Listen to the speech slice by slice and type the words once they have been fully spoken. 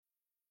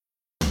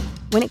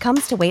When it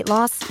comes to weight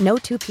loss, no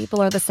two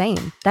people are the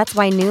same. That's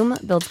why Noom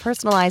builds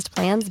personalized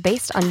plans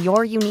based on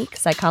your unique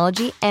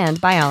psychology and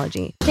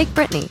biology. Take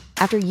Brittany.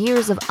 After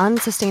years of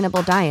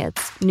unsustainable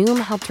diets, Noom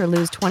helped her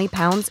lose 20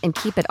 pounds and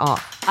keep it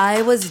off.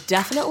 I was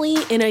definitely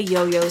in a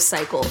yo-yo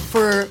cycle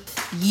for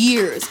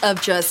years of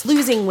just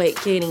losing weight,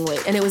 gaining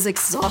weight, and it was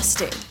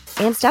exhausting.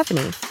 And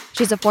Stephanie.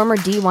 She's a former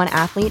D1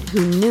 athlete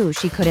who knew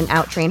she couldn't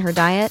out-train her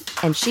diet,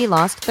 and she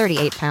lost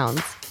 38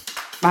 pounds.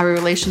 My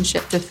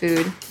relationship to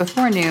food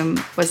before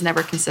Noom was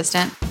never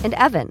consistent. And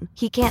Evan,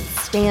 he can't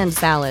stand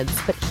salads,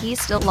 but he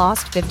still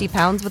lost 50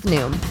 pounds with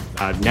Noom.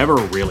 I never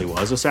really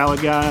was a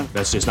salad guy.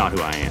 That's just not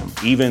who I am.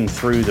 Even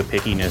through the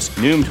pickiness,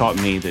 Noom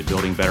taught me that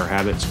building better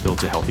habits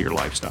builds a healthier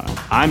lifestyle.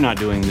 I'm not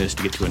doing this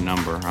to get to a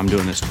number. I'm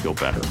doing this to feel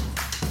better.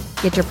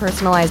 Get your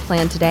personalized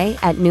plan today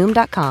at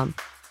Noom.com.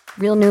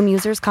 Real Noom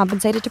users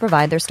compensated to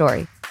provide their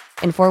story.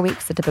 In 4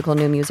 weeks, the typical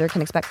Noom user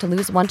can expect to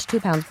lose 1 to 2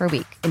 pounds per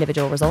week.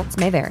 Individual results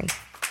may vary.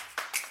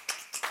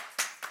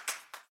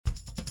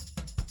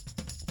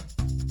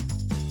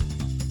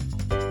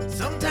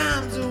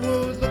 Sometimes the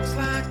world looks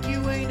like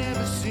you ain't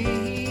ever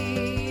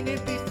seen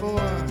it before.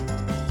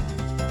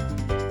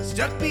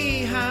 Stuck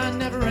behind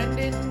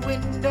never-ending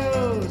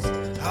windows,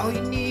 all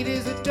you need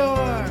is a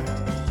door.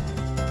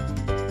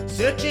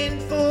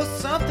 Searching for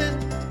something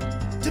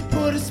to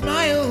put a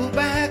smile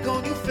back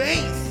on your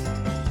face.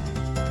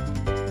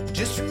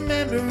 Just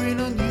remember, in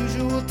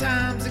unusual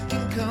times, it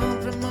can come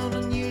from an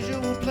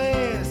unusual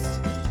place.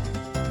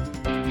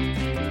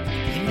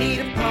 You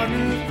need a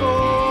partner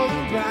for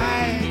the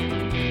ride,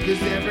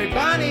 'cause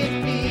everybody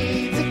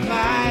needs a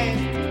Clyde.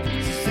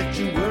 So set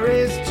your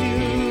worries to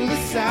the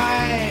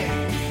side.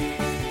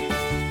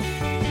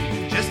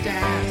 Just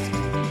ask,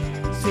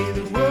 say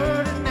the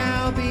word and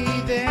I'll be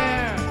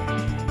there.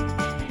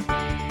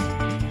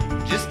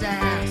 Just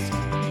ask,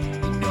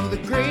 you know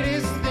the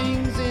greatest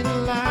things in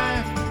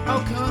life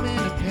all come in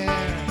a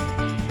pair.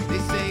 They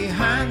say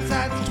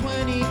hindsight's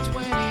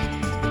 20/20,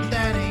 but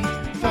that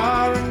ain't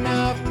far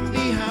enough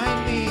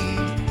behind me.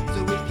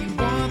 So if you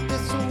want the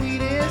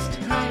sweetest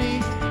honey,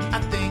 I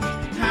think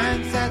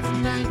hindsight's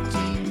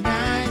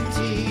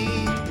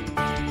 1990.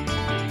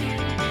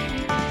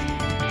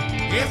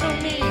 There's no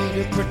need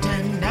to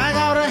pretend I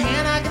got a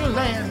hand I can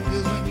lend,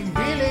 'cause when you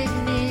really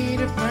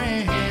need a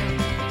friend,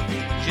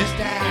 just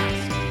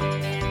ask.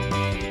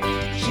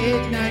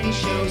 Shit 90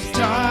 Shows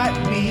Taught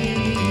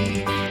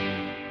Me.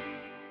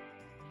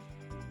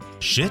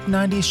 Shit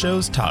 90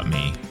 Shows Taught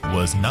Me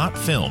was not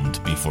filmed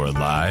before a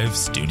live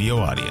studio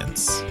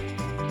audience.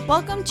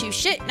 Welcome to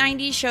Shit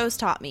 90 Shows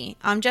Taught Me.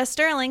 I'm Jess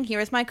Sterling, here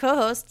with my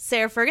co-host,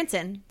 Sarah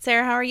Ferguson.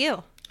 Sarah, how are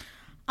you?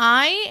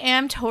 I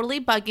am totally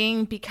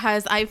bugging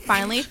because I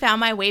finally found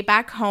my way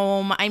back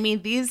home. I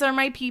mean, these are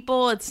my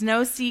people. It's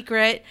no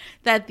secret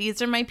that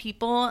these are my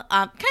people.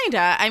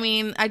 Kinda. I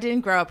mean, I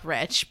didn't grow up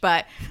rich,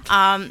 but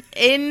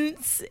in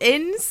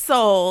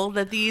soul,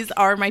 that these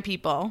are my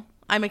people.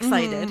 I'm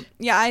excited.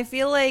 Mm-hmm. Yeah, I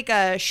feel like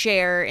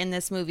Cher in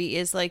this movie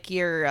is like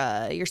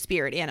your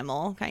spirit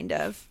animal, kind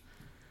of.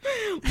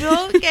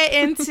 We'll get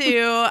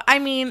into, I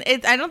mean,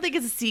 I don't think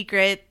it's a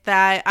secret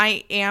that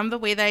I am the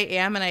way that I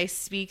am and I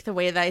speak the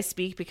way that I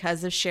speak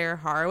because of Cher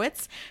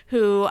Horowitz,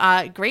 who,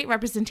 great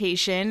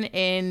representation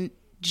in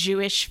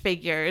Jewish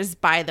figures,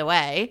 by the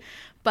way.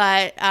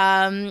 But,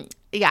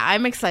 yeah,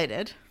 I'm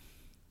excited.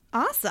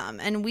 Awesome.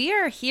 And we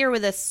are here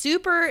with a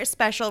super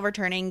special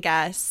returning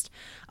guest.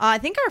 I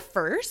think our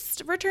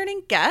first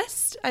returning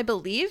guest, I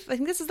believe. I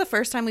think this is the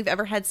first time we've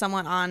ever had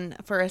someone on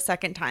for a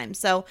second time.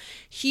 So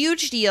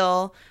huge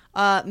deal.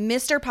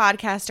 Mr.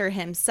 Podcaster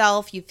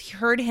himself. You've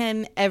heard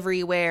him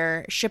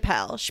everywhere.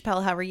 Chappelle.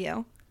 Chappelle, how are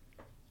you?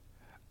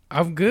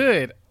 I'm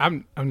good.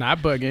 I'm not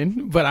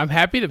bugging, but I'm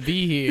happy to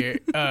be here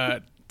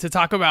to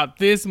talk about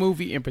this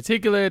movie in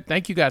particular.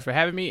 Thank you guys for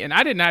having me. And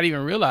I did not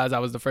even realize I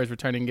was the first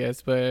returning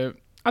guest, but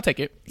I'll take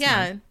it.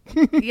 Yeah.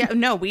 Yeah.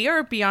 No, we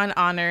are beyond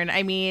honored.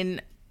 I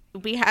mean,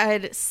 we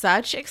had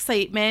such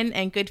excitement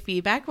and good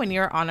feedback when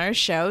you were on our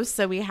show,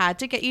 so we had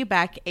to get you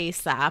back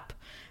ASAP.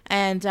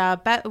 And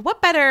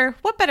what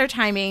better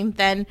timing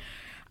than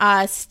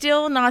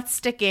still not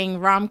sticking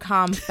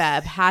rom-com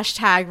feb,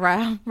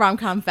 hashtag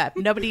rom-com feb.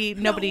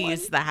 Nobody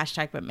uses the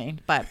hashtag but me,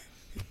 but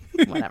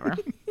whatever.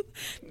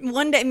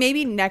 One day,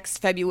 maybe next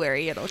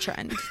February, it'll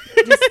trend.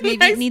 Just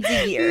maybe it needs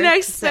a year.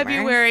 Next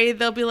February,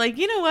 they'll be like,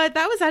 you know what?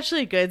 That was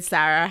actually good,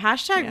 Sarah.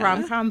 Hashtag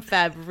rom-com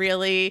feb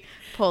really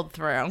pulled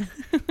through.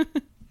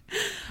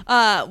 We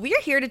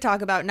are here to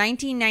talk about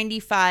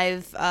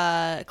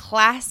 1995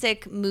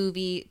 classic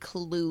movie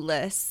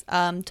Clueless.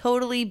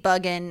 Totally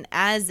bugging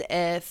as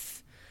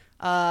if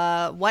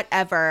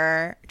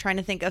whatever. Trying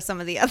to think of some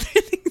of the other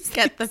things.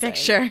 Get the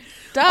picture.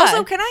 Duh.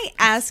 Also, can I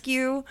ask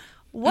you,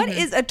 what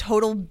is a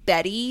total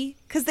Betty?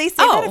 Because they say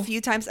that a few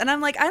times, and I'm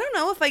like, I don't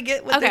know if I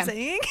get what they're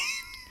saying.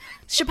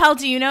 Chappelle,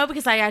 do you know?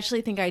 Because I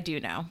actually think I do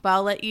know, but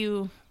I'll let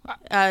you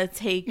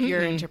take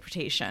your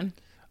interpretation.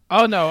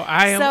 Oh, no,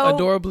 I am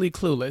adorably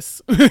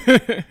clueless.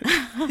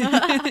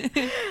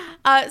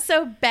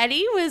 So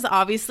Betty was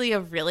obviously a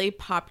really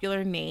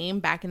popular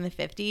name back in the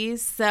 50s.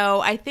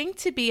 So I think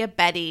to be a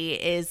Betty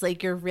is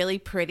like you're really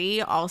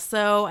pretty.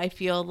 Also, I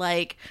feel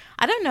like,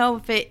 I don't know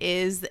if it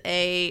is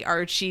a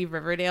Archie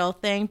Riverdale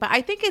thing, but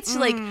I think it's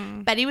like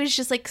Betty was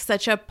just like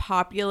such a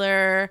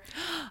popular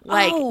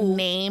like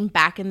name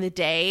back in the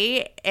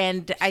day.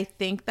 And I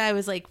think that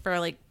was like for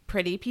like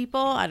pretty people.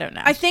 I don't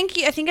know. I think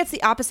it's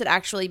the opposite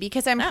actually,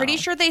 because I'm pretty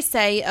sure they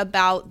say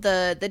about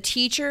the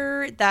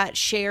teacher that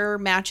Cher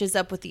matches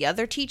up with the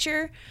other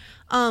teacher.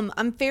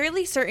 I'm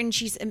fairly certain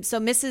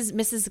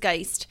Mrs.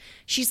 Geist.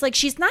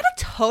 She's not a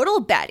total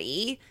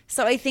Betty,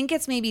 so I think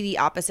it's maybe the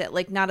opposite,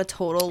 like not a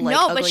total like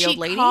ugly old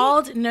lady.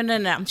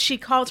 No. She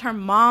called her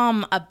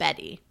mom a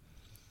Betty.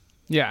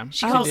 Yeah,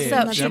 she goes,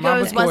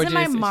 wasn't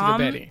my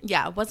mom?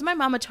 Yeah, wasn't my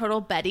mom a total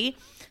Betty?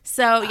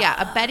 So,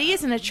 yeah, a Betty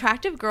is an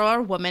attractive girl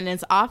or woman and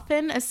is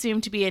often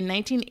assumed to be a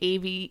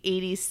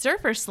 1980s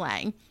surfer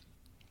slang.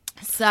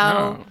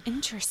 So,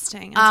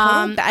 interesting. A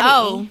total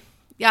Betty.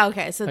 Yeah,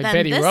 okay. So like then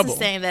Betty this Rubble. is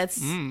saying that's...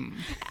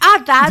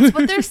 that's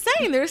what they're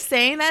saying. They're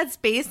saying that's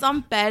based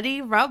on Betty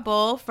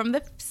Rubble from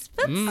the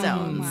Flintstones.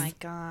 Oh, my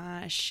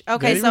gosh.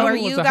 Okay, Betty so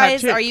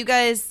Rubble are you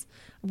guys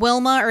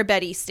Wilma or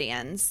Betty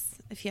stans?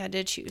 If you had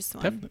to choose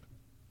one. Definitely.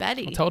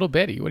 Betty. Total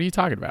Betty. What are you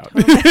talking about?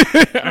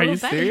 Are you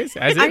serious?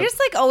 I just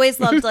like always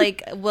loved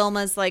like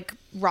Wilma's like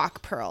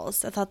rock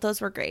pearls. I thought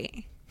those were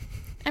great.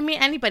 I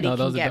mean, anybody can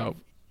those get. are dope.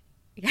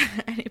 Yeah,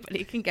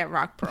 anybody can get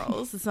rock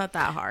pearls. It's not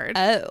that hard.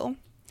 Oh.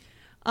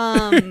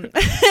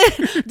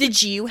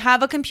 Did you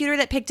have a computer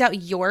that picked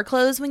out your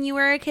clothes when you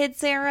were a kid,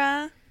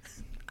 Sarah?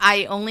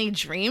 I only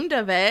dreamed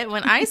of it.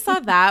 When I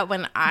saw that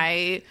when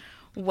I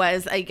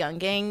was a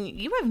youngin',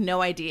 you have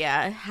no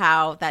idea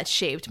how that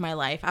shaped my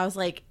life. I was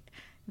like,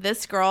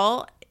 this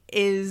girl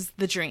is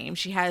the dream.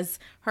 She has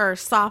her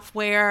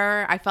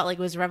software. I felt like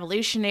it was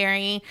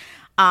revolutionary,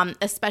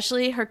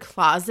 especially her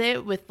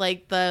closet with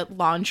like the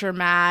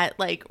laundromat,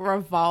 like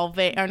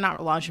revolving, or not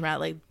laundromat,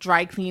 like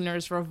dry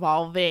cleaners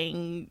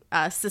revolving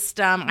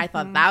system. I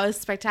thought that was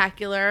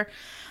spectacular.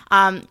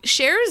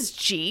 Cher's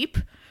Jeep,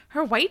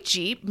 her white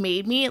Jeep,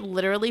 made me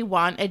literally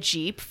want a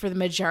Jeep for the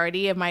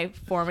majority of my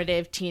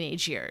formative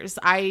teenage years.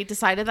 I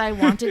decided that I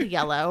wanted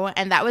yellow,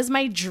 and that was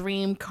my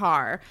dream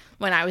car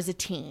when I was a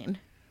teen.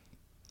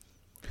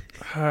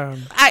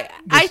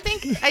 I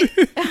think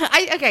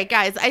okay,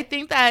 guys, I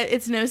think that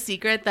it's no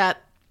secret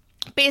that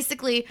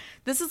basically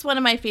this is one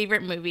of my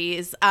favorite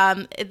movies.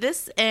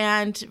 This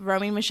and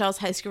Romy and Michelle's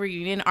High School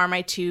Reunion are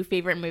my two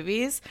favorite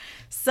movies.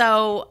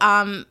 So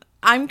I'm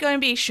going to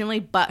be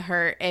extremely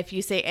butthurt if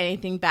you say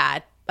anything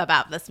bad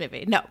about this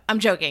movie. No, I'm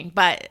joking,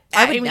 but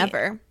I would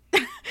never.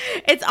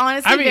 It's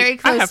honestly very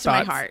close to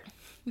my heart.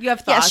 You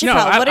have thoughts? Yeah,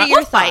 Chappelle, what are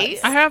your thoughts?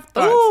 I have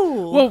thoughts.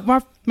 Ooh.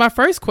 Well, my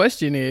first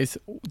question is,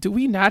 do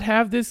we not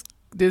have this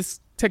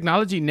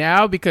technology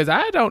now? Because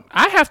I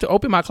have to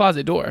open my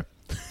closet door.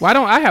 Why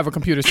don't I have a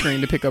computer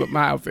screen to pick up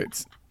my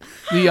outfits?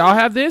 Do y'all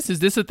have this? Is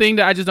this a thing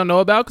that I just don't know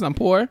about because I'm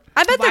poor?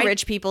 I bet the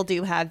rich people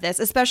do have this,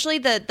 especially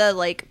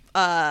the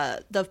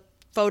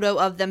photo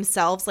of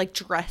themselves like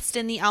dressed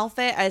in the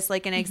outfit as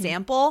like an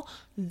example.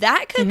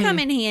 That could come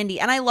in handy.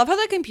 And I love how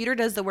the computer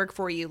does the work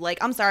for you. Like,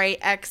 I'm sorry,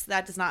 X,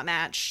 that does not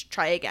match.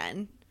 Try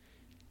again.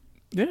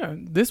 Yeah,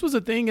 this was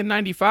a thing in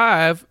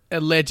 95,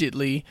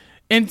 allegedly.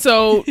 And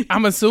so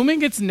I'm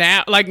assuming it's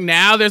now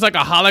there's like a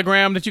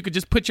hologram that you could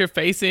just put your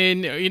face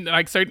in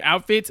like certain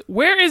outfits.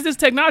 Where is this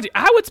technology?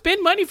 I would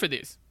spend money for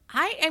this.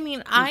 I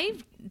mean, I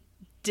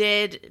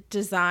did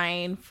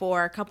design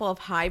for a couple of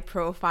high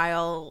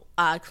profile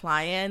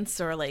clients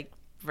or like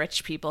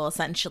rich people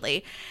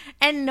essentially,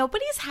 and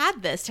nobody's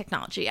had this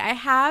technology. I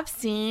have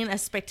seen a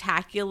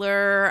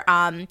spectacular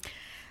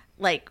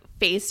like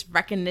face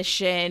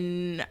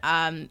recognition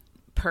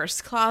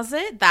purse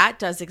closet that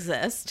does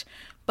exist,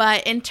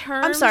 but in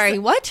terms, I'm sorry,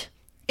 what?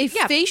 A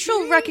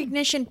facial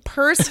recognition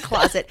purse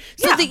closet,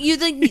 so that you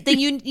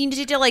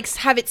need to like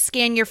have it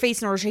scan your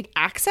face in order to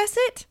access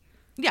it.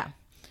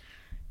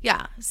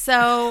 Yeah.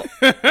 So,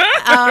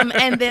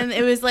 and then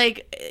it was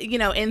like,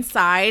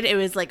 inside it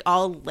was like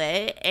all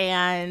lit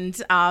and,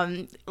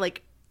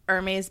 like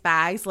Hermes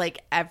bags,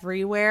 like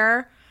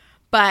everywhere.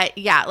 But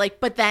yeah,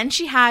 but then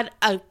she had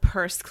a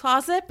purse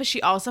closet, but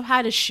she also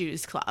had a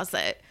shoes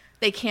closet.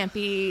 They can't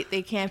be.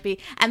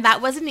 And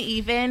that wasn't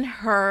even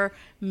her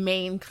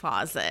main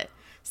closet.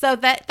 So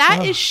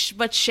that is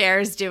what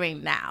Cher's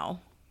doing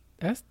now.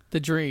 That's the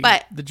dream.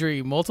 But the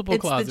dream. Multiple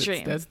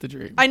closets. That's the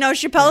dream. I know.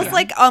 Chappelle's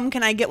like,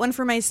 can I get one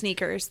for my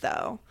sneakers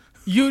though?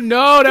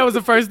 That was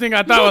the first thing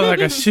I thought was like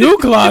a shoe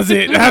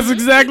closet. That's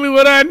exactly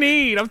what I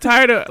need. I'm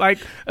tired of like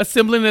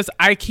assembling this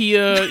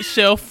IKEA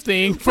shelf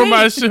thing for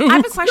my shoes. I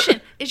have a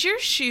question. Is your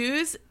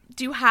shoes,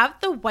 do you have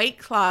the white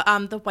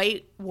the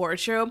white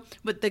wardrobe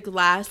with the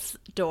glass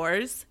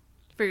doors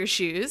for your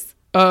shoes?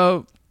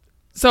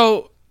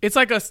 So It's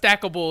like a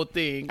stackable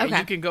thing. And Okay.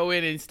 you can go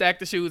in and stack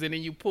the shoes, and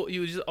then you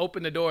just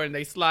open the door and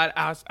they slide.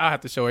 I'll have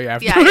to show you Yeah,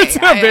 afterwards.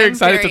 yeah, yeah. I'm very I'm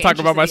excited to talk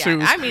about my interested.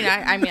 shoes.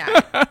 Yeah. I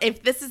mean,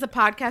 if this is a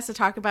podcast to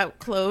talk about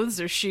clothes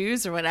or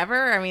shoes or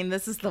whatever, I mean,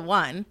 this is the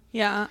one.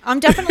 Yeah,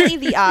 I'm definitely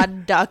the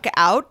odd duck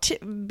out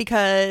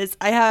because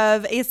I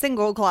have a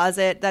single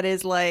closet that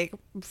is like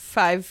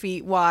 5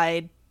 feet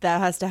wide that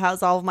has to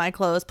house all of my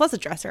clothes, plus a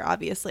dresser,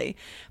 obviously.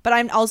 But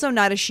I'm also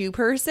not a shoe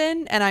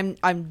person, and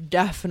I'm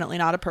definitely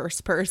not a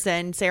purse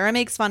person. Sarah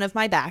makes fun of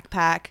my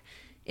backpack.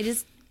 It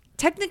is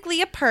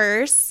technically a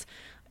purse.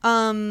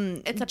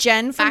 It's a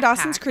Jen from backpack.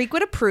 Dawson's Creek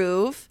would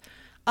approve.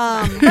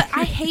 But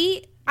I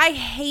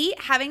hate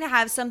having to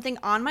have something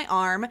on my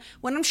arm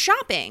when I'm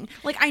shopping.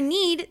 Like I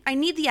need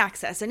the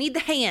access. I need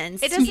the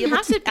hands. It to be doesn't able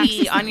have to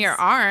be access on your things.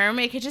 arm.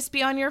 It could just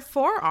be on your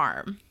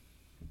forearm.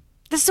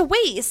 This is a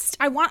waste.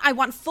 I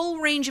want full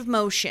range of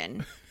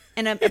motion,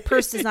 and a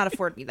purse does not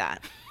afford me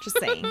that. Just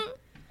saying.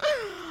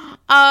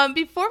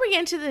 Before we get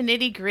into the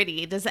nitty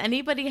gritty, does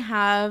anybody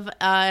have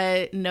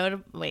a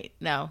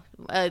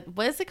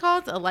what is it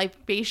called? A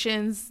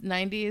Libations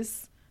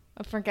 90s?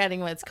 I'm forgetting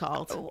what it's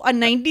called. A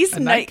 90s A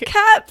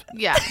nightcap?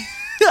 Yeah.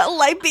 A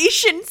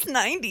Libations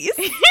 90s.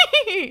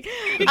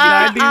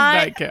 90s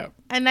nightcap.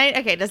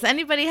 Okay, does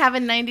anybody have a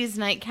 90s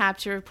nightcap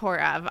to report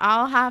of?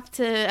 I'll have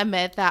to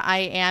admit that I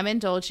am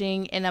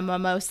indulging in a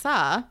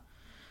mimosa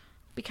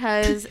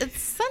because it's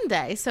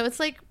Sunday, so it's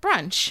like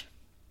brunch.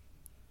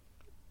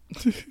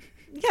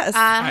 Yes.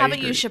 How about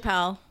agree. you,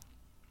 Chappelle?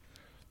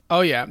 Oh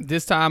yeah,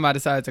 this time I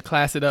decided to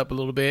class it up a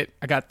little bit.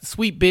 I got the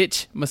Sweet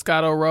Bitch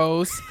Moscato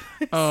Rose.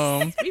 Sweet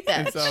And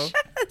bitch. so,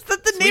 Is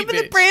that the Sweet name of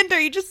the bitch. brand, or are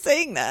you just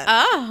saying that?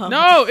 Oh.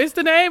 no, it's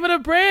the name of the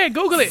brand.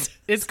 Google it.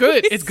 It's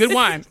good. It's good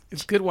wine.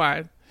 It's good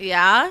wine.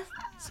 Yeah?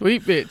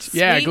 Sweet Bitch.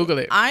 Yeah, Sweet- Google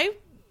it. I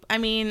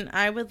mean,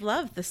 I would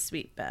love the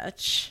Sweet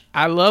Bitch.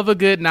 I love a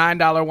good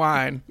 $9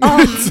 wine.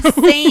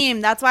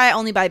 Same. That's why I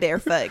only buy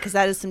Barefoot, because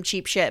that is some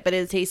cheap shit, but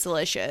it tastes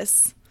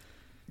delicious.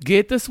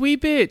 Get the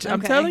Sweet Bitch. I'm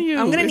Okay. telling you.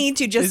 I'm gonna It's- need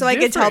to just it's so I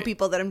can tell different.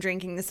 people that I'm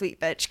drinking the Sweet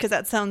Bitch, because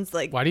that sounds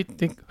like Why do you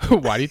think?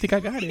 Why do you think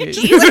I got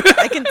it?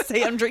 I can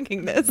say I'm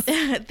drinking this.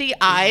 The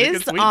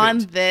eyes Sweet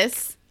on Bitch.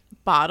 this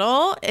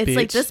bottle, it's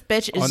like Bitch this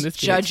bitch on is this bitch.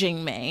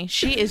 judging me.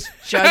 She is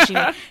judging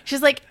me.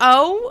 She's like,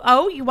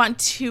 oh, you want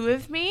 2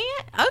 of me?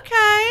 Okay. All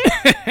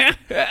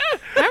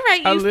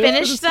right, I you live for the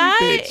finished Sweet that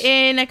Bitch.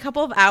 in a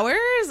couple of hours?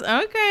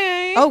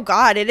 Okay. Oh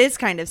God, it is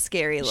kind of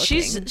scary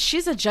looking.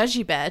 She's a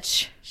judgy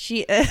bitch.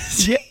 She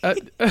is.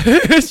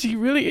 Yeah, she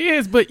really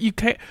is. But you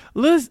can't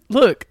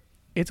look.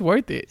 It's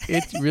worth it.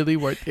 It's really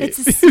worth it. It's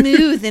a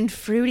smooth and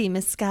fruity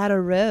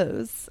Moscato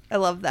Rose. I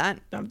love that.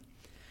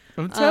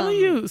 I'm telling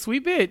you,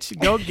 Sweet Bitch.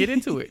 Go get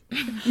into it.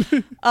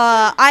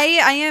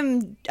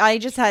 I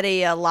just had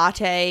a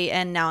latte,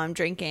 and now I'm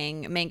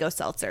drinking mango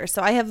seltzer.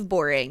 So I have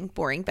boring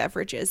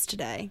beverages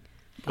today.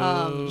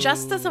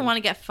 Just doesn't want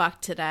to get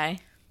fucked today.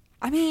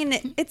 I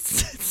mean,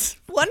 it's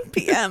 1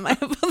 p.m. I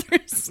have other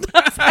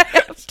stuff I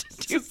have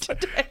to do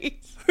today.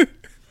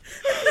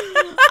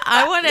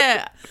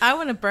 I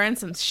want to burn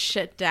some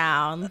shit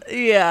down.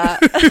 Yeah.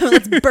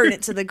 Let's burn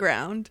it to the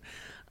ground.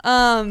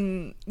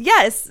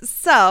 Yes.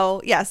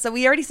 So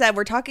we already said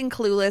we're talking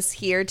Clueless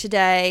here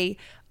today.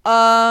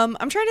 I'm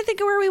trying to think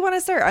of where we want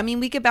to start. I mean,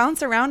 we could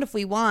bounce around if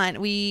we want.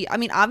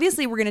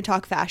 Obviously we're going to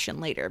talk fashion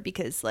later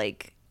because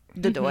like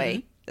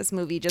this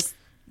movie just,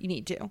 you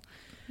need to.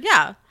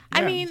 Yeah. I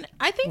Yeah. mean,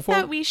 I think Before-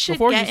 that we should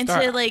before you get into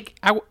start, like,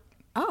 Well,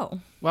 oh,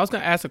 I was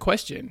going to ask a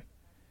question.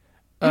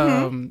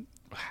 Mm-hmm.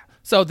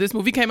 So this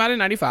movie came out in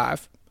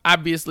 95.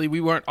 Obviously,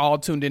 we weren't all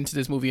tuned into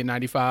this movie in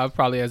 95,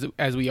 probably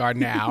as we are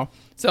now.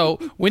 So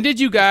when did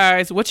you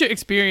guys, what's your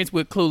experience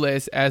with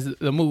Clueless as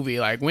the movie?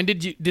 Like, when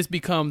did this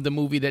become the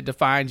movie that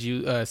defines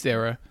you,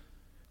 Sarah?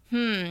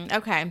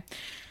 okay.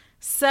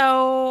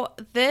 So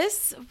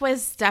this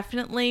was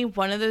definitely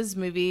one of those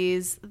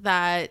movies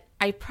that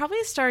I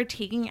probably started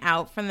taking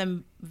out from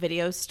the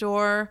video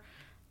store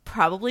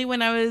probably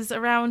when I was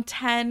around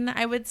 10,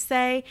 I would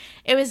say.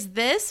 It was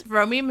this,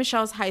 Romeo and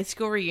Michelle's high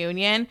school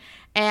reunion,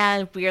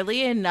 and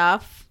weirdly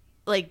enough,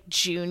 like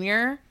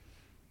Junior,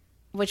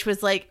 which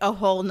was like a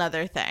whole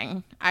nother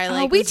thing.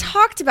 We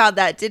talked about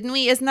that, didn't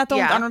we? Isn't that the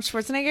one with Yeah. Arnold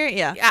Schwarzenegger?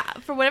 Yeah. Yeah,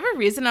 for whatever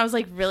reason, I was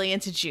like really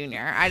into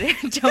Junior. I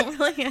don't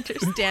really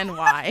understand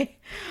why.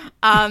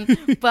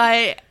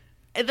 But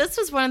this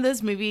was one of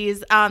those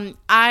movies.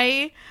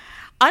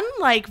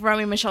 Unlike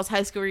Romeo and Michelle's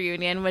high school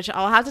reunion, which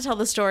I'll have to tell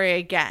the story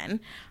again,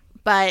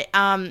 but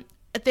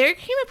there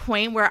came a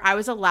point where I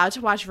was allowed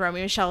to watch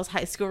Romeo and Michelle's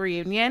high school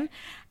reunion,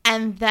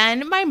 and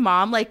then my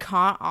mom like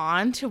caught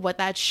on to what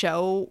that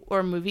show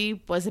or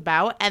movie was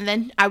about, and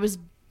then I was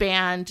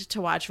banned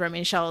to watch Romeo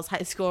and Michelle's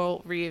high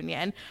school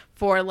reunion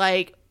for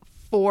like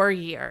 4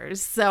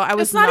 years. So I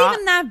was It's not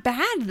even that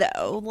bad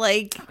though.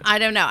 Like, I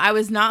don't know. I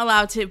was not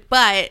allowed to,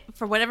 but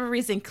for whatever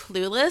reason,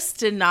 Clueless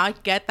did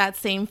not get that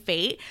same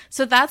fate.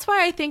 So that's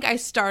why I think I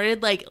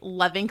started like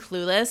loving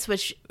Clueless,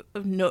 which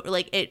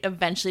it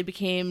eventually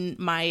became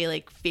my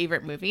like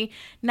favorite movie.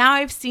 Now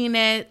I've seen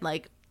it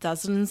like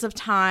dozens of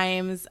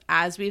times,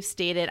 as we've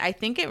stated. I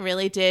think it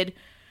really did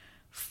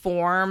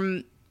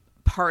form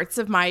parts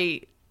of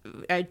my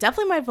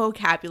definitely my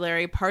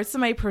vocabulary, parts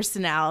of my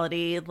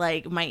personality,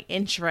 like my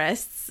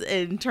interests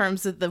in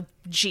terms of the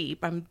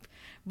Jeep.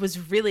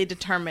 Was really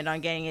determined on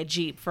getting a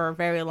Jeep for a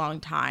very long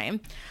time.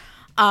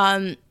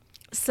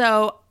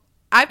 So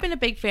I've been a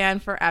big fan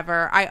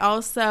forever. I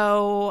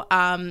also,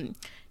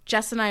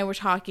 Jess and I were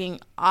talking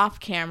off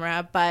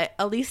camera, but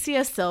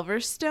Alicia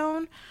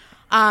Silverstone,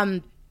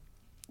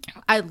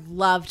 I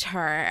loved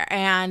her,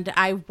 and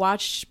I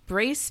watched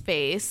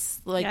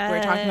Braceface, like we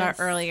were talking about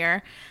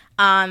earlier.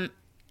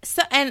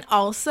 So, and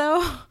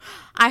also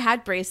I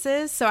had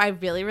braces, so I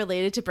really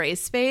related to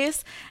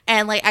Braceface.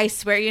 And like, I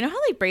swear, you know how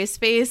like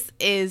Braceface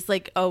is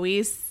like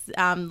always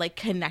like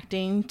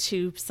connecting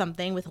to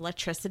something with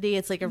electricity?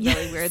 It's like a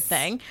really weird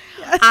thing.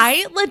 Yes.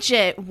 I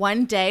legit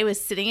one day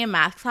was sitting in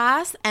math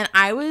class and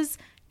I was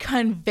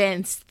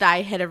convinced that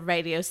I hit a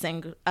radio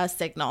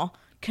signal.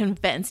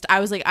 Convinced. I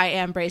was like, I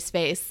am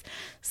Braceface.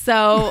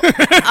 So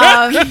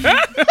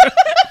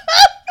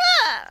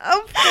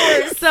of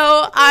course.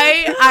 So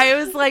I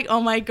was like,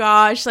 oh my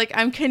gosh, like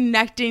I'm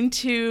connecting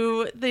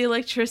to the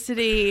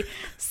electricity.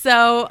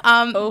 So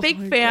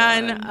big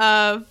fan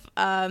of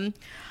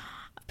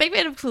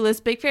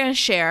Clueless, big fan of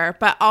Cher,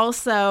 but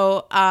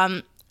also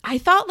I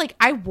thought like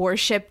I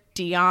worshipped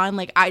Dion.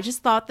 Like I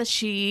just thought that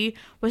she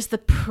was the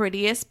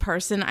prettiest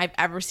person I've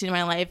ever seen in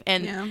my life.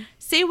 And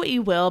say what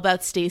you will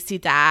about Stacey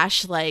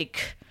Dash,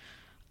 like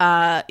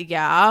but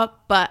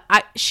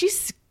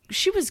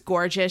she was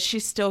gorgeous.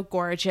 She's still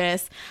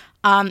gorgeous.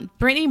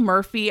 Brittany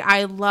Murphy,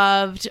 I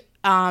loved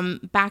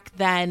back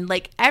then.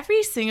 Like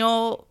every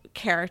single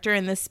character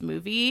in this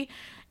movie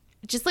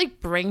just like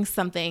brings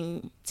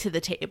something to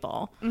the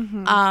table.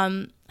 Mm-hmm.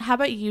 How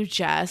about you,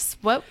 Jess?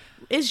 What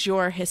is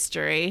your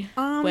history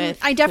with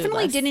I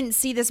definitely Clueless? didn't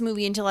see this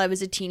movie until I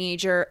was a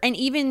teenager. And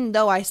even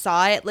though I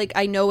saw it, like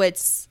I know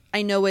it's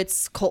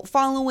cult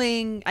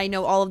following. I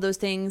know all of those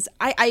things.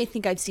 I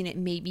think I've seen it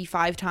maybe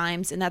 5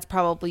 times, and that's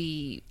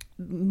probably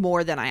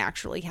more than I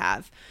actually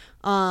have.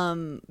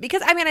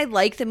 Because I mean, I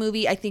like the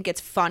movie. I think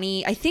it's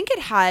funny. I think it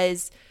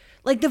has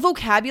like the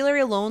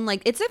vocabulary alone,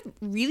 like it's a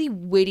really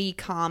witty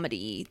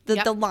comedy.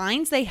 The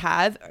lines they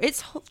have,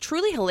 it's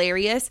truly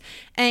hilarious.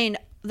 And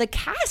the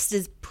cast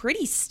is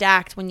pretty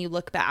stacked when you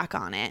look back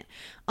on it.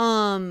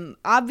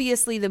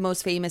 Obviously the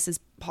most famous is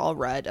Paul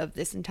Rudd of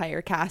this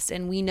entire cast,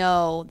 and we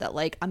know that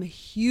like I'm a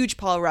huge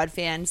Paul Rudd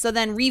fan. So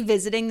then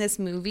revisiting this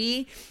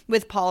movie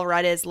with Paul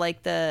Rudd as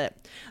like the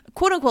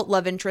quote unquote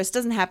love interest,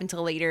 doesn't happen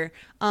till later.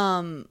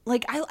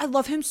 Like I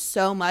love him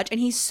so much, and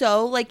he's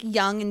so like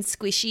young and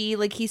squishy.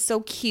 Like he's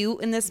so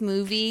cute in this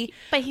movie,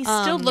 but he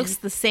still looks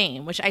the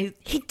same, which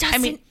he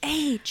doesn't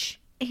age.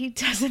 He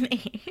doesn't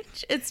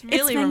age. It's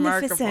really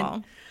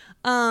remarkable.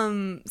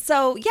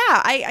 So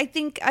yeah, I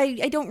think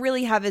I don't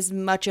really have as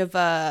much of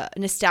a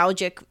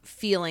nostalgic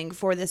feeling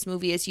for this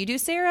movie as you do,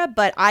 Sarah,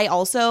 but I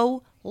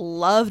also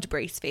loved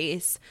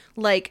Braceface.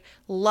 Like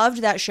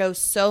loved that show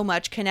so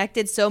much,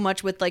 connected so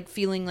much with like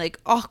feeling like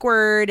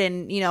awkward,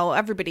 and you know,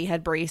 everybody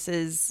had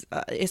braces,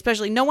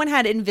 especially no one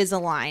had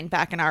Invisalign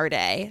back in our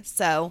day.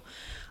 So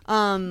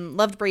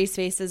loved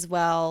Braceface as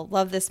well.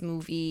 Love this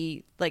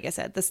movie. Like I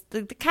said,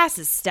 the cast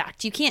is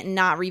stacked. You can't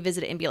not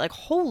revisit it and be like,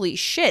 holy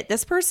shit,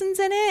 this person's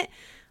in it.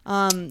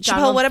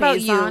 Chappelle, what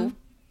about you?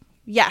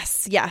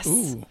 Yes.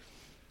 Ooh.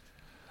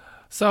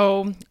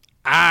 So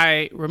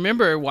I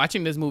remember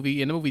watching this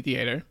movie in the movie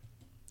theater.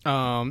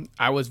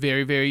 I was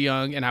very, very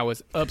young, and I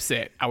was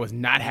upset. I was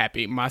not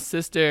happy. My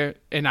sister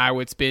and I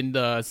would spend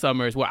the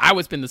summers. Well, I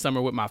would spend the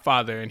summer with my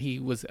father, and he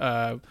was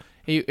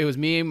it was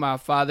me and my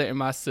father and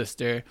my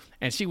sister,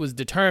 and she was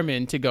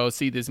determined to go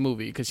see this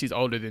movie because she's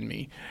older than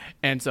me.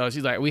 And so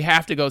she's like, we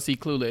have to go see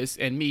Clueless.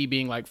 And me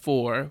being like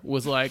 4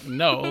 was like,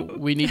 no,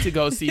 we need to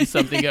go see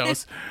something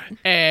else.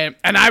 And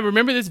I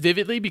remember this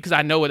vividly because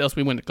I know what else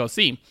we went to go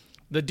see.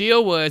 The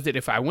deal was that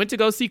if I went to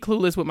go see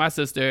Clueless with my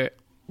sister,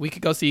 we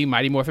could go see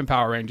Mighty Morphin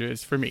Power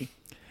Rangers for me.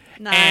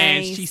 Nice.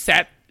 And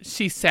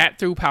she sat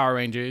through Power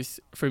Rangers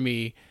for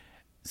me.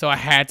 So I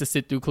had to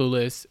sit through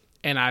Clueless.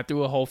 And I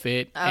threw a whole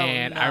fit.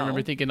 I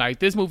remember thinking, like,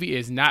 this movie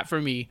is not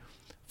for me.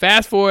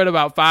 Fast forward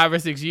about 5 or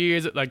 6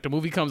 years, like, the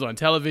movie comes on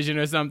television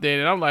or something.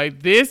 And I'm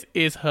like, this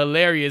is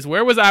hilarious.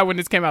 Where was I when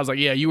this came out? I was like,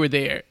 yeah, you were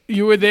there.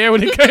 You were there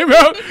when it came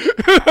out.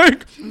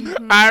 Like,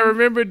 I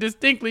remember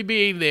distinctly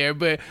being there.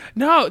 But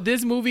no,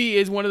 this movie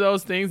is one of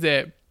those things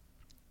that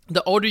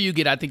the older you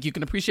get, I think you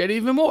can appreciate it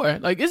even more.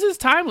 Like, this is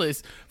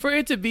timeless. For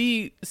it to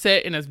be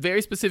set in a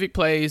very specific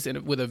place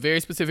and with a very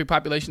specific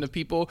population of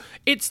people,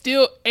 it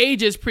still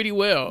ages pretty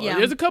well. Yeah.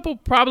 There's a couple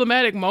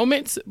problematic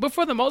moments, but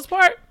for the most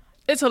part,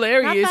 it's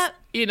hilarious.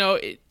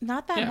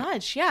 Not that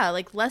much. Yeah,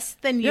 like less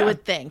than you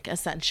would think,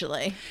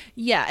 essentially.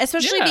 Yeah,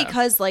 especially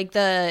because like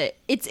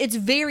it's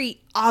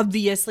very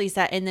obviously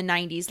set in the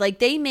 90s. Like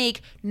they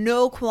make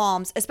no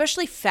qualms,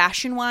 especially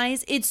fashion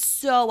wise. It's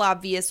so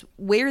obvious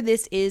where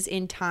this is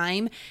in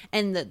time,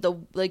 and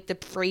the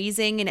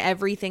phrasing and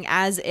everything,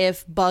 as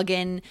if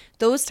buggin',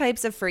 those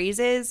types of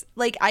phrases.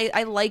 Like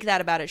I like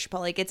that about it, Chappelle.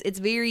 Like it's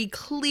very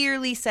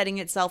clearly setting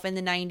itself in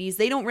the 90s.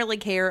 They don't really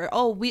care.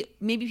 Oh,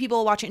 maybe people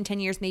will watch it in 10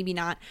 years, maybe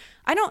not.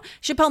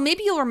 Chappelle,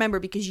 maybe you'll remember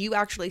because you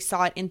actually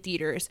saw it in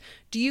theaters.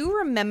 Do you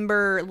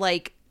remember,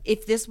 like,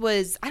 if this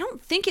was, I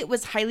don't think it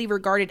was highly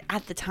regarded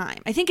at the time.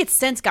 I think it's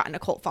since gotten a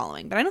cult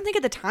following, but I don't think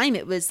at the time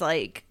it was,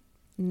 like,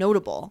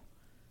 notable.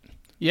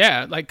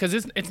 Yeah, like, because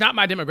it's not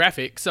my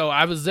demographic. So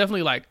I was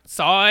definitely like,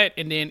 saw it,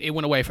 and then it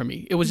went away from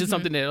me. It was just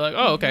something that like,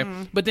 oh, okay.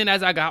 But then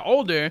as I got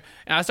older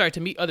and I started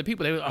to meet other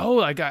people, they were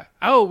like,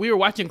 we were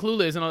watching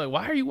Clueless. And I'm like,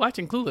 why are you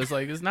watching Clueless?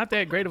 Like, it's not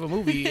that great of a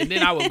movie. And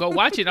then I would go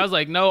watch it, and I was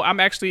like, no, I'm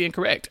actually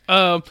incorrect.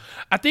 I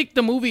think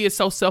the movie is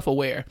so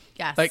self-aware.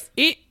 Yes. Like,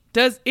 it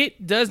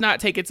does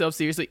not take itself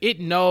seriously. It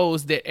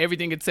knows that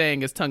everything it's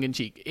saying is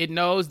tongue-in-cheek. It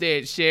knows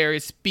that Cher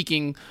is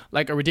speaking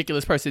like a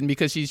ridiculous person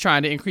because she's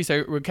trying to increase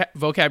her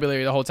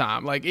vocabulary the whole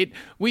time. Like,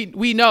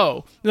 we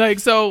know. Like,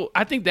 so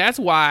I think that's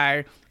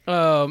why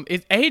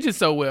it ages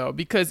so well,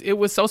 because it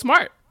was so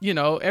smart.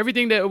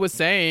 Everything that it was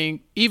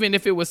saying, even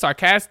if it was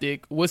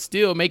sarcastic, was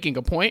still making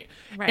a point.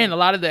 Right. And a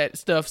lot of that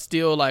stuff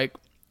still, like,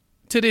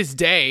 to this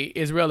day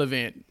is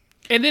relevant.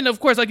 And then, of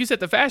course, like you said,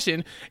 the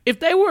fashion,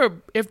 if they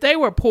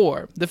were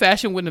poor, the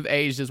fashion wouldn't have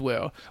aged as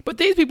well. But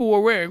these people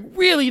were wearing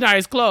really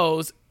nice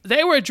clothes.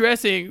 They were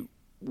dressing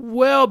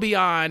well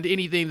beyond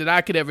anything that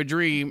I could ever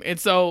dream. And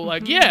so,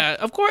 like, yeah,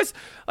 of course,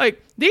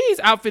 like, these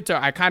outfits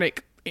are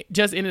iconic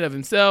just in and of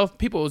themselves.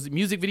 People's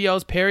music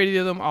videos parody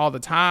them all the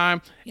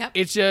time. Yep.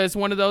 It's just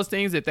one of those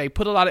things that they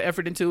put a lot of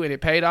effort into, and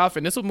it paid off.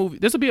 And this will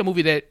be a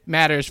movie that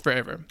matters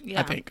forever,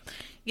 I think.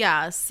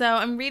 Yeah, so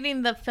I'm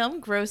reading the film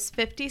grossed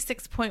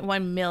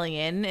 $56.1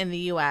 million in the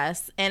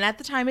U.S., and at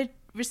the time it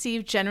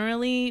received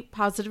generally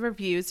positive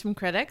reviews from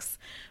critics,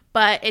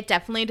 but it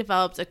definitely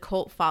developed a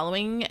cult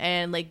following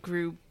and like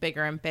grew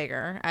bigger and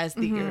bigger as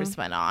the years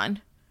went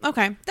on.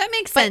 Okay, that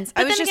makes sense.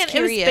 But I was then just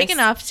again, curious. it was big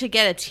enough to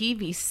get a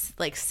TV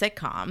like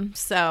sitcom,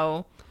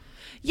 so...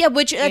 Yeah,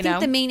 which I think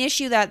the main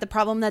issue the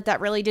problem that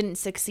really didn't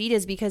succeed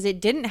is because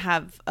it didn't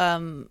have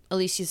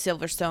Alicia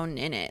Silverstone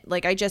in it.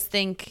 Like, I just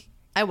think...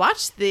 I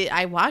watched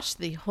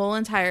the whole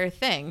entire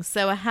thing.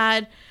 So it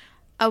had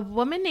a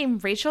woman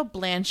named Rachel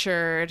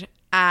Blanchard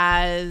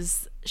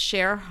as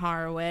Cher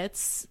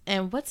Horowitz.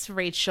 And what's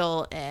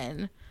Rachel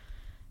in?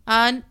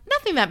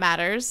 Nothing that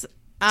matters.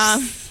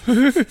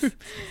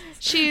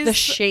 She's the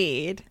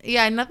shade.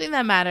 Yeah, nothing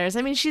that matters.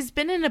 I mean, she's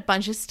been in a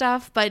bunch of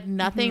stuff, but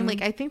nothing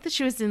like, I think that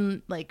she was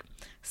in like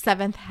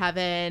Seventh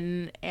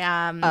Heaven.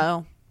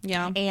 Oh,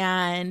 yeah.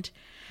 And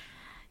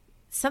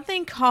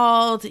something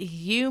called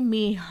You,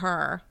 Me,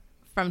 Her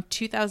from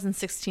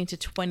 2016 to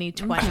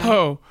 2020.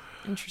 Oh,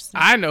 interesting.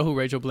 I know who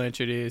Rachel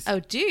Blanchard is. Oh,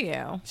 do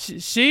you?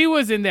 She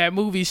was in that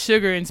movie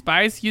Sugar and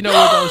Spice. You know,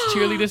 where those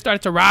cheerleaders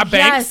started to rob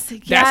banks?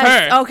 Yes, That's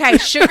her. Okay,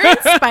 Sugar and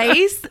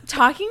Spice.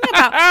 Talking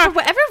about, for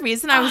whatever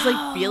reason, I was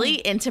like really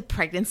into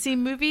pregnancy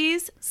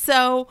movies.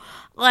 So,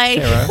 like,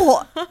 I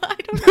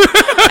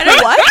don't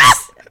know. What?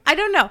 I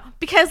don't know,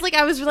 because like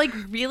I was like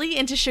really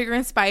into Sugar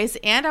and Spice,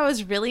 and I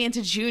was really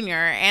into Junior,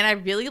 and I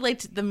really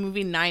liked the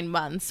movie 9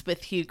 Months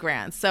with Hugh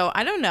Grant. So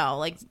I don't know,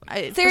 like,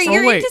 Sarah,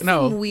 you're into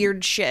some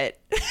weird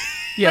shit.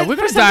 Yeah, we're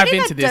gonna dive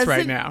into this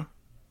right now.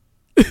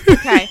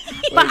 Okay,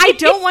 but I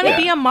don't want to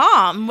be a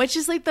mom, which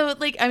is like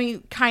I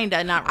mean,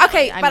 kinda, not really.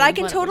 Okay, but I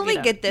can totally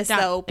get this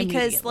though,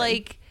 because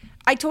like.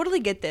 I totally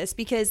get this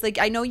because like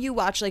I know you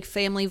watch like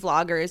family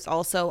vloggers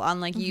also on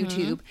like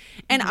YouTube,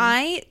 and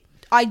I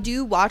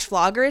do watch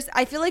vloggers.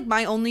 I feel like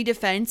my only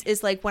defense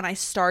is like when I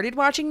started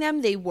watching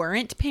them, they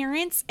weren't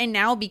parents, and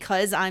now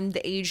because I'm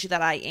the age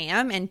that I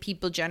am and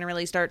people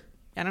generally start,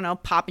 I don't know,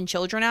 popping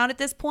children out at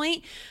this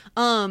point,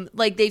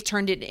 like they've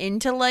turned it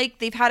into like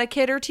they've had a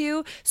kid or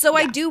two. So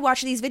I do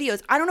watch these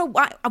videos. I don't know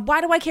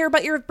why do I care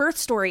about your birth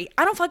story?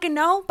 I don't fucking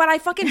know, but I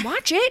fucking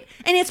watch it,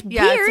 and it's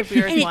weird, it's a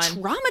weird and one. it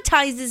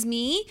traumatizes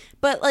me,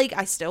 but like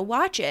I still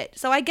watch it.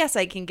 So I guess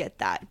I can get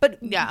that. But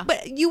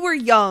but you were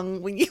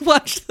young when you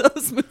watched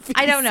those movies.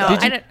 I don't know.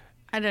 So.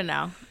 I don't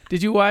know.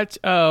 Did you watch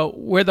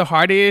Where the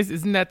Heart Is?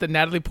 Isn't that the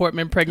Natalie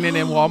Portman pregnant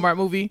in Walmart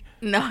movie?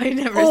 No, I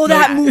never. Oh,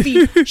 that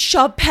movie,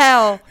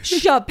 Chappelle,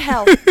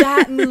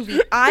 that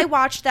movie. I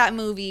watched that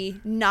movie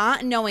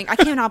not knowing. I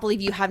cannot believe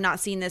you have not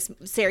seen this,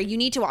 Sarah. You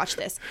need to watch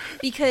this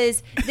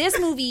because this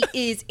movie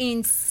is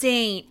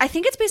insane. I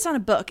think it's based on a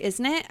book,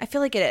 isn't it? I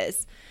feel like it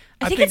is.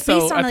 I think it's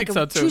based on like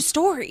a true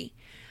story.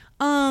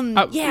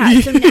 Yeah,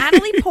 so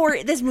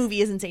this movie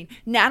is insane.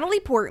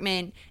 Natalie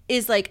Portman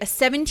is like a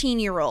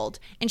 17-year-old,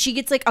 and she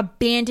gets like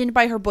abandoned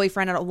by her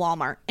boyfriend at a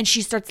Walmart, and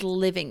she starts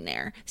living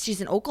there. She's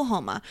in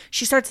Oklahoma.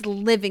 She starts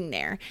living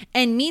there.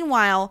 And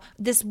meanwhile,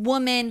 this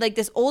woman, like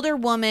this older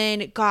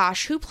woman,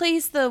 gosh, who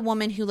plays the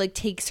woman who like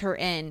takes her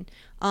in?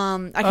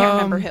 I can't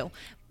remember who.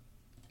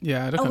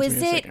 Yeah, it'll come to me is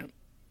in a it? second.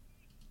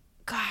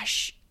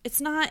 Gosh, it's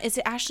not. Is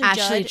it Ashley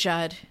Ashley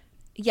Judd? Judd.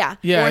 Yeah.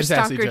 Yeah, Or it's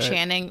Ashley Stalker Judd.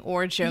 Channing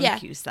or Joan Yeah.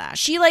 Cusack.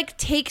 She like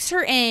takes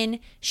her in.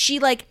 She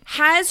like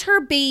has her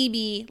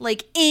baby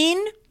like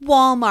in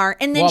Walmart,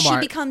 and then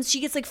she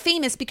gets like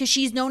famous because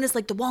she's known as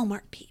like the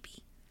Walmart baby.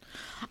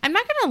 I'm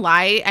not going to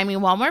lie. I mean,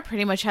 Walmart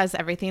pretty much has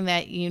everything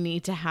that you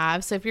need to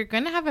have. So if you're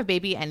going to have a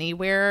baby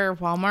anywhere,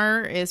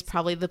 Walmart is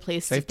probably the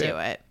place Safe to bet. do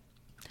it.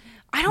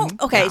 I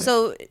don't. Okay,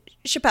 so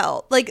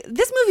Chappelle, like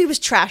this movie was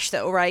trash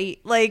though, right?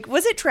 Like,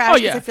 was it trash? Oh,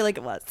 'Cause yeah. I feel like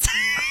it was.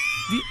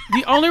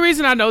 The only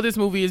reason I know this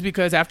movie is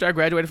because after I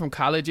graduated from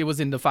college, it was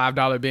in the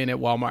 $5 bin at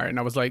Walmart, and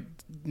I was like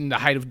in the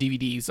height of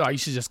DVDs, so I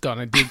used to just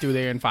gonna dig through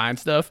there and find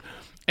stuff.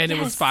 And it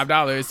was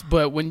 $5.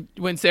 But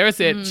when Sarah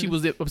said she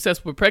was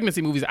obsessed with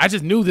pregnancy movies, I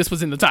just knew this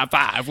was in the top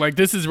 5. Like,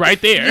 this is right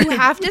there. You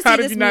have to How see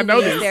did this you not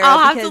movie. know this? Sarah, I'll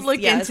have to because,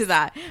 look into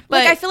that. Like,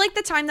 But I feel like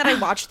the time that I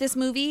watched this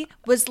movie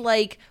was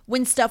like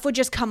when stuff would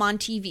just come on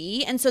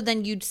TV, and so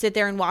then you'd sit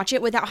there and watch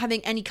it without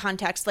having any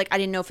context. Like, I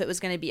didn't know if it was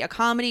going to be a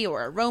comedy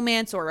or a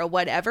romance or a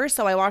whatever,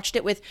 so I watched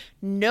it with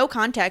no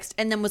context,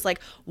 and then was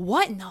like,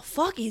 "What in the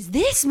fuck is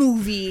this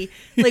movie?"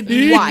 Like,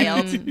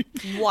 wild.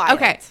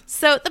 Okay,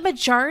 so the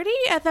majority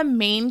of the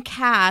main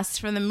cast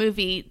from the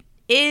movie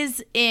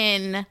is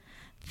in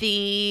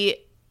the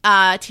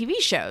TV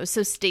show.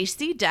 So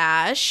Stacey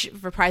Dash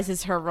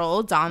reprises her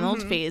role, Donald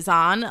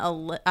Faison,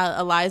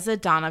 Eliza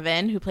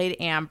Donovan, who played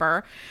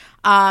Amber.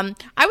 I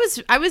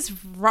was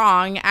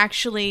wrong,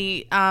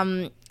 actually.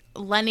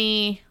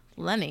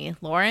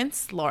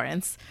 Lawrence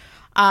Lawrence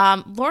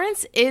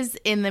is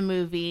in the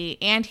movie,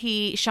 and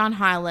Sean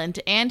Hyland,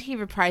 and he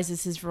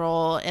reprises his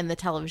role in the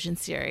television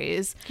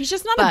series. He's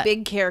just not a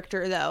big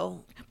character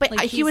though. But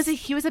Like, he was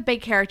a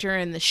big character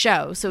in the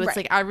show, so it's Right.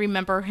 like I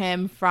remember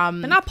him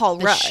from But not Paul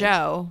the Rudd.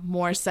 show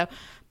more so.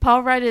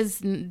 Paul Rudd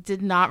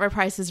did not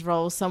reprise his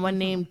role. Someone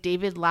named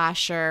David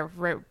Lasher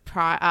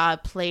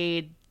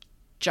played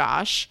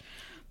Josh.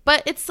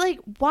 But it's like,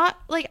 what?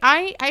 Like,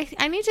 I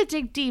need to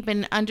dig deep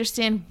and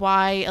understand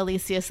why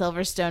Alicia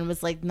Silverstone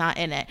was like not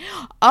in it.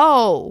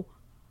 Oh,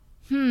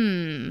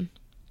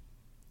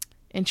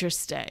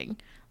 interesting.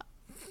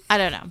 I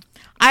don't know.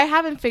 I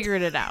haven't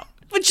figured it out.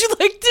 Would you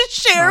like to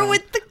share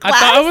with the class? I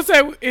thought I would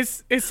say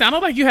it sounded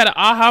like you had an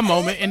aha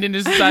moment and then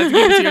just decided to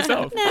give it to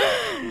yourself. No.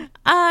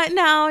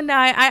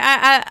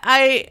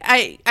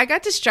 I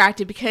got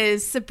distracted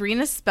because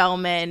Sabrina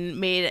Spellman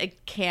made a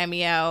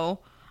cameo.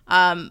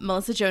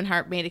 Melissa Joan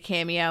Hart made a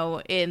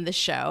cameo in the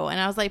show, and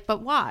I was like,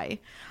 but why?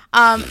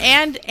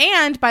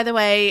 And by the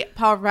way,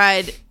 Paul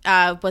Rudd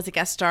was a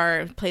guest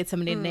star, played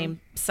somebody named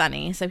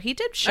Sonny, so he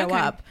did show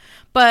up.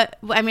 But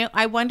I mean,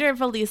 I wonder if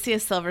Alicia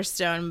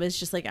Silverstone was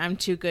just like, I'm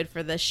too good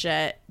for this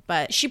shit.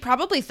 But She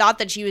probably thought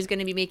that she was going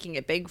to be making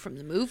it big from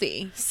the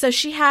movie. so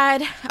she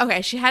had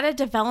a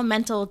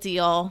developmental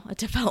deal,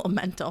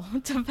 development deal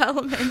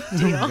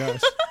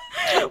Gosh.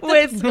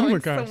 with Oh my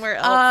gosh. Somewhere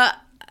else.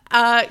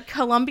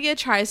 Columbia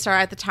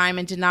TriStar at the time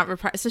and did not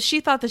reprise. So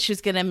she thought that she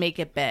was going to make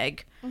it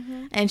big.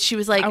 And she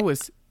was like, I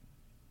was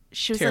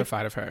she was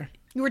terrified of her.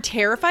 You were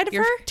terrified of like,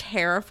 you're her?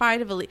 terrified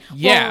of Elite.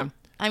 Yeah. Well,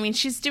 I mean,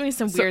 she's doing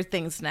some weird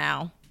things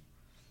now.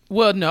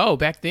 Well, no,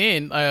 back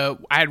then,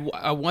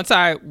 once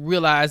I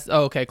realized,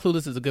 okay,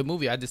 Clueless is a good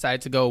movie, I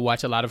decided to go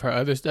watch a lot of her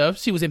other stuff.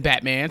 She was in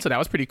Batman, so that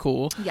was pretty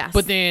cool. Yes.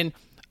 But then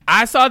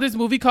I saw this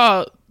movie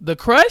called The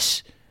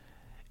Crush,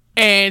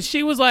 and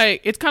she was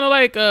like, it's kind of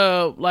like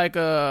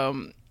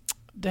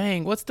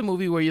dang, what's the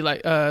movie where you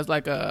it's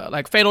like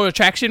a Fatal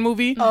Attraction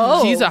movie?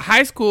 Oh. She's a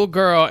high school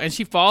girl and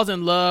she falls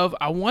in love,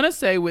 I want to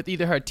say, with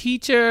either her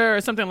teacher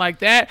or something like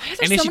that.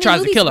 And then so she many tries to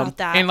movies kill him. about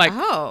that. And like,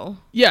 Oh.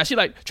 yeah, she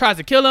like tries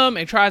to kill him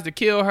and tries to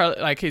kill her,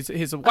 like his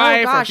wife Oh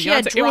gosh, or yeah,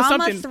 fiance. It was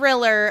drama something.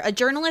 thriller. A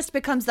journalist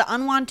becomes the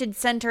unwanted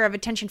center of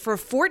attention for a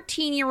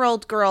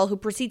 14-year-old girl who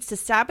proceeds to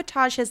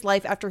sabotage his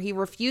life after he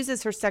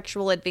refuses her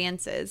sexual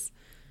advances.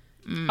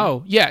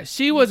 Oh, yeah.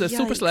 She was a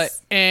super Yikes.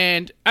 slut.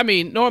 And I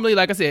mean, normally,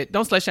 like I said,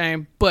 don't slut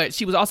shame, but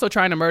she was also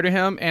trying to murder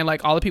him and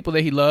like all the people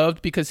that he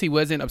loved because he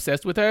wasn't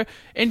obsessed with her.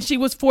 And she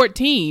was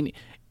 14.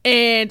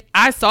 And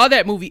I saw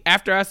that movie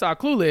after I saw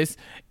Clueless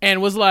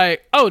and was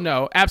like, oh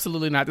no,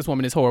 absolutely not. This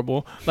woman is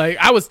horrible. Like,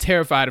 I was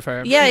terrified of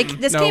her. Yeah,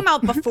 this No. came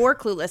out before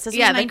Clueless. This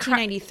Yeah, was the cr-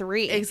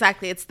 1993.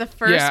 Exactly. It's the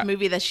first Yeah.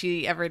 movie that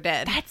she ever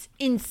did. That's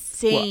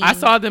insane. Well, I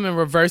saw them in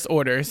reverse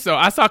order. So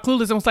I saw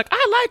Clueless and was like,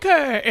 I like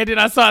her. And then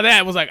I saw that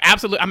and was like,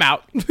 absolutely, I'm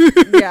out.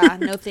 Yeah,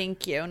 no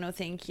thank you. No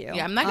thank you.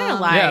 Yeah, I'm not going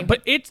to lie. Yeah,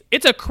 but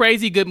it's a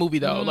crazy good movie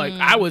though. Like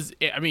but I was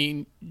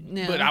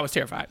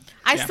terrified.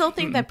 I Yeah. still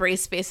think that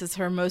Braceface is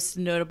her most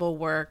notable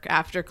work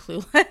after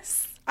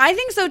Clueless. I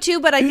think so too,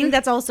 but I think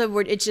that's also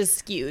where it's just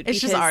skewed.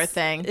 It's just because our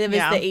thing. It was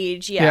Yeah. the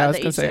age, I was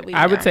the gonna age say that we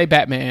I would were. say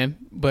Batman,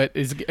 but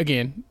is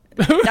again.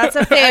 That's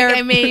a fair,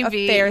 Okay,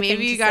 maybe a fair maybe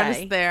thing you to got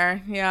say. us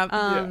there.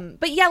 Yeah.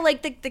 But yeah,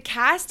 like the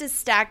cast is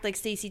stacked. Like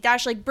Stacey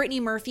Dash, like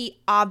Brittany Murphy,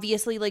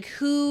 obviously. Like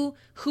who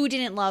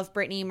didn't love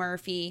Brittany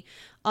Murphy?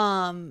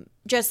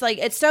 Just like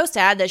it's so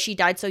sad that she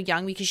died so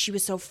young because she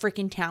was so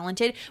freaking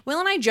talented. Will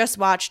and I just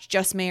watched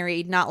Just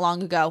Married not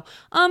long ago.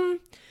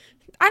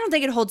 I don't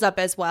think it holds up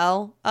as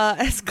well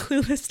as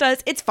Clueless does.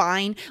 It's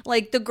fine.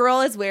 Like, the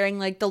girl is wearing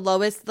like the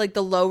lowest, like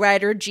the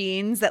lowrider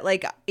jeans that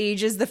like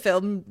ages the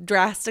film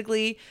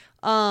drastically.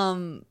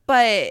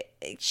 But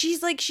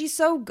she's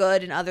so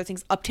good in other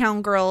things.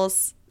 Uptown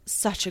Girls,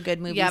 such a good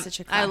movie. Yep, Such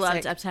a I classic.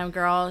 loved Uptown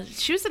Girl.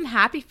 She was in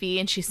Happy Feet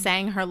and she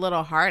sang her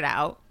little heart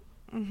out.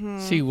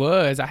 She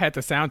was. I had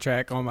the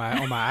soundtrack on my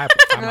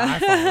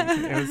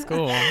iPhone. It was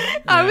cool.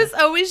 I was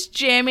always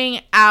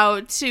jamming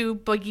out to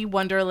Boogie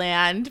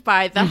Wonderland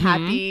by the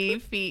Happy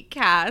Feet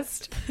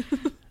cast.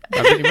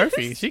 Brittany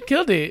Murphy. She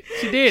killed it.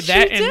 She did.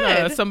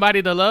 And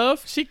Somebody to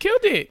Love. She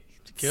killed it.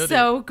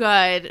 So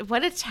good.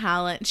 What a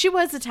talent. She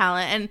was a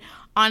talent. And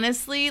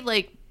honestly,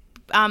 like,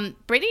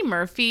 Brittany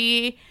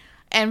Murphy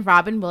and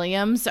Robin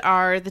Williams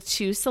are the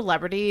two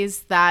celebrities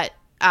that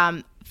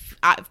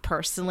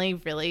personally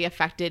really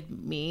affected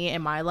me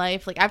in my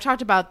life. Like, I've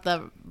talked about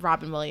the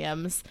Robin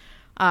Williams,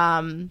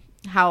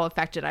 how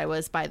affected I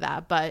was by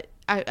that, but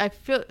I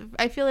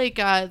feel like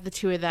the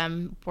two of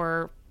them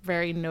were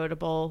very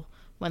notable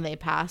when they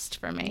passed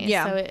for me.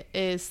 Yeah. So it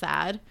is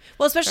sad.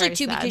 Well, especially Very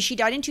too sad. because she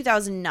died in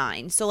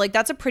 2009. So like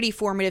that's a pretty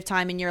formative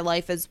time in your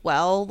life as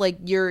well. Like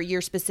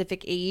your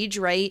specific age,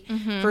 right?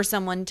 For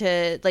someone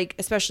to like,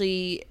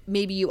 especially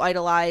maybe you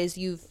idolize,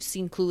 you've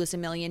seen Clueless a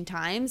million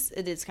times.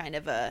 It is kind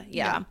of a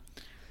yeah.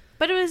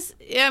 But it was,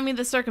 I mean,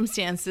 the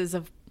circumstances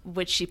of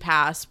which she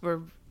passed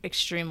were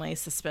extremely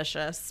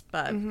suspicious.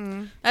 But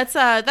that's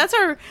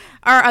our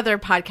other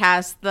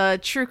podcast, the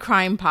True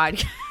Crime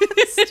Podcast.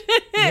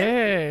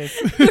 Yes.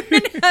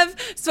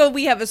 So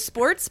we have a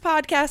sports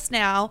podcast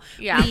now.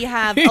 Yeah. We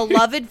have a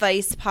love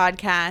advice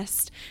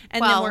podcast,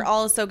 and then Well- we're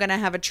also gonna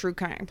have a true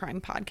crime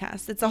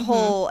podcast. It's a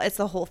whole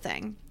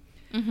thing.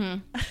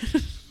 I'm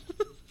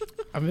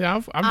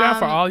down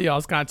for all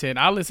y'all's content.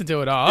 I'll listen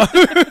to it all.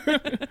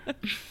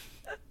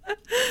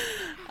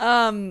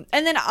 And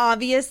then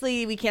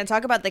obviously we can't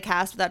talk about the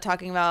cast without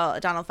talking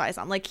about Donald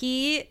Faison. Like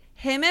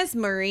him as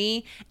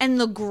Murray and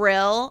the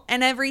grill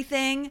and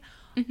everything,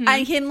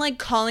 and him like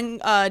calling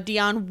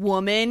Dion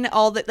woman,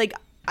 all that, like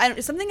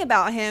something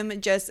about him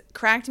just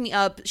cracked me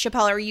up.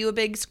 Chappelle, are you a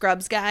big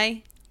Scrubs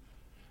guy?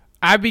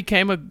 I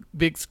became a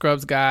big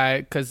Scrubs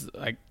guy because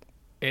like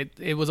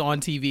it was on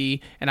TV,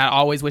 and I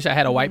always wish I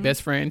had a white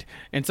best friend,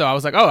 and so I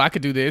was like, oh, I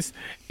could do this.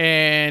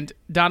 And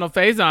Donald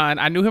Faison,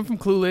 I knew him from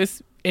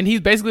Clueless. And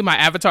he's basically my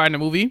avatar in the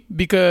movie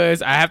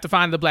because I have to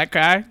find the black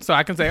guy so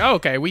I can say, oh,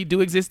 okay, we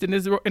do exist in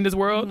this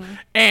world.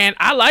 And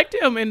I liked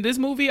him in this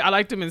movie. I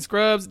liked him in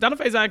Scrubs. Donald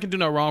Faison can do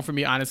no wrong for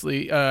me,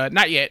 honestly.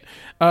 Not yet.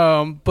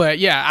 But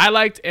yeah, I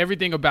liked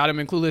everything about him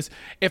in Clueless.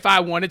 If I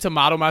wanted to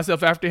model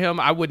myself after him,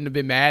 I wouldn't have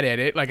been mad at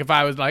it. Like if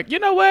I was like, you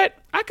know what?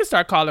 I could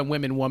start calling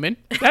women woman.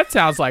 That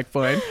sounds like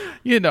fun.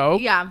 You know?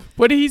 Yeah.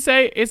 What did he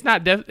say? It's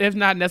not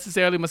not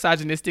necessarily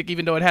misogynistic,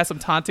 even though it has some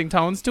taunting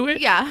tones to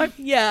it. Yeah. Like,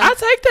 Yeah. I'll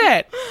take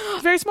that.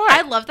 It's very smart.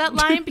 I love that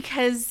line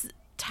because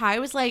Ty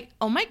was like,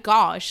 oh my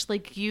gosh,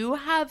 like you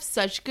have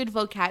such good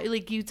vocabulary,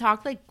 like you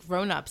talk like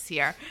grown-ups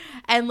here.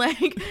 And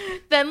like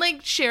then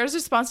like Cher's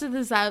response to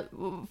this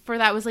for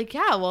that was like,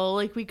 yeah, well,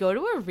 like we go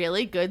to a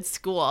really good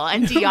school.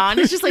 And Dion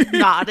is just like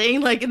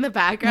nodding like in the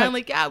background,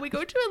 like, yeah, we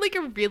go to like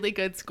a really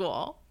good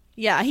school.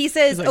 Yeah, he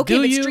says, like, okay,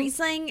 "Do but you?" street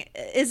slang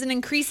is an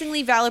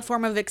increasingly valid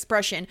form of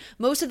expression.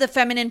 Most of the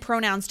feminine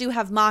pronouns do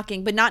have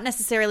mocking, but not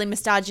necessarily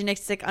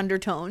misogynistic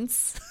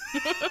undertones.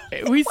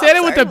 We said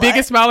it with the sorry,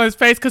 biggest smile on his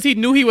face because he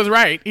knew he was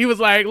right. He was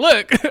like,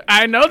 look,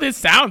 I know this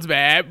sounds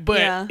bad, but,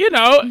 Yeah. you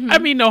know, I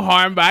mean no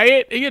harm by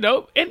it, you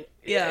know. And,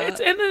 Yeah.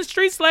 and the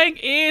street slang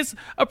is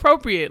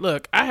appropriate.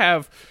 Look, I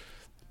have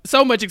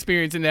so much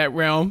experience in that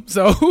realm,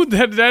 so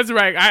that's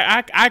right.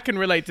 I can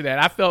relate to that.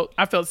 I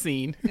felt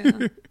seen.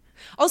 Yeah.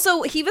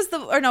 Also,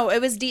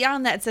 it was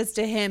Dion that says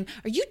to him,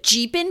 are you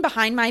jeeping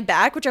behind my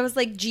back? Which I was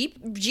like,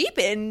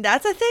 jeeping?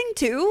 That's a thing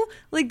too?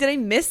 Like, did I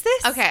miss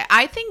this? Okay,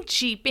 I think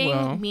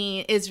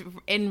jeeping is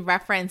in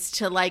reference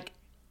to like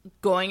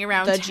going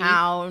around The Jeep?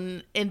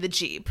 town in the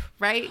Jeep,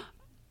 right?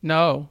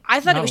 No. I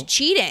thought no, it was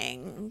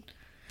cheating.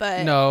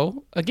 But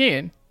No.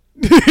 Again.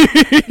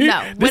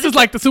 No. This is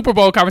like the Super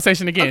Bowl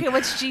conversation again. Okay,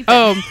 what's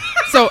jeeping?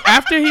 So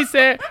after he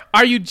said,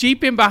 are you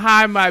jeeping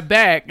behind my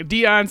back?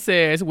 Dion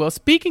says, well,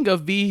 speaking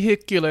of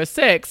vehicular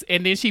sex,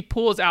 and then she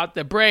pulls out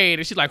the braid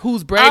and she's like,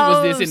 whose braid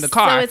was this in the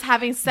car? So it's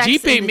having sex in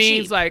Jeeping the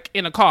means Jeep. like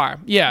in a car.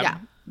 Yeah. Yeah.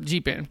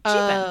 Jeeping.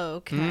 oh,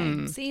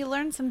 okay. See, you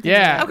learn something.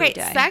 Yeah. every Okay,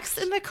 day. sex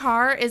in the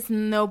car is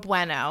no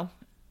bueno.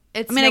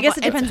 It's I mean, no I guess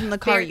it bu- it's depends on the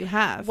car very- you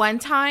have. One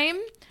time,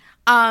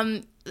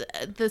 one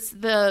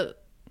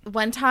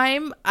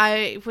time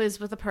I was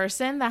with a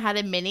person that had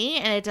a Mini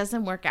and it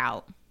doesn't work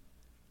out.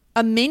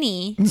 A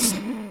mini.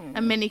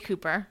 A Mini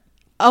Cooper.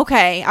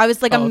 Okay, I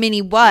was like, a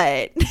mini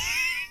what?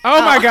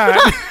 Oh my God.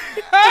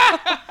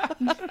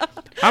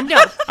 I'm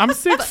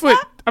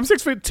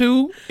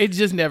 6'2". It's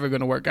just never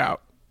gonna work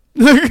out.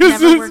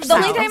 Never works The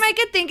only out. time I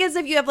could think is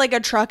if you have like a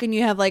truck and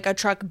you have like a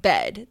truck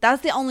bed.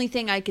 That's the only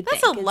thing I could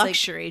That's think. a is, like,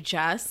 luxury,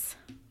 Jess.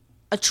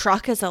 a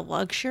truck is a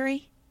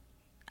luxury?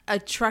 A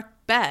truck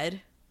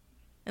bed.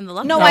 In the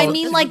luxury. No, I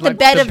mean like the like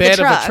bed the of bed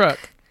the of a truck.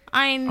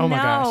 I know. Oh my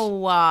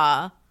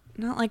gosh.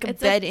 Not like a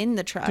It's bed in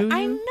the truck.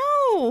 I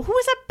know. Who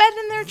has a bed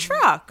in their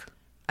truck?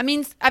 I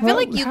mean, I feel Well,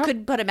 like you how-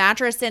 could put a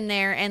mattress in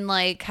there and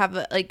like have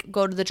a, like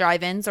go to the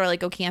drive-ins or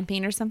like go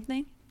camping or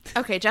something.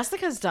 Okay,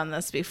 Jessica's done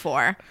this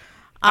before.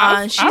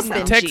 I'm She's from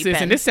been Texas,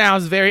 jeeping. and this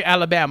sounds very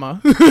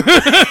Alabama.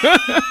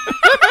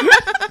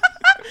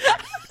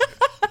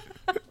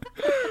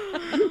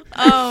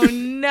 Oh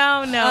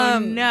no,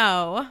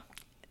 no.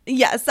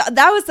 Yeah, so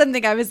that was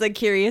something I was like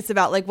curious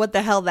about, like what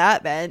the hell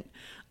that meant.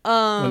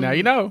 Well, now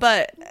you know.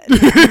 But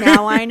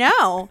now I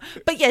know.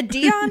 But yeah,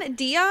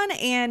 Dion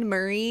and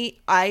Murray,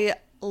 I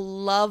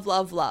love.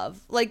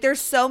 Like there's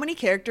so many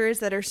characters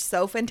that are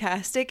so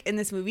fantastic in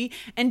this movie,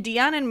 and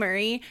Dion and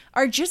Murray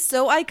are just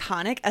so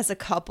iconic as a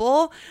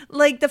couple.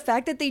 Like the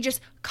fact that they just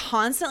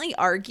constantly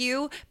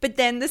argue, but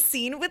then the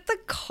scene with the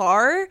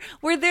car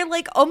where they're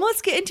like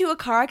almost get into a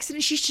car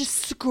accident, she's just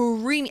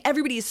screaming.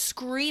 Everybody is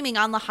screaming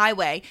on the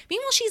highway.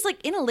 Meanwhile, she's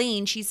like in a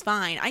lane, she's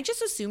fine. I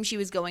just assumed she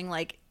was going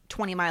like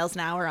 20 miles an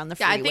hour on the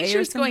freeway. Yeah, I think she or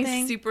was going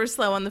something. super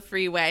slow on the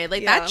freeway.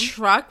 Like Yeah. that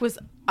truck was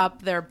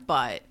up their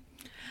butt.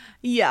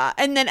 Yeah,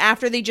 and then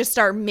after they just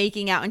start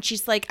making out, and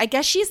she's like, I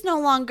guess she's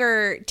no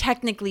longer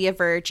technically a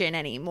virgin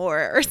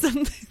anymore, or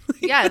something.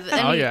 Like Yeah, that.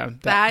 I Oh mean, yeah,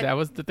 that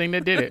was the thing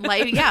that did it.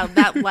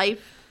 that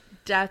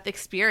life-death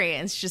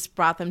experience just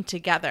brought them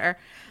together.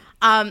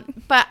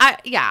 But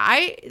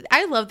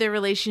I love their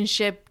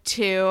relationship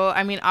too.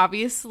 I mean,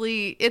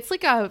 obviously, it's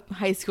like a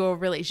high school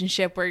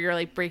relationship where you're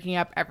like breaking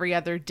up every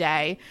other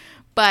day,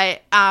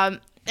 but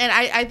and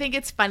I think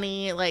it's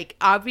funny. Like,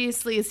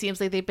 obviously, it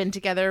seems like they've been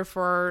together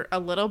for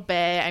a little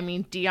bit. I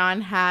mean,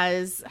 Dion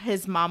has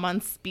his mom on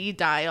speed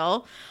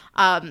dial.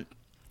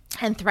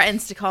 And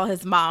threatens to call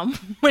his mom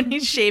when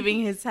he's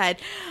shaving his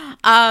head.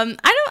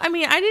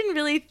 I didn't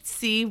really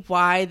see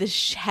why the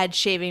head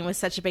shaving was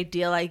such a big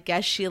deal. I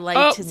guess she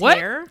liked his what?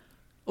 hair.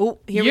 Oh,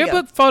 here we go.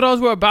 Yearbook photos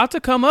were about to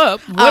come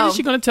up. What is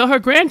she going to tell her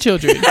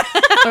grandchildren?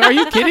 Are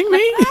you kidding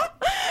me?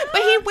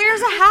 But he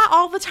wears a hat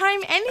all the time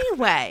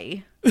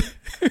anyway. Can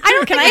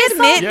I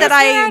admit that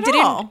I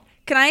didn't? all.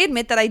 Can I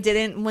admit that I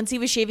didn't? Once he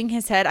was shaving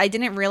his head, I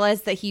didn't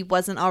realize that he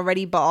wasn't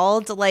already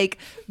bald. Like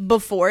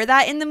before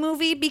that in the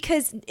movie,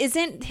 because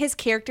isn't his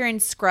character in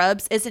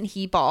Scrubs? Isn't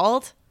he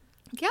bald?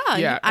 Yeah.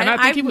 Yeah, and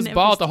I think he was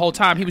bald the whole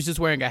time. He was just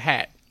wearing a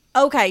hat.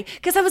 Okay,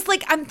 because I was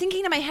like, I'm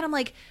thinking in my head, I'm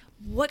like,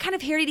 what kind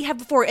of hair did he have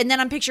before? And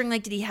then I'm picturing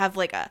like, did he have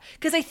like a?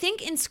 Because I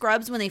think in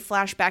Scrubs when they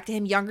flash back to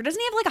him younger, doesn't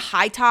he have like a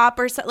high top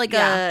or so, like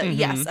Yeah. a?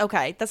 Yes,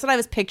 okay, that's what I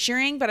was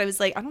picturing. But I was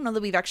like, I don't know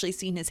that we've actually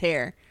seen his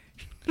hair.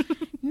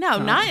 No,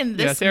 not in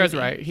this. Yeah, Sarah's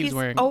movie. right. He was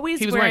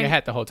wearing a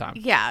hat the whole time.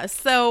 Yeah.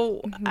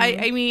 So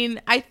I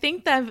mean, I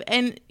think that,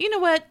 and you know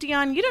what,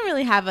 Dion, you don't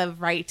really have a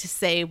right to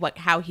say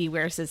how he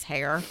wears his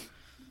hair.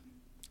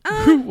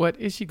 What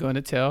is she going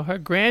to tell her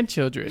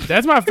grandchildren?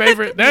 That's my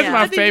favorite. That's Yeah.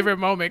 my I think- favorite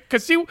moment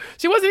because she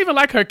wasn't even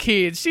like her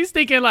kids. She's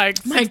thinking like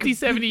 60,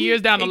 70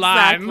 years down the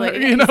line.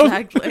 You know?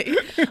 Exactly.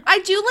 I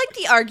do like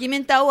the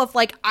argument though of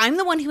like I'm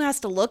the one who has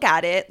to look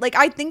at it. Like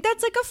I think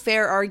that's like a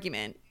fair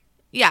argument.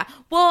 Yeah.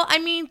 Well, I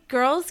mean,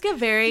 girls get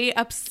very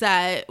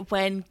upset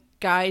when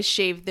guys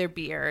shave their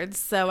beards.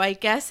 So I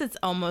guess it's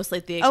almost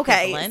like the equivalent.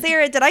 Okay,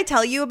 Sarah, did I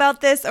tell you about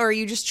this or are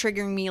you just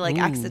triggering me like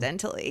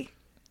accidentally?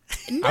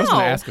 No, I was going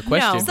to ask a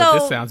question, no. but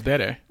this So- sounds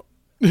better.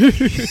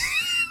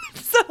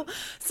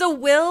 So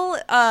Will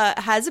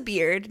has a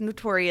beard,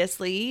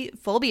 notoriously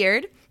full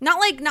beard. Not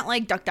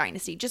like Duck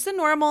Dynasty, just a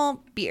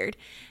normal beard.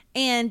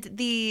 And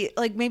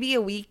maybe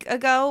a week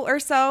ago or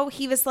so,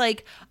 he was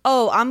like,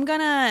 "Oh,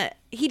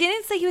 he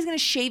didn't say he was going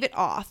to shave it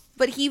off,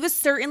 but he was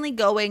certainly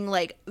going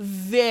like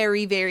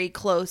very, very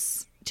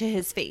close to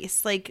his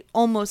face, like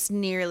almost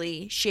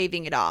nearly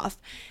shaving it off."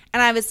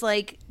 And I was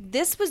like,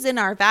 this was in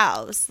our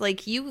vows.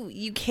 Like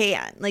you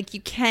can't, like you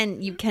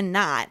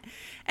cannot.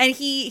 And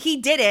he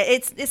did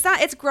it.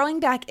 It's growing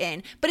back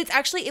in, but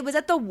it was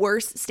at the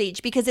worst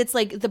stage because it's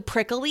like the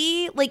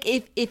prickly, like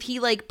if he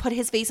like put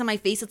his face on my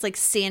face, it's like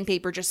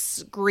sandpaper just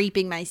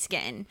scraping my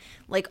skin.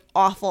 Like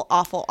awful,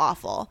 awful,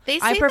 awful. They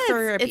say I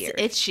prefer that a beard.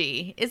 it's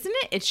itchy. Isn't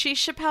it itchy,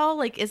 Chappelle?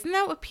 Like, isn't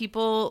that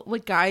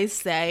what guys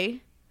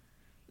say?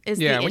 Is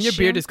Yeah, the when your issue?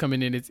 beard is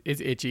coming in, it's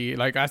itchy.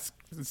 Like I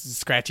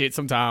scratch it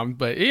sometimes,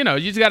 but you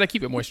just got to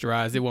keep it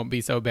moisturized. It won't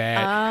be so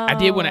bad. I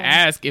did want to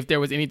ask if there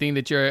was anything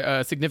that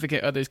your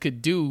significant others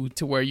could do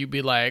to where you'd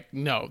be like,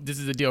 no, this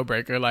is a deal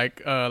breaker,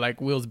 like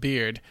Will's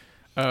beard,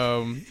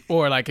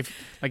 or like if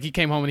like he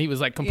came home and he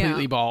was like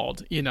completely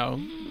bald,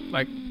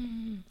 like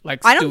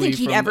I don't Stewie think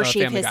he'd from, ever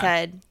shave Family his Guy.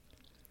 head.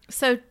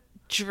 So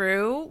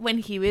Drew, when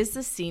he was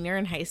a senior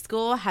in high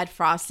school, had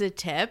frosted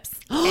tips,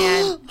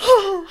 and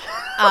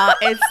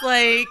it's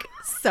like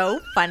so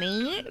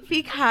funny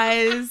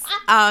because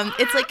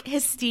it's like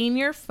his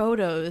senior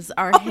photos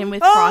are him with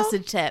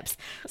frosted tips.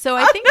 So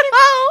I think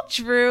if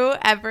Drew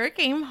ever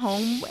came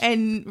home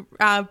and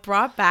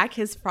brought back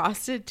his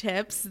frosted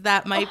tips,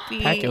 that might be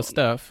Pack your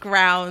stuff.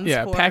 grounds.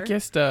 Yeah, for... pack your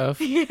stuff.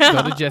 Go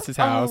to Jess's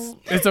house.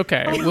 It's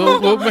okay.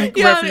 We'll make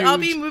Yeah, refuge. I'll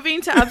be moving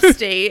to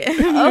upstate.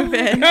 Move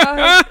in.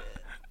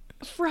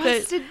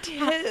 Frosted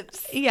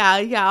Tips. Yeah,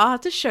 I'll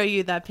have to show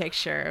you that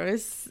picture.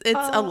 It's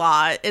a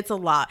lot. It's a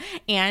lot.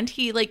 And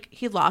he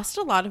lost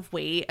a lot of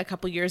weight a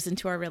couple years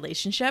into our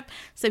relationship.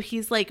 So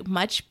he's like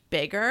much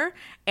bigger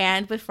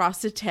and with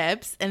frosted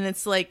tips. And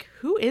it's like,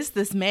 who is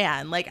this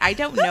man? Like, I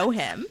don't know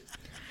him.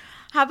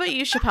 How about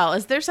you, Chappelle?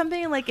 Is there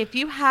something like if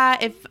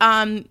Mrs.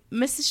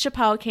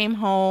 Chappelle came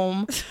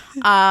home,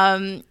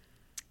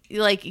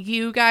 like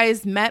you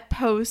guys met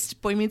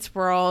post Boy Meets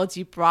World,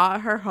 you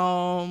brought her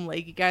home,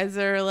 like you guys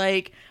are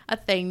like a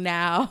thing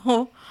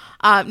now.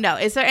 No,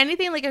 is there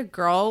anything like a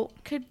girl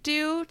could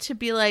do to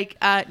be like,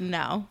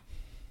 no?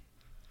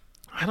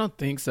 I don't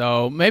think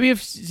so. Maybe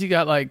if she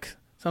got like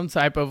some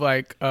type of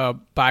like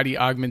body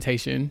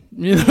augmentation,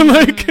 you know,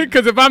 like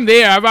because if I'm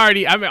there,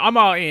 I'm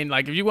all in.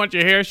 Like if you want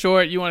your hair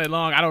short, you want it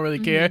long, I don't really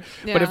care.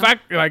 Yeah. But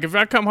if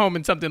I come home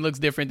and something looks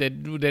different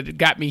that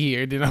got me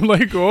here, then I'm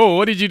like, oh,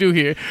 what did you do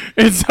here?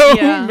 And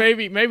so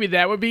maybe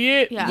that would be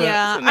it.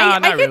 Yeah, But, I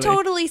not could really.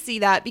 totally see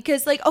that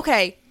because like,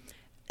 okay,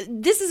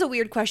 this is a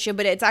weird question,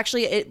 but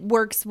it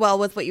works well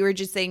with what you were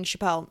just saying,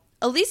 Chappelle.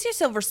 Alicia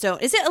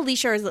Silverstone, is it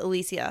Alicia or is it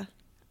Alicia?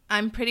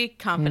 I'm pretty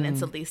confident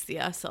it's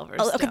Alicia Silverstone.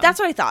 Oh, okay, that's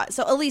what I thought.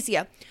 So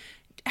Alicia,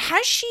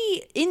 has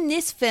she in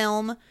this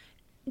film?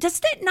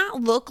 Does it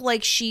not look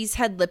like she's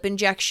had lip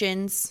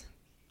injections?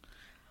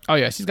 Oh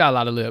yeah, she's got a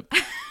lot of lip.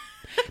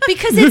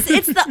 Because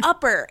it's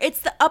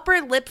the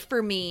upper lip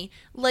for me.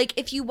 Like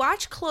if you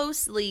watch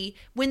closely,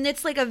 when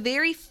it's like a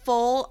very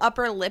full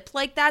upper lip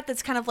like that,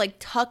 that's kind of like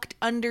tucked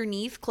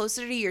underneath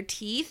closer to your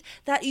teeth,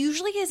 that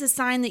usually is a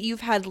sign that you've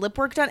had lip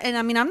work done. And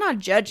I mean, I'm not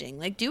judging.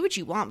 Like do what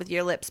you want with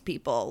your lips,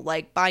 people.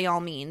 Like by all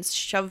means,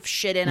 shove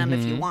shit in them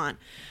if you want.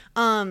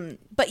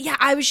 But yeah,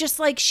 I was just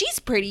like, she's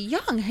pretty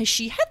young. Has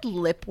she had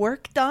lip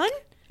work done?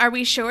 Are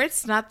we sure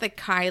it's not the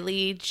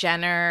Kylie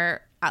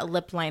Jenner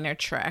lip liner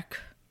trick?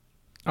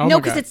 Oh No,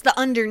 my because God. it's the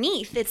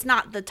underneath. It's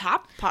not the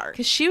top part.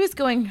 Because she was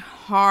going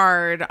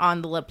hard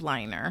on the lip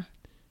liner.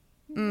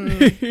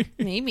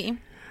 Maybe.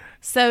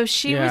 So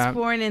she Yeah. was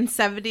born in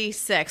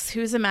 1976.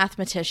 Who's a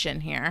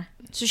mathematician here?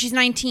 So she's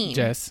 19.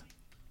 Jess.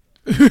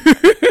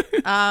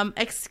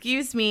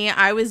 Excuse me,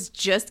 I was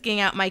just getting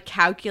out my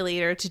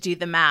calculator to do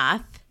the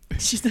math.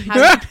 She's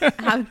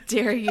How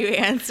dare you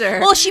answer?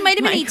 Well, she might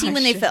have been my 18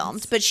 when they questions.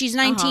 filmed, but she's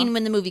 19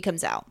 when the movie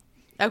comes out.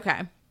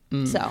 Okay.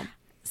 So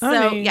So,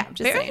 I mean, yeah.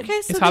 just Very, saying. okay, so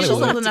It's she's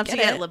Hollywood. old enough to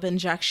Get get it. lip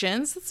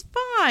injections. It's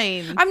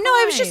fine.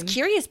 I was just Fine.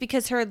 curious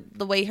because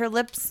the way her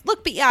lips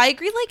look. But yeah, I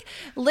agree. Like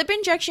lip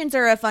injections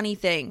are a funny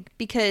thing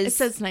because It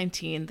says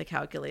 19, the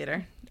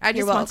calculator. I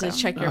You're just wanted to welcome.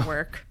 check your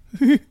work.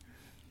 lip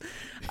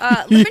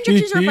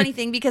injections are a funny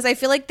thing because I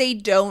feel like they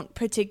don't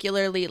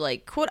particularly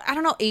like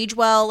age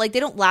well. Like they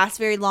don't last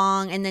very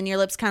long, and then your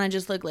lips kind of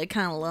just look like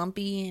kind of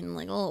lumpy and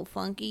like a little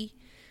funky.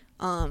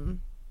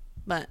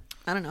 But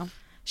I don't know.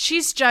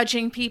 She's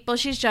judging people.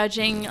 She's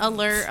judging.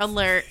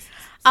 Alert.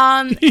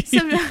 So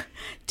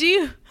do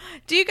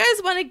you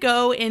guys want to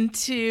go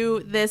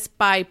into this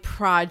by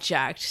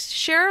project?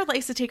 Cher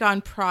likes to take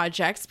on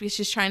projects because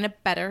she's trying to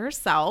better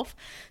herself.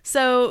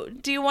 So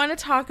do you want to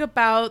talk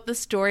about the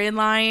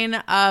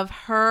storyline of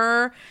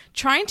her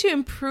trying to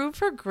improve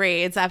her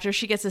grades after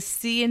she gets a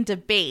C in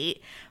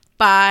debate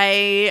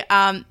by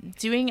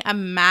doing a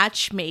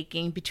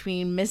matchmaking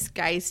between Miss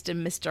Geist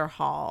and Mr.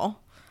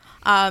 Hall?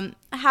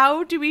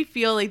 How do we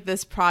feel like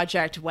this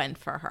project went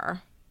for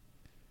her?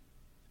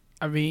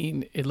 I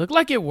mean, it looked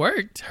like it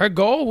worked. Her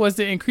goal was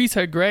to increase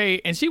her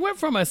grade, and she went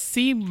from a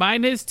C-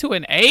 to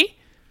an A.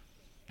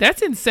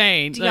 That's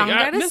insane. Young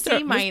got a Mr.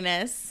 C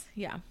minus.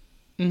 Yeah.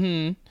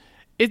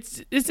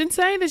 It's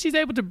insane that she's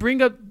able to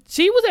bring up.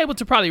 She was able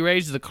to probably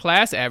raise the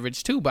class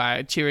average too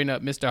by cheering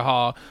up Mr.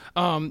 Hall,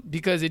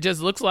 because it just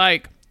looks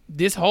like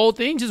this whole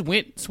thing just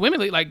went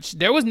swimmingly. Like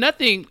there was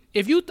nothing.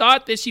 If you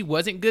thought that she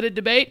wasn't good at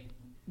debate,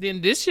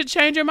 then this should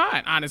change your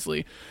mind,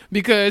 honestly,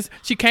 because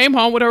she came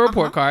home with her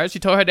report card. She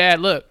told her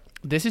dad, "Look,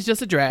 this is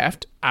just a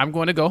draft. I'm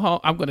going to go home.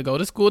 I'm going to go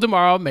to school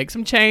tomorrow, make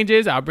some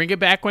changes. I'll bring it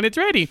back when it's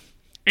ready."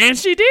 And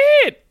she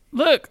did.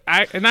 Look,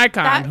 an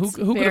icon. That's Who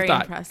could have very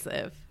thought?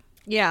 impressive.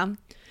 Yeah.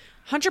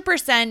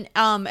 100%.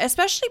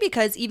 Especially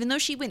because even though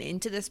she went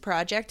into this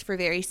project for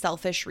very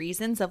selfish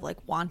reasons of like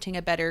wanting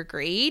a better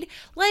grade,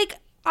 like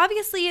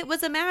obviously it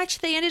was a match.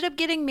 They ended up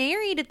getting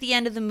married at the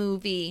end of the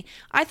movie.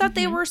 I thought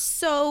they were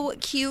so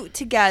cute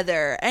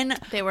together. And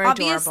They were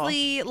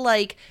obviously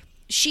like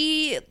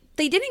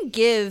they didn't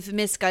give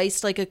Miss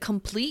Geist like a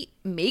complete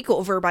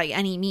makeover by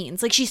any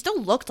means. Like she still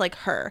looked like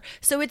her.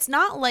 So it's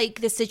not like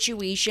the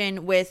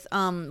situation with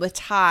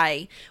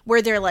Ty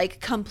where they're like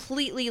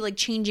completely like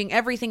changing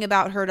everything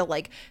about her to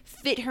like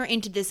fit her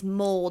into this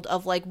mold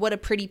of like what a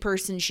pretty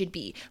person should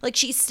be. Like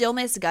she's still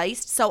Miss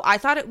Geist. So I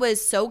thought it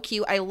was so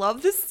cute. I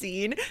love the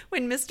scene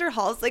when Mr.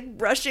 Hall's like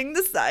brushing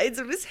the sides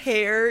of his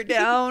hair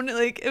down.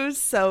 Like it was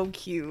so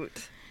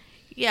cute.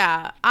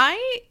 Yeah,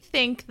 I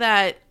think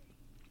that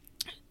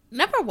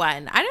number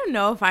one, I don't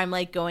know if I'm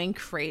like going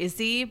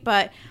crazy,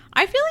 but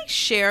I feel like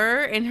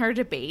Cher in her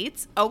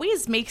debates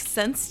always makes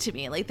sense to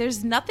me. Like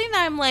there's nothing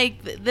that I'm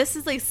like, this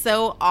is like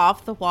so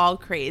off the wall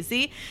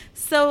crazy.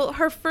 So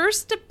her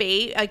first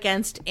debate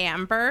against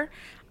Amber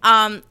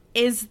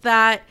is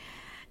that,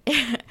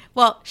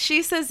 well,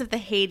 she says of the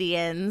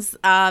Haitians,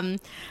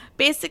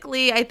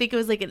 basically, I think it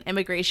was like an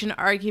immigration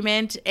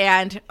argument.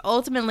 And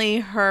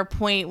ultimately her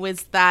point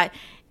was that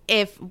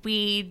if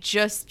we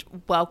just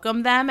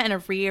welcome them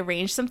and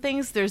rearrange some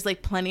things, there's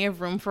like plenty of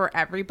room for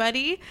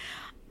everybody.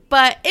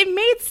 But it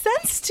made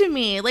sense to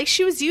me. Like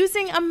she was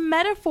using a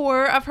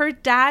metaphor of her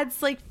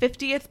dad's like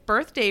 50th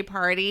birthday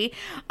party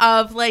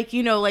of like,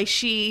 you know, like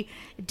she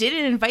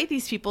didn't invite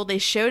these people. They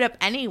showed up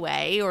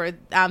anyway, or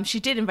she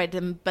did invite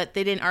them, but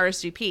they didn't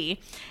RSVP.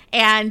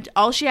 And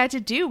all she had to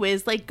do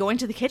was like go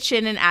into the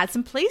kitchen and add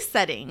some place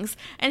settings.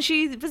 And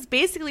she was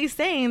basically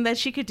saying that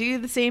she could do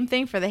the same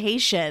thing for the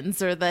Haitians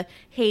or the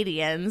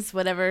Haitians,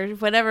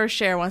 whatever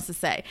Cher wants to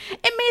say.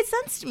 It made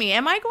sense to me.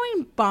 Am I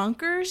going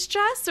bonkers,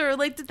 Jess? Or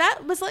like,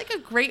 that was like a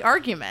great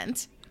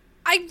argument.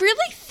 I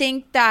really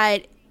think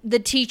that the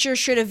teacher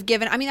should have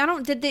given, I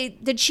mean,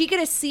 did she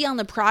get a C on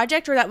the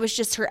project, or that was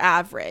just her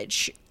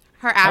average?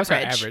 Her average. That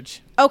was her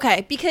average.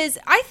 Okay, because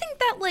I think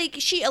that like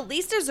she at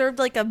least deserved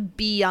like a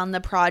B on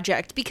the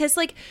project, because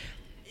like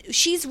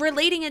she's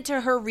relating it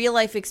to her real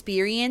life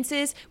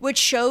experiences, which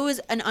shows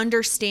an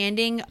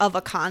understanding of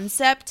a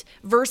concept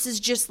versus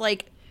just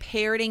like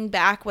parroting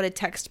back what a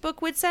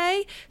textbook would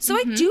say. So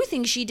I do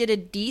think she did a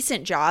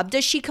decent job.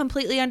 Does she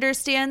completely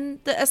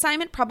understand the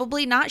assignment?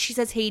 Probably not. She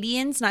says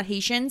Haitians, not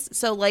Haitians.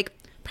 So like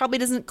probably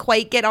doesn't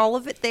quite get all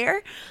of it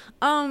there.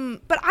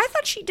 But I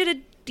thought she did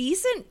a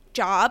decent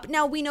job.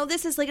 Now we know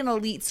this is like an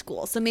elite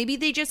school, so maybe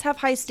they just have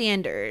high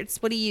standards.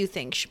 What do you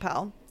think,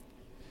 Chappelle?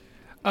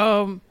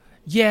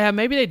 Yeah,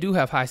 maybe they do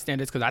have high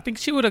standards, because I think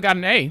she would have got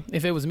an A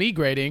if it was me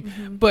grading.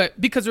 But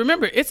because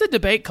remember, it's a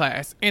debate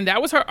class, and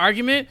that was her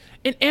argument,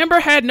 and Amber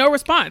had no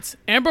response.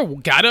 Amber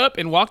got up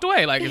and walked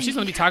away. Like, if she's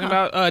going to be talking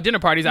about dinner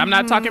parties, I'm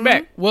not talking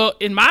back. Well,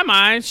 in my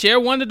mind, Cher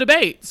won the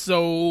debate,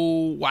 so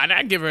why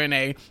not give her an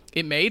A?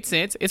 It made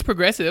sense. It's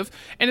progressive.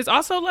 And it's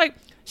also like,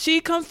 she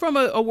comes from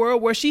a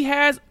world where she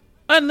has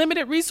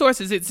unlimited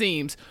resources, it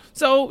seems.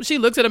 So she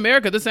looks at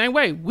America the same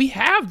way. We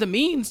have the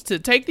means to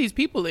take these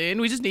people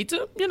in. We just need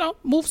to,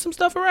 move some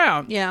stuff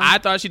around. Yeah. I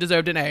thought she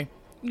deserved an A.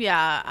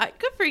 Yeah.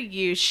 Good for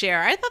you,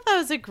 Cher. I thought that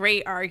was a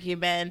great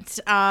argument.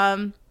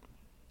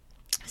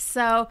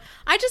 So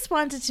I just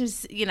wanted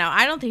to,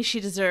 I don't think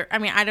she deserved, I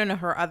mean, I don't know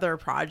her other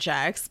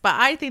projects, but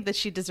I think that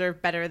she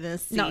deserved better than a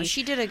C. No,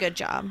 she did a good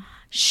job.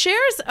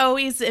 Cher's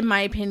always, in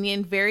my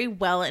opinion, very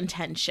well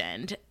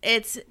intentioned.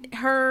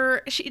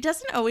 She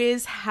doesn't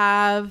always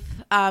have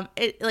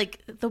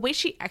like the way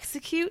she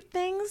execute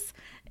things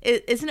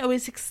isn't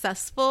always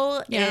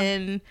successful,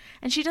 and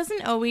she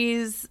doesn't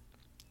always,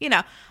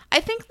 I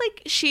think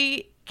like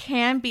she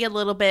can be a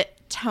little bit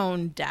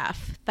tone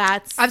deaf.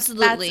 That's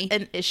absolutely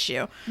an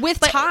issue with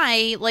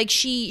Ty. Like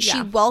she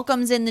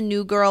welcomes in the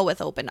new girl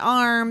with open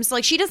arms.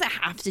 Like she doesn't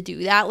have to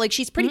do that. Like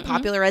she's pretty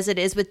popular as it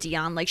is with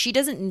Dion. Like she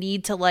doesn't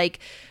need to like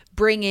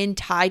bring in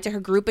Ty to her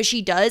group, but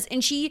she does,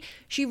 and she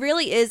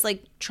really is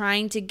like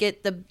trying to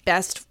get the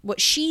best,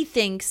 what she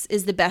thinks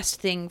is the best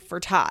thing for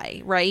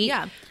Ty, right?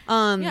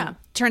 Yeah.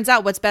 Turns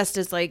out what's best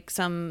is like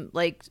some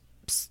like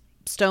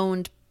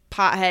stoned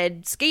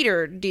pothead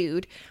skater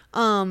dude.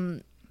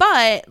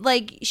 But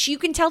like you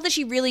can tell that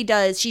she really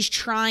does. She's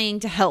trying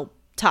to help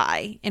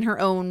Ty in her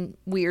own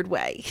weird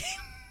way.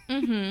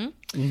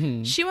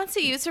 She wants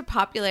to use her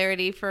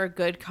popularity for a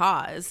good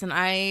cause, and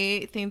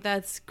I think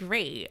that's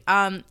great.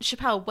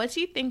 Chappelle, what do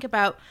you think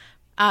about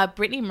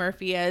Brittany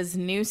Murphy as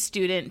new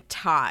student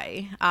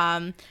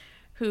Ty,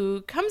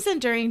 who comes in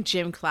during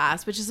gym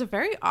class, which is a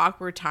very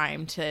awkward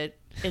time to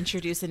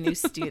introduce a new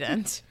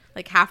student,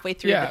 like halfway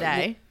through the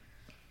day?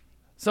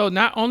 So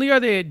not only are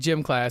they at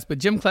gym class, but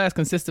gym class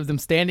consists of them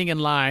standing in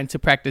line to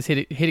practice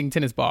hitting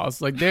tennis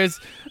balls. Like this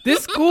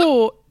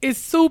school is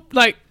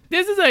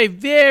this is a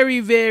very,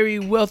 very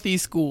wealthy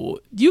school.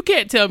 You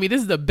can't tell me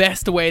this is the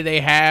best way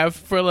they have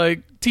for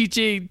like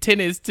teaching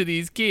tennis to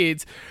these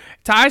kids.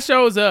 Ty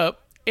shows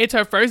up. It's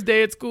her first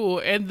day at school,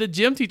 and the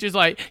gym teacher's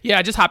like,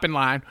 "Yeah, just hop in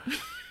line."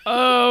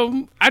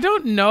 I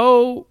don't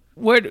know.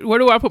 Where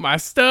do I put my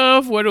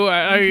stuff? Where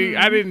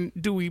do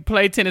do we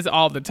play tennis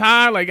all the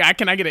time? Like,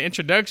 can I get an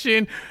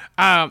introduction?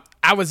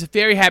 I was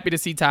very happy to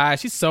see Ty.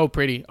 She's so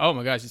pretty. Oh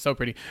my gosh, she's so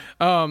pretty.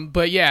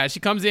 But yeah,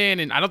 she comes in,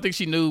 and I don't think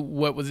she knew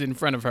what was in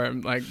front of her.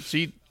 Like,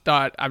 she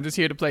thought, I'm just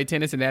here to play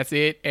tennis and that's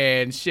it.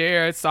 And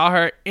Cher saw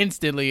her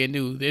instantly and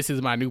knew this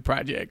is my new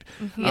project.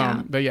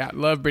 But yeah,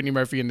 love Brittany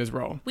Murphy in this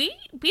role. We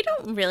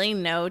don't really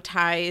know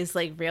Ty's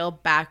like real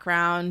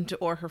background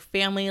or her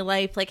family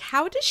life. Like,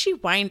 how does she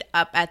wind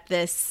up at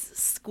this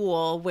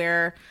school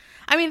where,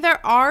 I mean,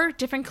 there are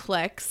different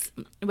cliques,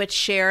 which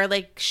Cher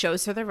like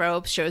shows her the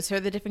ropes, shows her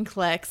the different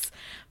cliques,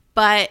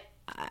 but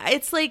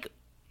it's like,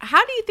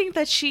 how do you think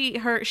that she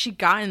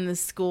got in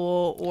this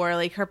school, or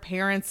like her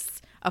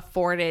parents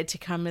afforded to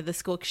come to the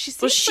school?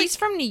 Because she's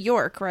from New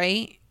York,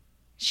 right?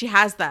 she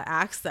has that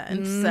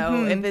accent.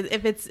 So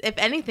if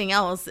anything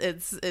else,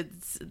 it's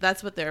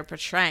that's what they're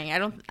portraying. I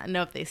don't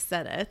know if they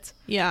said it.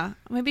 Yeah,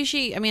 maybe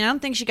I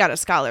don't think she got a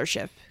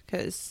scholarship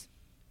because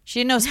she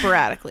didn't know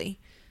sporadically.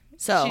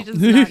 So She does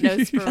not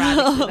know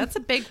sporadically. That's a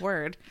big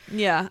word.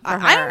 yeah, for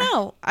I her. don't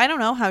know. I don't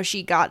know how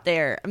she got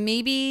there.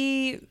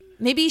 Maybe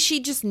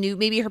she just knew.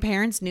 Maybe her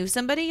parents knew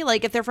somebody.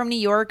 Like if they're from New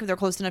York, if they're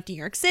close enough to New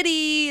York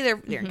City, they're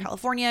in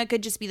California. It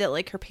could just be that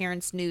like her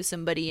parents knew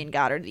somebody and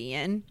got her the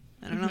in.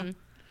 I don't know.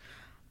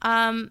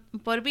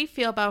 What do we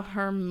feel about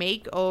her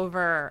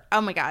makeover?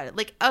 Oh my god,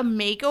 like a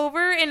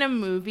makeover in a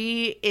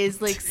movie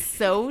is like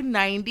so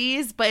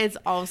 90s, but it's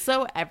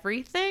also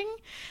everything.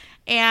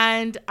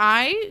 And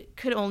I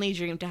could only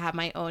dream to have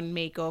my own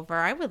makeover.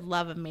 I would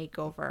love a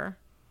makeover.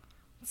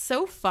 It's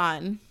so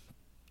fun.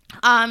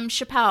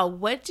 Chappelle,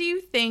 what do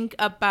you think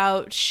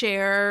about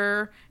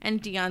Cher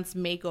and Dion's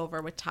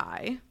makeover with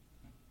Ty?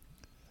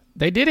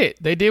 They did it.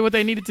 They did what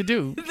they needed to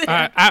do.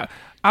 I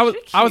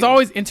was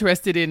always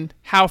interested in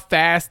how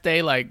fast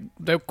they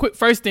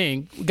first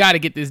thing, got to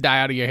get this dye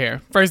out of your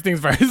hair. First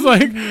things first.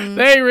 Like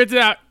they rinsed it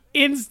out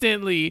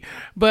instantly.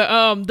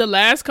 But the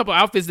last couple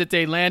outfits that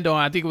they land on,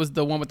 I think it was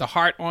the one with the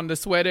heart on the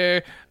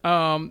sweater.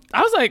 I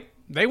was like,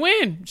 they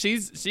win.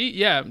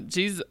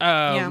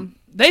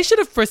 They should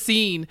have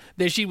foreseen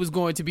that she was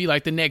going to be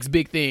like the next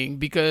big thing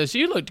because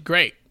she looked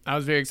great. I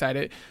was very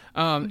excited.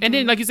 And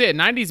then, like you said,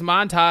 90s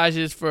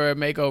montages for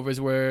makeovers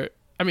were,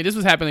 I mean, this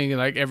was happening in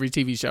like every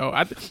TV show.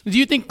 Do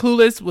you think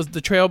Clueless was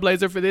the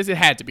trailblazer for this? It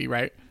had to be,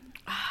 right?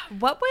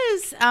 What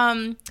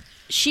was,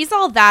 She's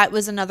All That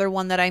was another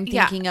one that I'm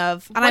thinking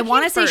of. And What I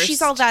want to came say She's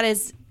first? All That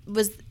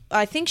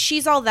I think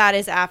She's All That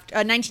is after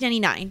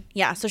 1999.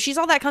 Yeah, so She's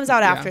All That comes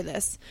out after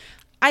this.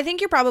 I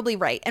think you're probably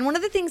right. And one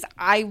of the things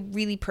I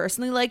really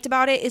personally liked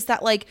about it is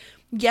that, like,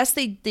 yes,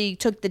 they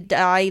took the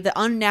dye, the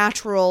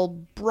unnatural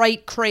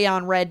bright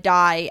crayon red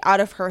dye out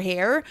of her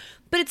hair,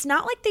 but it's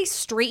not like they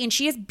straightened.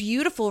 She has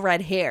beautiful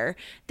red hair.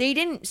 They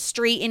didn't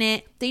straighten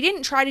it. They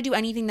didn't try to do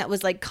anything that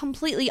was like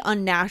completely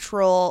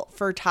unnatural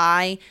for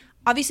Ty.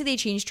 Obviously, they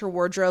changed her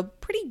wardrobe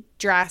pretty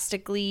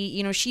drastically.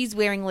 You know, she's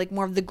wearing like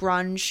more of the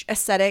grunge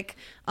aesthetic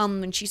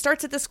when she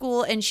starts at the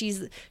school, and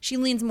she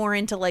leans more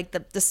into like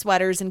the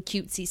sweaters and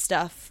cutesy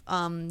stuff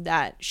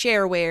that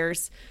Cher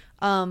wears.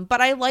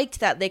 But I liked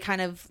that they kind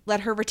of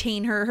let her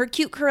retain her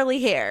cute curly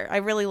hair. I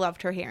really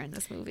loved her hair in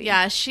this movie.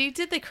 yeah, she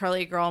did the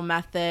curly girl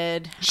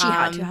method. She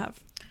had to have.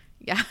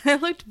 Yeah,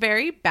 it looked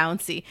very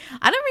bouncy.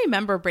 I don't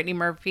remember Brittany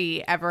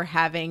Murphy ever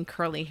having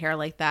curly hair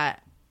like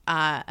that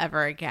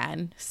ever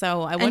again.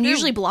 So I wonder. And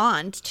usually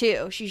blonde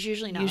too. She's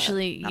usually not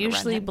usually a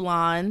redhead.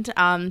 blonde.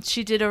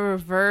 She did a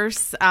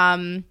reverse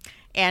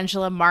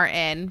Angela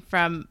Martin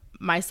from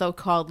My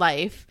So-Called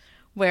Life,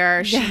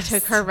 where she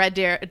took her red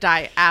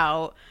dye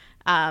out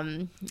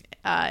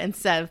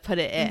instead of put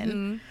it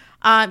in.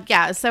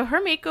 So her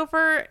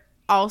makeover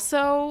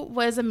also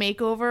was a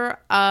makeover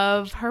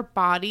of her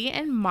body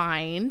and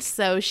mind.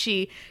 So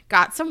she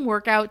got some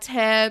workout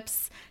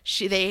tips.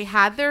 They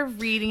had their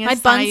reading My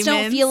assignments.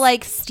 buns don't feel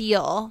like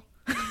steel.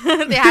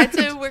 They had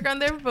to work on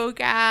their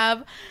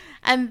vocab.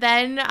 And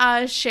then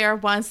Cher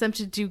wants them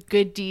to do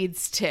good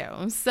deeds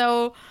too.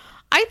 So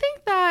I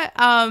think that,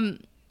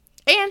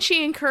 and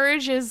she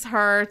encourages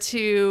her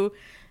to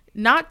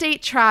not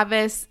date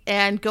Travis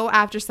and go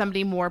after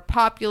somebody more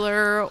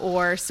popular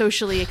or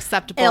socially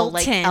acceptable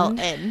like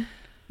Elton.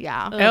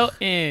 Yeah.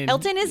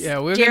 Elton is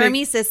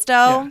Jeremy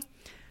Sisto.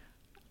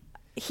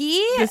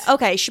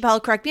 Okay,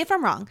 Chappelle, correct me if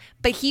I'm wrong,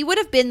 but he would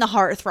have been the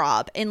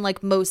heartthrob in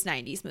like most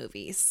 90s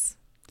movies.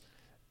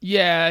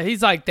 Yeah,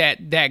 he's like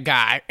that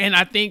guy. And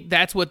I think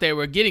that's what they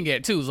were getting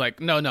at too. It's like,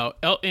 no,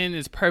 Elton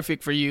is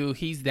perfect for you.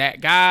 He's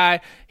that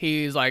guy.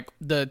 He's like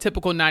the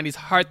typical 90s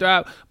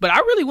heartthrob. But I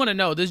really want to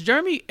know, does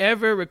Jeremy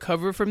ever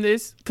recover from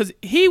this? Because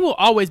he will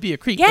always be a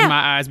creep in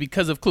my eyes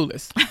because of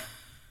Clueless.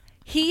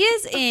 He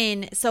is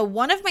in, so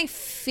one of my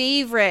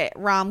favorite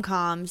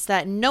rom-coms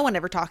that no one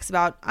ever talks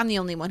about, I'm the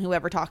only one who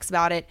ever talks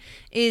about it,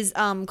 is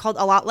called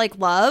A Lot Like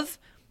Love.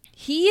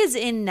 He is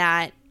in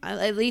that,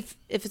 at least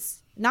if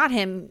it's not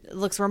him, it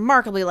looks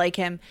remarkably like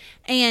him.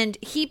 And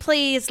he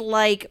plays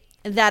like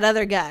that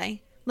other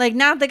guy. Like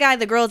not the guy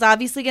the girl's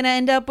obviously going to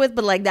end up with,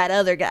 but like that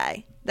other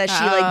guy that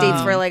she like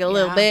dates for like a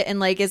little bit, and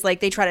like is like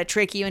they try to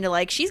trick you into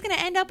like she's going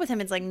to end up with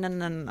him. It's like, no.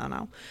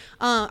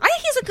 I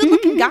think he's a good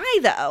looking guy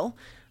though.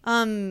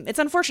 It's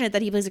unfortunate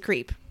that he plays a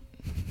creep.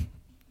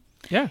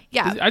 Yeah.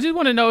 Yeah. I just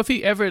want to know if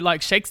he ever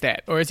like shakes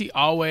that, or is he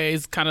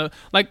always kind of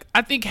like,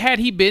 I think had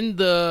he been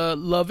the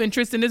love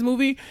interest in this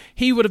movie,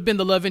 he would have been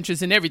the love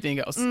interest in everything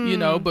else, you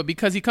know, but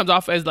because he comes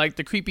off as like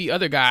the creepy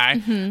other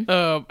guy,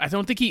 I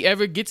don't think he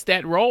ever gets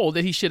that role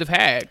that he should have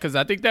had. Cause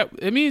I think that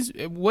it means,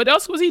 what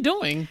else was he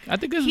doing? I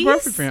think this is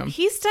perfect for him.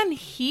 He's done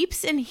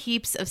heaps and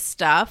heaps of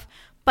stuff,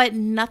 but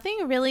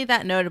nothing really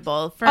that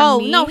notable for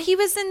me. No, he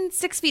was in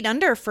 6 Feet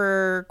Under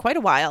for quite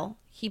a while.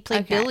 He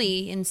played Okay.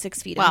 Billy in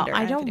 6 Feet Well, Under.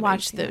 I if don't anybody's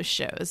watch seen that. those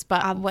shows,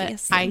 but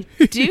Obviously.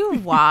 what I do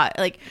watch,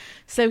 like,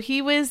 so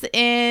he was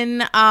in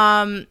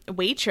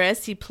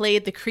Waitress. He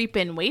played the creep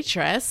in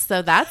Waitress.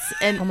 So that's,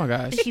 and Oh my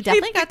gosh. he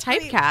definitely got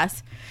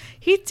typecast.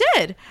 He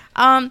did.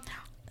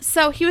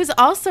 So he was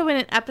also in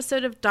an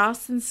episode of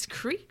Dawson's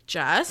Creek,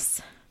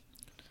 Jess.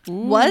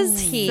 Was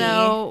he?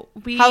 So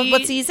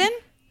what season?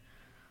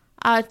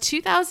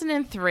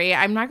 2003.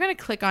 I'm not going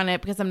to click on it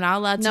because I'm not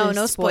allowed to No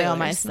spoil spoilers.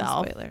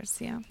 myself. No spoilers,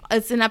 yeah.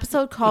 It's an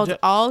episode called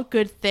All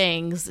Good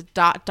Things ...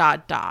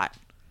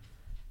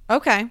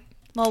 Okay.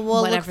 Well, we'll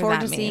look Whatever forward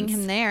that to seeing means.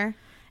 him there.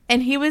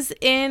 And he was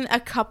in a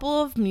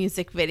couple of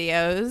music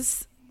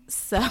videos.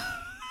 So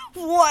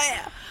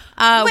What?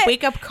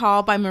 Wake Up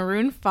Call by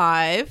Maroon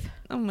 5.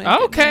 Oh my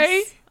Okay.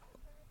 goodness.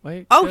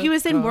 Wait, Oh, he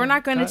was in We're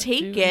Not Gonna got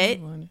Take you It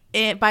one.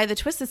 by the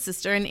Twisted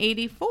Sister in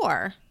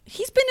 84.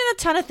 He's been in a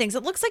ton of things.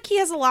 It looks like he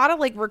has a lot of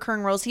like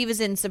recurring roles. He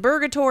was in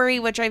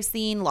Suburgatory, which I've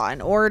seen, Law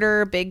and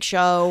Order, Big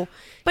Show.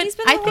 But he's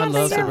been I in a think lot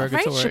love of you're stuff.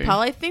 right, Suburgatory. Chappelle.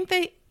 I think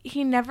that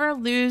he never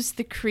lose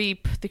the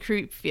creep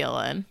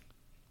feeling.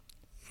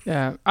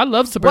 Yeah, I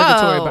love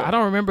Suburgatory, Whoa. but I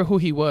don't remember who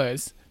he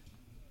was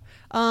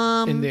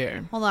in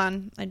there. Hold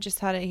on, I just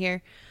had it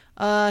here.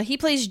 He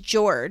plays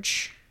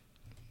George.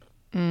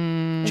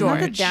 Is that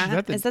the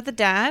dad? Is that the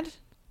dad?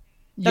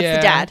 That's yeah,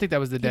 the dad. I think that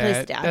was the He plays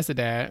dad. the dad. That's the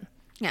dad.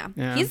 Yeah,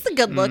 Yeah. he's the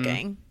good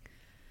looking.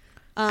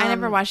 I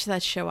never watched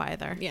that show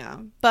either. Yeah,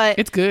 but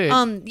It's good.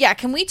 Yeah,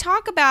 can we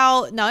talk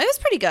about? No, it was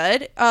pretty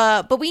good.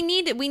 But we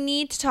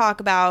need to talk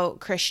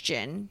about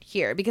Christian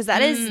here because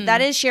that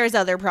is Cher's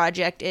other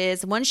project.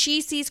 Is when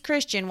she sees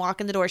Christian walk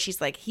in the door, she's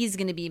like, he's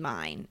gonna be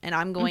mine, and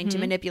I'm going to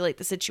manipulate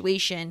the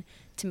situation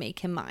to make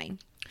him mine.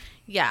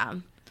 Yeah.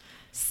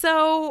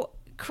 So,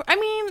 I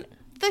mean,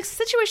 the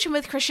situation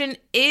with Christian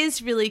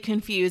is really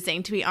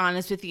confusing, to be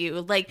honest with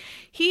you. Like,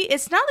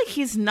 it's not like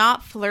he's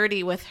not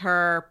flirty with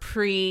her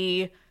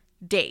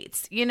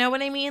pre-dates. You know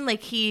what I mean?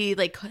 Like, he,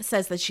 like,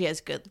 says that she has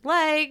good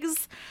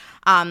legs.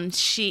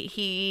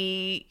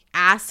 He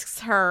asks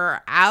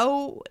her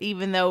out,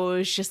 even though it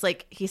was just,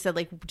 like, he said,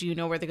 like, do you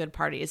know where the good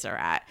parties are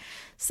at?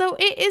 So,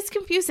 it is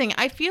confusing.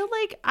 I feel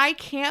like I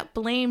can't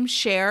blame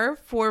Cher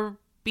for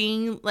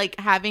being, like,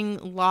 having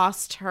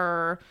lost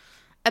her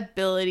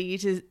ability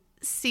to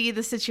see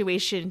the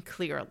situation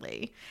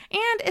clearly.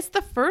 And it's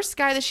the first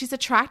guy that she's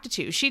attracted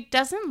to. She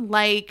doesn't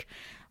like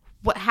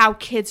how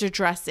kids are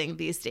dressing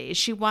these days.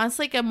 She wants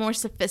like a more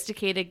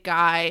sophisticated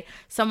guy,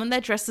 someone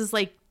that dresses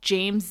like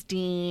James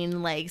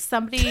Dean, like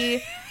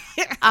somebody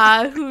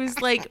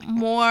who's like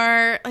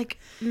more like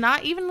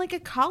not even like a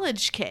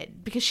college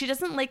kid, because she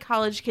doesn't like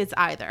college kids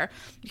either,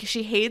 because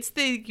she hates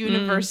the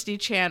University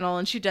Channel,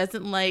 and she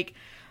doesn't like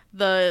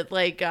the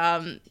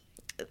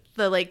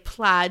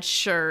plaid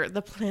shirt,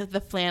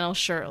 the flannel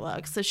shirt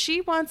look. So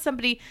she wants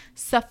somebody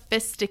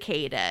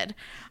sophisticated.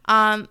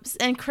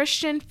 And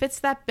Christian fits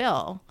that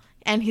bill.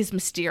 And he's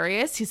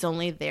mysterious. He's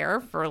only there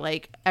for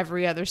like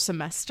every other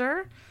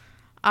semester.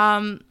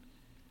 But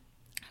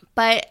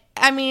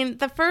I mean,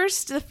 the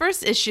first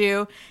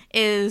issue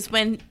is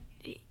when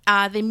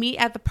they meet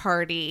at the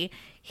party.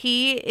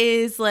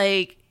 He's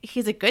a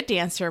good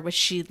dancer, which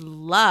she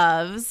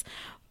loves.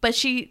 But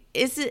she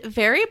is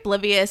very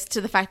oblivious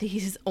to the fact that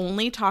he's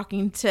only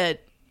talking to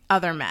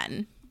other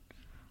men.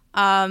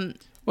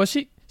 Well,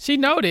 she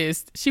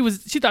noticed. She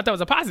thought that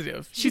was a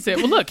positive. She said,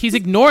 "Well, look, he's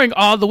ignoring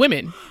all the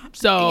women.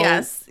 So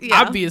Yes,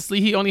 yeah. obviously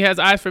he only has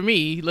eyes for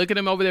me. Look at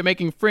him over there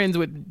making friends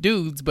with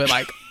dudes, but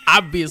like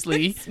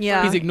obviously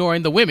Yeah. he's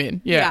ignoring the women."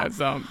 Yeah. Yeah.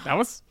 So that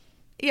was.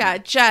 Yeah,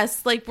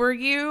 Jess, like, were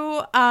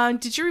you,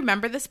 did you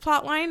remember this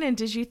plot line? And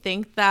did you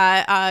think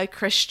that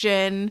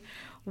Christian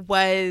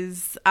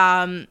was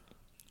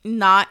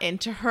not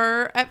into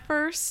her at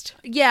first?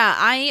 Yeah,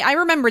 I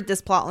remembered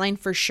this plotline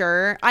for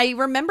sure. I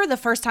remember the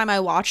first time I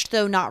watched,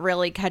 though, not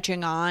really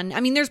catching on. I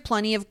mean, there's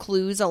plenty of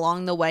clues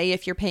along the way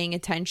if you're paying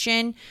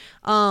attention,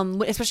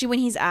 especially when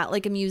he's at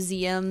like a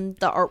museum.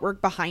 The artwork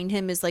behind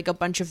him is like a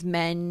bunch of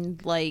men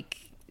like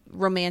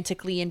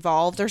romantically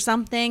involved or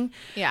something.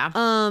 Yeah.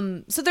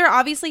 So there are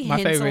obviously My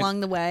hints favorite.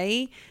 along the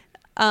way.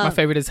 My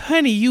favorite is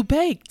 "Honey, you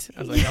baked." I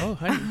was like, "Oh,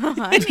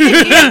 honey."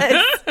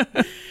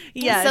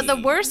 Yeah. So the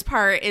worst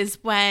part is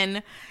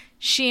when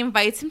she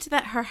invites him to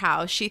her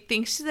house. She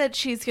thinks that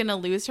she's going to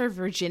lose her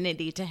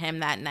virginity to him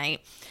that night.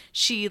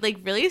 She like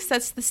really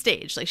sets the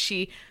stage. Like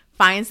she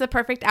finds the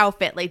perfect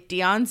outfit. Like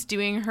Dion's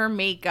doing her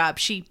makeup.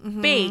 She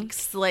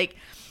bakes. Like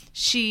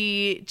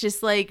she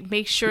just like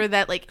makes sure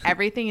that like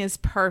everything is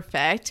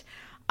perfect.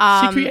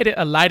 She created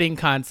a lighting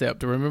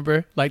concept.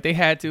 Remember, like they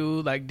had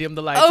to like dim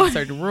the lights in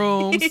certain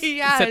rooms to set the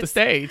Yes.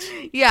 stage.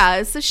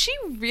 Yeah, so she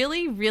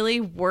really, really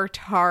worked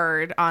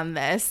hard on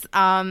this.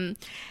 And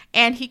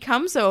he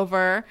comes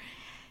over.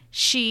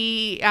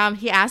 He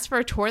asked for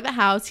a tour of the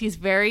house. He's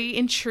very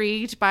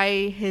intrigued by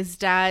his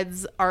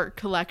dad's art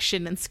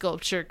collection and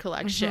sculpture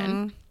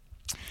collection.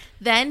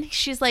 Then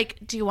she's like,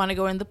 do you want to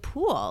go in the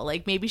pool?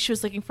 Like maybe she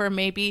was looking for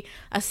maybe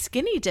a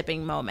skinny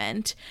dipping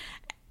moment.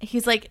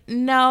 he's like,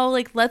 no,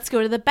 like, let's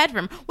go to the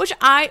bedroom,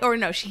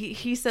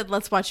 he said,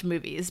 let's watch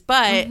movies,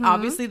 but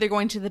obviously they're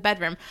going to the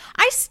bedroom.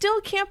 I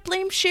still can't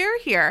blame Cher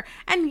here.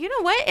 And you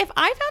know what? If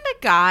I found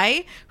a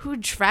guy who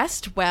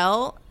dressed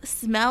well,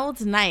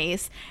 smelled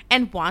nice,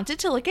 and wanted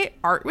to look at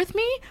art with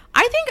me,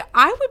 I think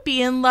I would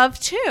be in love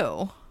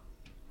too.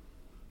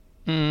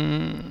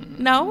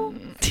 No?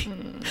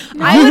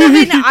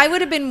 I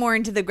would have been more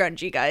into the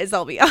grungy guys,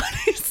 I'll be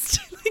honest.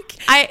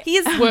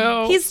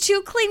 He's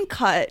too clean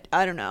cut.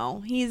 I don't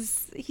know.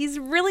 He's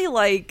really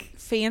like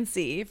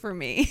fancy for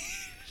me.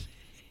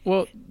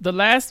 Well, the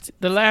last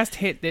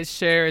hit that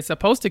Cher is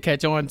supposed to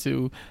catch on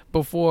to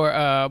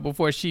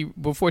before she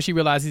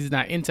realizes he's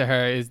not into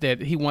her is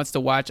that he wants to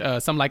watch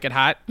Some Like It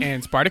Hot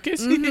and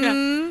Spartacus.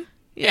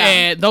 Yeah.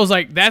 And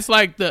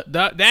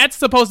that's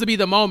supposed to be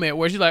the moment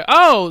where she's like,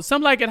 oh,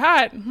 Some Like It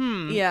Hot.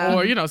 Yeah.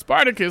 Or,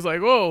 Spartacus, like,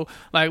 whoa.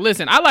 Like,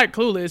 listen, I like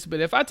Clueless, but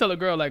if I tell a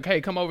girl, like,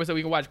 hey, come over so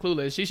we can watch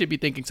Clueless, she should be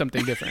thinking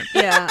something different.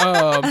 Yeah.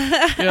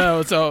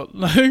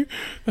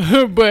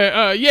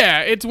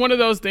 It's one of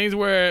those things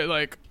where,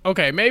 like,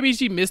 okay, maybe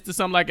she missed the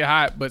Some Like It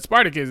Hot, but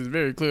Spartacus is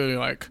very clearly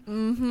like,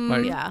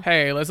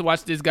 hey, let's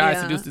watch this guy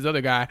seduce this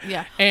other guy.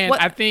 Yeah. And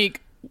I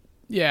think,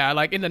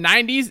 like in the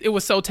 90s, it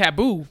was so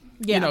taboo.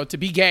 To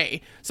be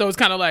gay. So it's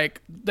kind of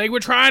like they were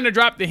trying to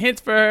drop the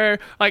hints for her.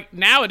 Like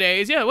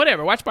nowadays,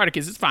 whatever, watch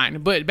Spartacus, it's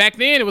fine. But back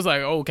then it was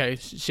like, okay,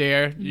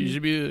 Cher, you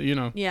should be,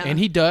 Yeah. And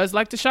he does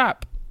like to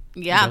shop.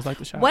 Yeah. He does like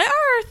to shop. What are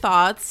our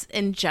thoughts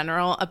in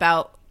general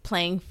about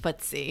playing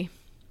footsie?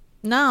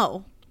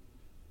 No.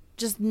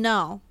 Just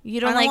no.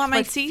 You don't like want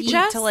footsie,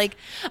 Jess? I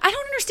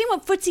don't understand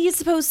what footsie is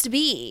supposed to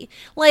be.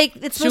 Like,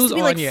 it's supposed to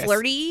be like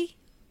flirty.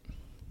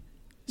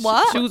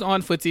 What? Shoes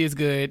on footsie is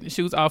good.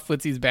 Shoes off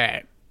footsie is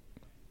bad.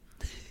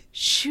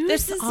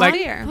 Shoes on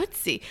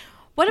footsie.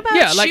 What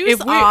about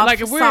shoes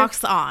off,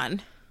 socks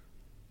on?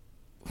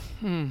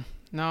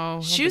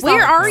 No. Shoes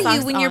Where off, are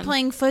you when you're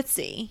playing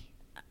footsie?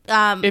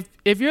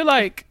 If you're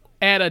like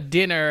at a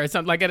dinner or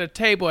something, like at a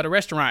table at a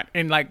restaurant,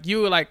 and like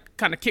you like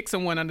kind of kick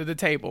someone under the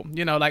table,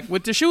 like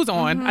with the shoes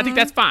on, I think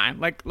that's fine.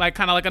 Like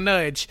kind of like a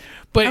nudge.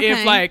 But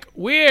if like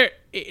we're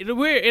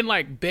in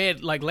like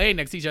bed, like laying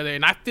next to each other,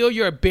 and I feel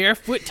your bare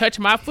foot touch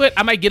my foot,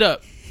 I might get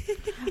up.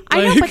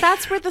 I know, but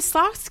that's where the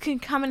socks can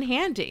come in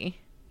handy.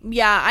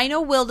 Yeah, I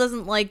know Will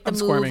doesn't like the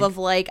move of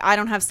like, I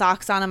don't have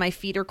socks on and my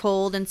feet are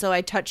cold, and so I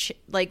touch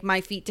like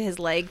my feet to his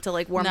leg to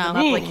like warm them up.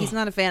 Like, he's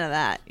not a fan of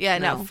that. Yeah,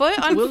 no. Foot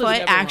on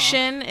foot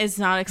action is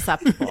not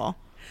acceptable.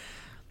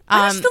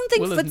 I just don't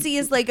think footsie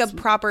is like a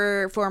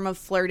proper form of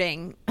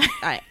flirting.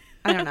 I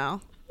don't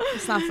know.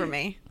 It's not for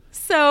me.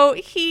 So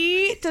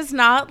he does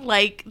not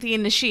like the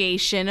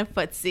initiation of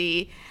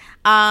footsie.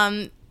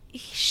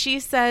 She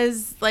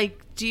says, like,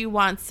 do you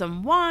want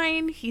some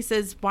wine? He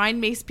says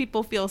wine makes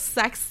people feel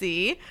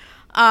sexy.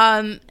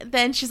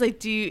 Then she's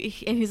like,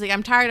 and he's like,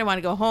 I'm tired, I want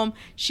to go home.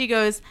 She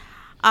goes,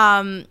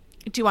 do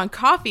you want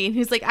coffee? And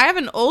he's like, I have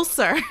an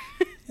ulcer.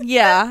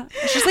 Yeah.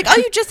 She's like, oh,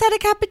 you just had a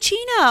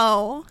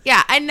cappuccino.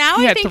 Yeah. And now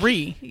he I had think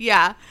 3.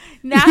 Yeah.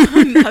 Now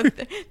 3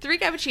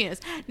 cappuccinos.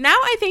 Now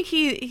I think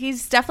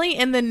he's definitely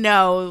in the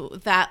know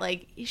that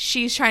like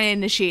she's trying to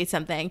initiate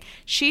something.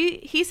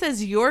 He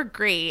says you're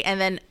great,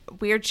 and then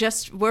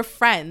we're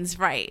friends,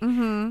 right?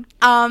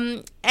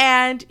 Mm-hmm.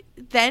 And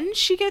then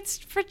she gets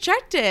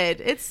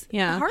rejected. It's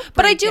heartbreaking.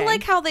 But I do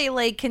like how they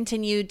like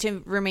continue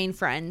to remain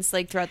friends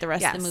like throughout the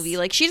rest of the movie.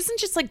 Like, she doesn't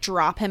just like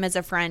drop him as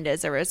a friend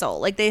as a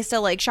result. Like, they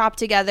still like shop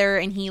together,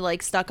 and he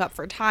like stuck up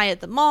for Ty at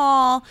the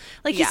mall.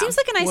 Like, he seems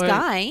like a nice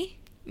guy.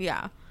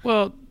 Yeah.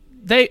 Well,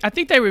 I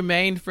think they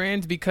remain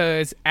friends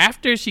because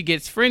after she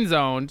gets friend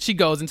zoned, she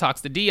goes and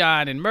talks to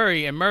Dion and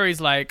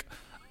Murray's like,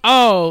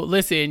 oh,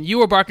 listen, you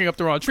were barking up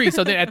the wrong tree.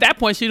 So then at that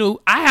point, she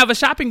knew, I have a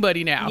shopping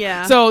buddy now.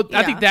 Yeah. So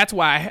I think that's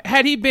why.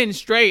 Had he been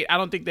straight, I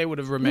don't think they would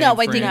have remained friends.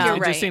 I think you're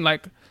right. It just seemed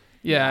like,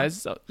 yeah.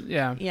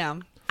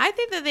 I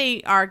think that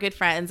they are good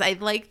friends. I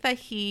like that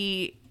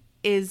he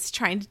is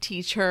trying to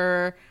teach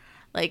her,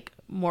 like,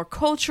 more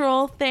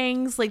cultural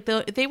things. Like,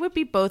 they would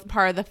be both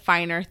part of the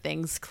Finer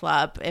Things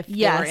Club if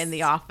they were in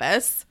the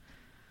office.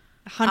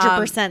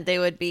 100% they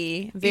would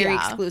be. Very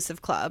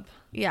exclusive club.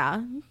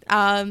 Yeah.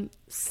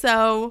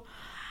 So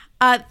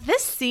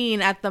this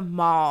scene at the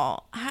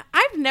mall,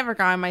 I've never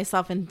gotten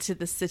myself into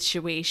the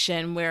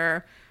situation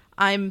where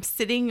I'm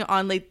sitting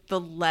on like the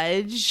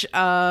ledge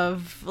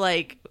of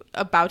like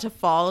about to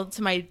fall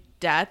to my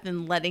death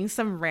and letting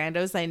some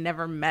randos I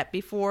never met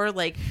before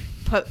like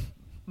put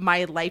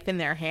my life in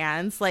their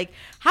hands. Like,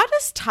 how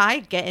does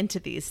Ty get into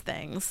these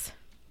things?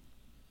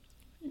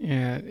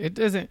 Yeah, it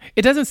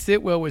doesn't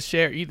sit well with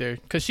Cher either,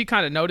 because she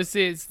kind of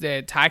notices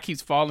that Ty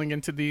keeps falling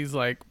into these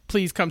like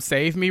please come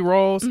save me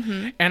roles.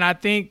 And I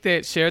think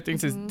that Cher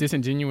thinks it's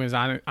disingenuous,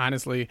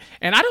 honestly.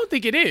 And I don't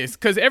think it is,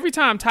 because every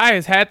time Ty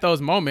has had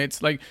those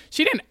moments, like,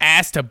 she didn't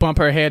ask to bump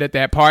her head at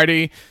that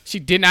party. She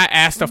did not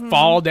ask to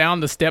fall down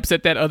the steps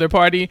at that other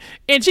party.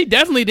 And she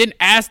definitely didn't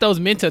ask those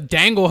men to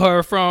dangle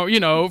her from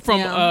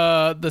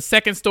the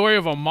second story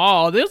of a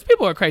mall. Those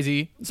people are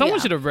crazy. Someone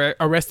should have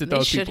arrested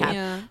those people.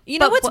 Yeah. You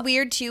know what's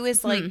weird too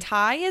is like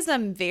Ty is a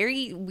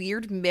very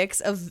weird mix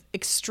of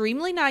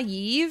extremely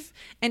naive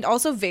and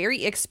also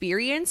very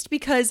experienced,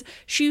 because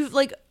she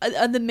like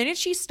the minute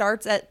she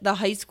starts at the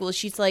high school,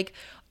 she's like,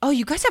 oh,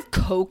 you guys have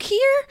coke here?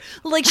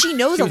 Like, she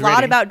knows a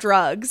lot about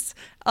drugs.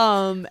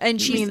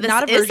 And she's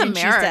not a virgin,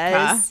 she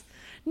says.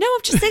 No,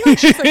 I'm just saying,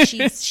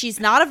 like, she's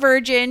not a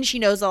virgin. She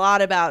knows a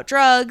lot about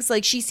drugs.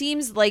 Like, she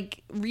seems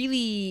like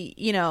really,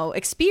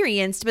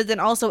 experienced, but then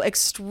also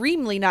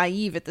extremely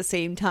naive at the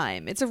same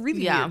time. It's a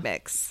really weird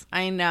mix.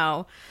 I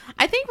know.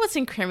 I think what's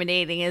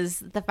incriminating is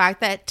the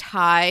fact that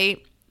Ty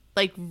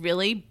like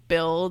really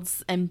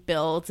builds and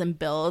builds and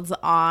builds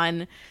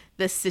on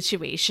the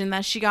situation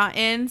that she got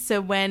in. So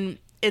when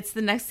it's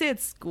the next day at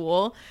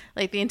school,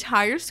 like, the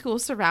entire school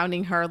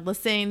surrounding her,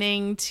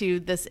 listening to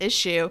this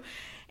issue,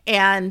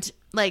 and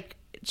like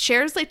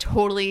Cher's like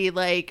totally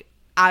like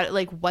out,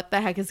 like, what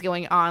the heck is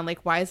going on? Like,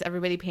 why is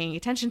everybody paying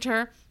attention to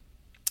her?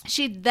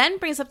 She then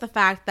brings up the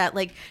fact that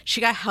like she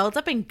got held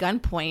up in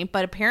gunpoint,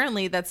 but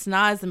apparently that's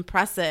not as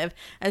impressive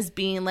as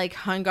being like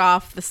hung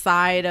off the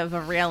side of a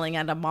railing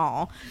at a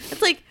mall.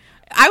 It's like,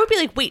 I would be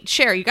like, wait,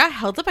 Cher, you got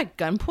held up at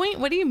gunpoint?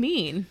 What do you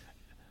mean?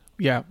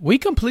 Yeah, we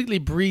completely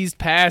breezed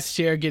past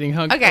Cher getting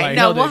hung. Okay, like,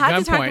 no, we'll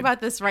have to talk about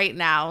this right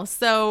now.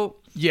 So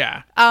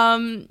yeah,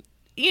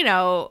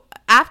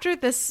 after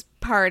this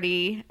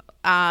party,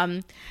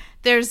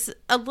 there's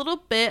a little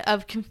bit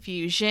of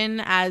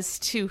confusion as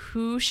to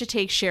who should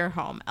take Cher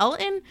home.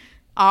 Elton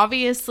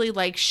obviously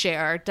likes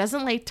Cher,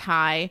 doesn't like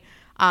Ty,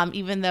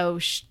 even though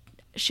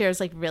Cher's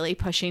like really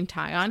pushing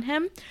Ty on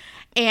him.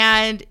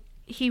 And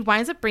he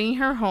winds up bringing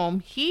her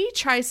home. He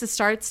tries to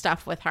start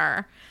stuff with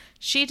her.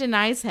 She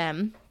denies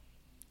him.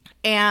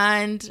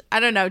 And I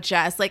don't know,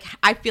 Jess, like,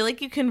 I feel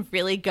like you can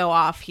really go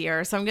off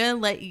here. So I'm going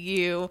to let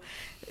you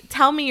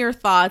tell me your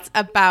thoughts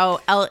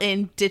about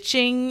Elton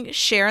ditching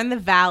Cher in the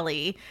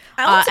Valley.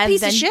 Elton's a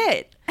piece of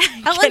shit.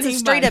 Elton's a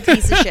straight up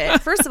piece of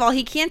shit. First of all,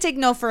 he can't take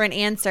no for an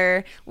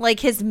answer. Like,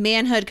 his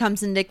manhood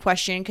comes into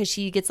question because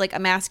she gets like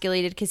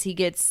emasculated because he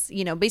gets,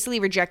 basically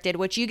rejected,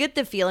 which you get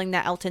the feeling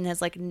that Elton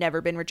has like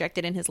never been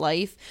rejected in his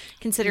life,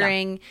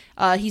 considering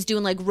he's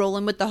doing like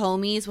rolling with the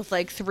homies with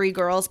like 3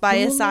 girls by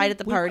his side at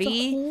the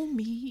party.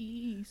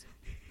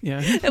 Yeah.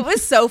 It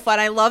was so fun.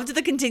 I loved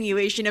the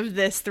continuation of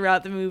this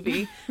throughout the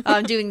movie,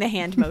 doing the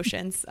hand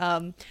motions.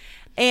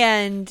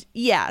 And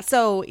yeah,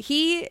 so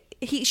she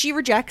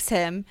rejects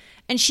him,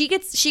 and she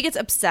gets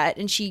upset,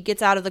 and she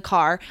gets out of the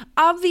car.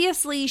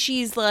 Obviously,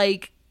 she's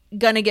like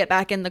gonna get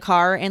back in the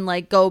car and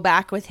like go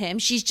back with him.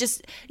 She's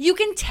just, you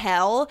can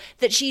tell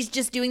that she's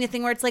just doing the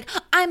thing where it's like,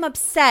 I'm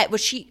upset,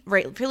 which she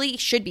really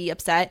should be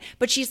upset,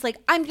 but she's like,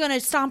 I'm gonna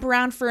stomp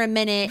around for a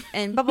minute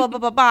and blah blah blah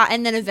blah blah,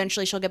 and then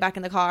eventually she'll get back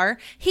in the car.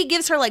 He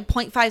gives her like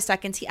 0.5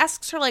 seconds. He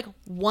asks her like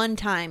one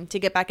time to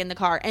get back in the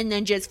car, and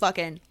then just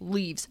fucking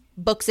leaves,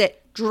 books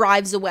it,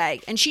 drives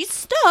away, and she's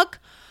stuck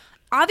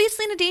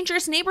obviously in a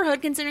dangerous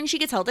neighborhood considering she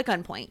gets held at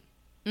gunpoint.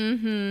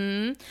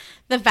 The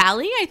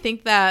Valley, I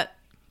think that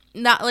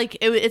not like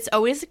it's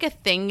always like a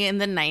thing in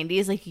the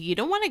 90s, like, you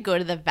don't want to go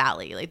to the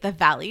Valley. Like, the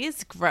Valley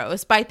is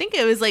gross, but I think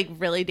it was like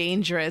really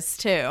dangerous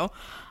too,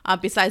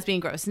 besides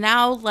being gross.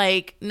 Now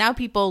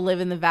people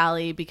live in the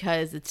Valley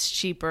because it's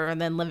cheaper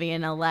than living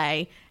in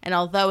LA, and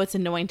although it's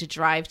annoying to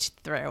drive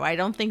through, I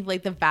don't think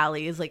like the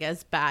Valley is like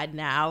as bad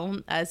now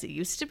as it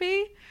used to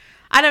be.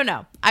 I don't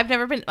know. I've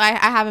never been, I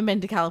haven't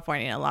been to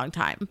California in a long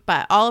time,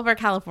 but all of our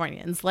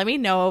Californians, let me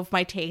know if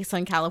my takes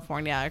on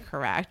California are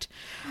correct.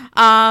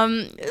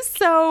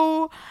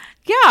 So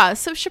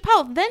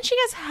Chappelle, then she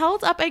gets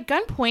held up at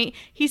gunpoint.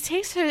 He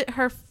takes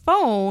her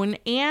phone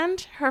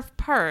and her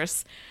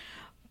purse,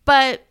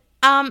 but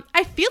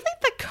I feel like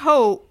the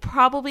coat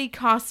probably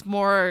costs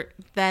more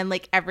than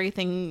like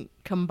everything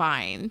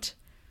combined.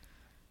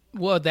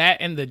 Well, that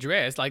and the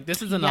dress, like,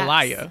 this is an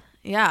Alaya.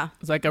 Yeah.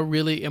 It's like a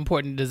really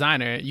important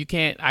designer.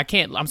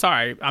 I'm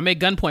sorry, I'm at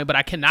gunpoint, but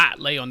I cannot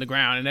lay on the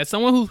ground. And as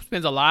someone who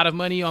spends a lot of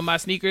money on my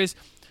sneakers,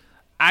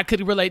 I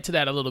could relate to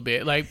that a little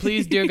bit. Like,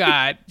 please, dear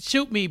God,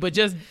 shoot me, but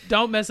just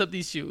don't mess up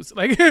these shoes.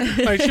 Like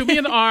shoot me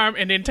in the arm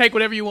and then take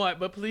whatever you want,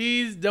 but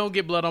please don't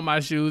get blood on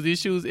my shoes. These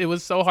shoes, it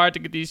was so hard to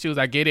get these shoes.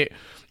 I get it.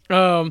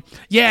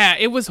 Yeah,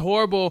 it was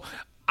horrible.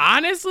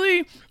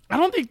 Honestly, I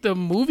don't think the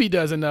movie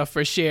does enough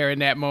for Cher in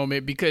that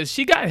moment, because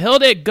she got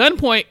held at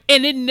gunpoint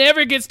and it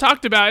never gets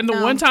talked about. And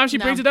the one time she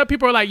brings it up,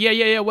 people are like,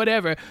 yeah,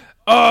 whatever.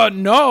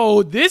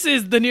 No, this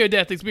is the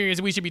near-death experience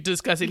we should be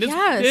discussing.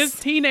 This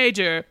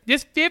teenager,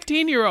 this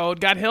 15-year-old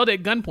got held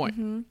at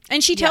gunpoint.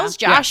 And she tells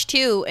Josh,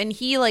 too, and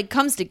he, like,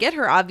 comes to get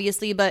her,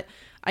 obviously, but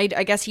I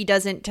guess he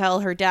doesn't tell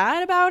her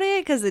dad about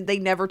it because they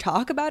never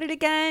talk about it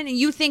again. And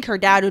you think her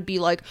dad would be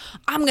like,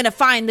 I'm going to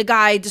find the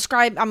guy,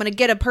 I'm going to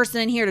get a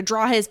person in here to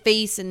draw his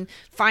face and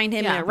find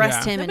him and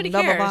arrest him. Nobody and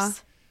blah, cares. blah, blah.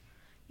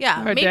 Yeah,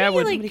 Her maybe dad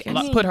would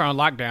like put her on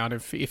lockdown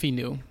if he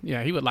knew.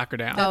 Yeah, he would lock her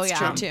down. That's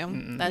true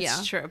too.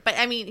 That's true. But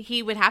I mean,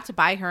 he would have to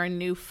buy her a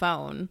new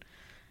phone.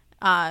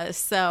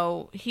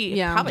 So he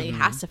probably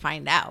has to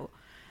find out.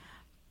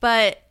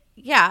 But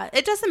yeah,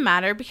 it doesn't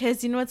matter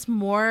because you know what's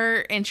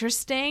more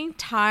interesting?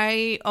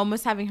 Ty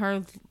almost having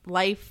her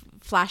life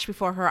flash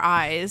before her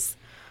eyes.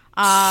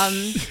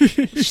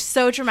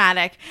 So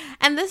dramatic.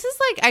 And this is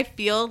like, I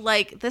feel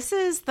like this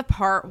is the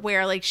part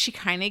where like she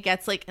kind of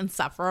gets like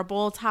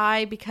insufferable,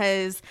 Ty,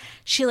 because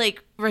she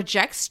like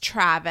rejects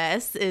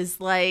Travis,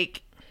 is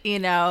like, you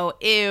know,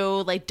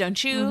 ew, like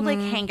don't you like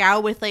hang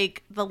out with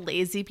like the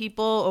lazy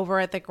people over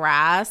at the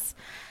grass,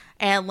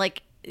 and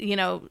like, you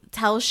know,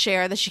 tells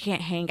Cher that she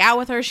can't hang out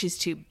with her, she's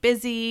too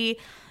busy.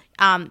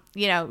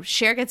 You know,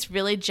 Cher gets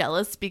really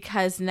jealous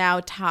because now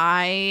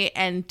Ty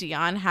and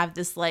Dion have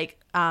this like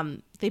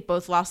they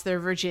both lost their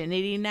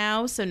virginity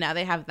now, so now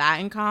they have that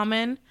in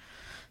common.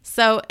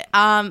 So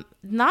not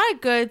a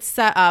good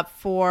setup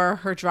for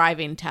her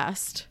driving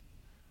test.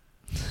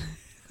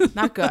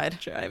 Not good.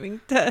 Driving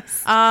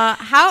test.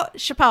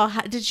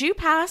 Chappelle, did you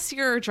pass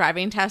your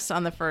driving test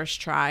on the first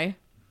try?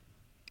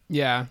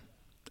 Yeah,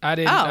 I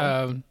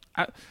didn't.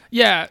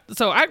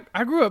 So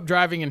I grew up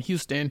driving in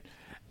Houston,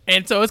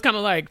 and so it's kind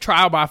of like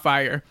trial by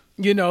fire.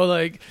 You know,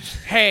 like,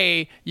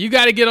 hey, you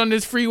got to get on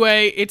this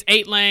freeway. It's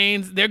 8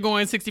 lanes. They're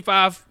going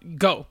 65.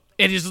 Go.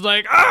 And it's just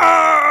like,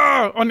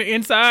 on the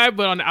inside,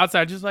 but on the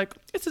outside, just like,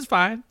 this is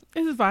fine.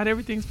 This is fine.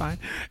 Everything's fine.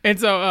 And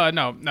so,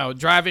 no,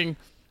 driving.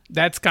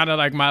 That's kind of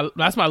like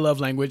that's my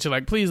love language.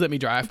 Like, please let me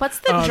drive. What's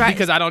the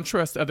because I don't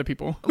trust other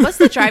people. What's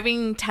the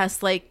driving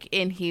test like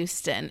in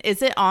Houston?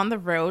 Is it on the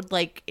road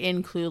like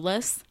in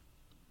Clueless?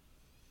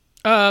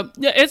 Yeah,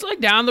 it's like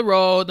down the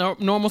road,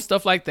 normal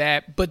stuff like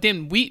that. But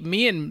then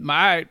me and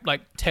my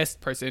like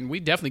test person,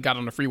 we definitely got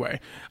on the freeway.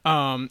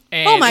 And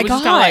oh my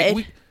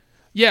God.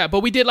 Yeah, but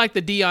we did like the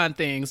Dion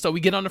thing. So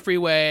we get on the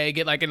freeway,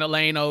 get like in the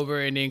lane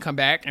over, and then come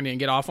back and then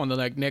get off on the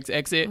like next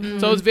exit.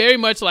 So it's very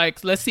much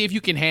like, let's see if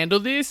you can handle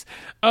this.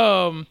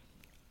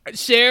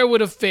 Cher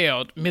would have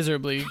failed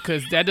miserably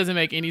because that doesn't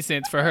make any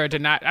sense for her to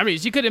not. I mean,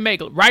 she couldn't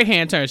make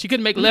right-hand turns. She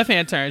couldn't make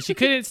left-hand turns. She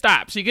couldn't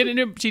stop. She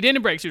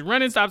didn't brake. She was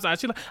running stop signs.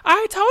 She's like,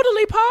 I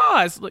totally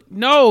paused. Like,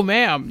 no,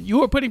 ma'am. You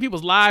were putting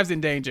people's lives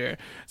in danger.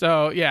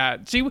 So, yeah.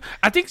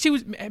 I think she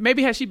was,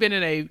 maybe had she been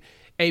in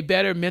a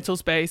better mental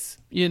space,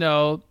 you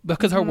know,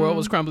 because her world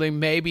was crumbling,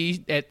 maybe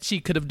that she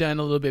could have done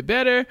a little bit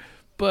better.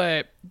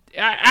 But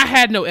I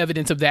had no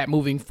evidence of that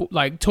moving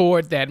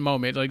toward that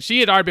moment. Like,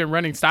 she had already been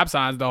running stop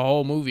signs the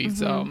whole movie.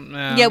 So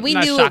yeah, we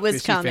knew it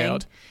was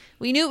coming.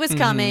 We knew it was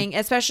coming,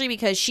 especially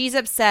because she's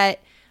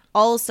upset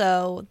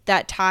also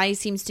that Ty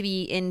seems to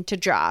be into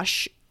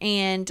Josh.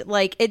 And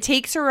like, it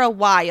takes her a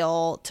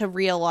while to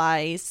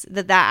realize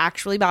that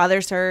actually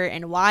bothers her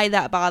and why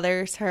that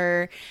bothers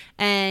her.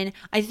 And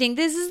I think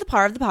this is the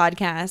part of the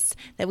podcast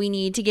that we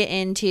need to get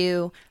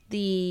into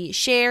the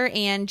Cher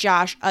and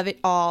Josh of it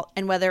all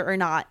and whether or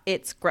not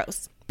it's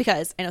gross.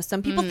 Because I know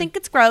some people think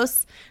it's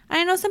gross. And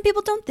I know some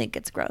people don't think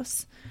it's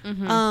gross.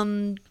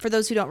 For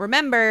those who don't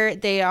remember,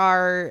 they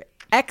are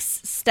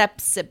ex-step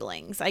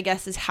siblings, I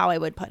guess is how I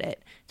would put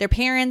it. Their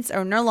parents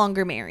are no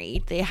longer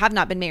married. They have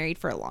not been married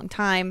for a long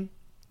time.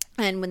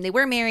 And when they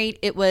were married,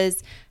 it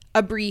was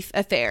a brief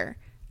affair.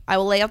 I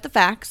will lay out the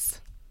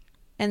facts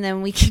and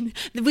then we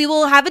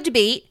will have a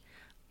debate.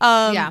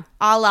 A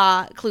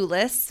la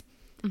Clueless.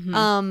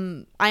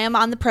 I am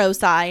on the pro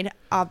side,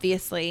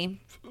 obviously.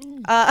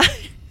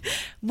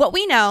 What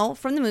we know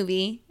from the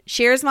movie,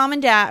 Cher's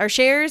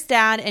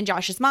dad and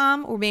Josh's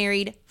mom were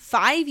married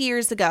 5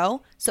 years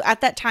ago. So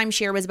at that time,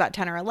 Cher was about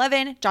 10 or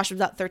 11. Josh was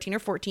about 13 or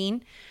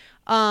 14.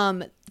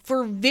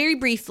 For very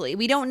briefly,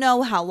 we don't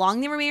know how long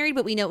they were married,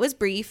 but we know it was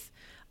brief.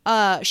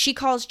 She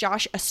calls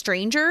Josh a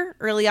stranger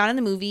early on in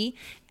the movie.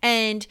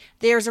 And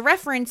there's a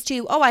reference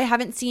to, I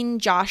haven't seen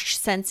Josh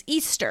since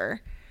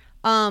Easter.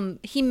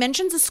 He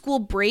mentions a school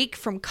break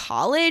from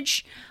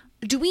college.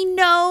 Do we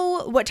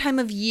know what time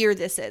of year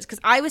this is? Because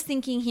I was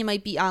thinking he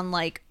might be on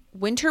like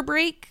winter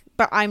break,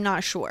 but I'm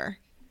not sure.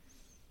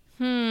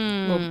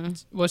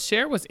 Well,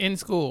 Cher was in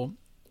school,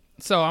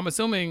 so I'm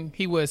assuming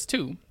he was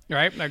too,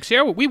 right? Like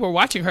Cher, we were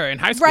watching her in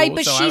high school, right,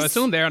 but so I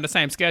assume they're on the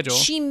same schedule.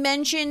 She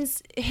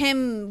mentions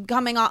him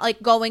coming on,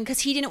 like going,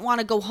 because he didn't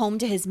want to go home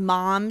to his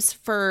mom's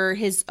for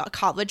his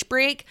college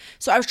break.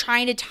 So I was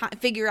trying to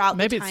figure out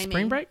maybe the timing. It's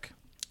spring break.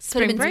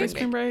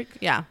 Spring break.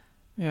 Yeah.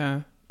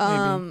 Maybe.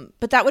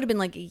 But that would have been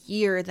like a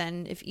year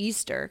then if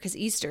Easter, because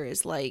Easter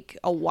is like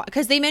a while.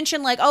 Because they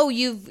mentioned like,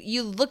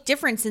 you look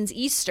different since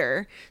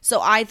Easter. So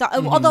I thought,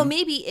 although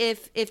maybe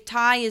if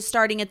Ty is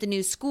starting at the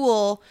new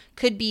school,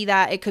 could be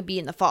that it could be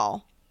in the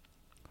fall.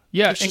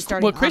 Yeah,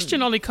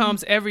 Christian only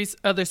comes every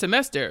other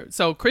semester.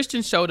 So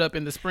Christian showed up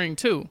in the spring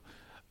too.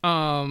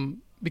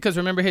 Because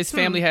remember his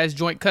family has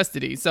joint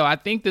custody. So I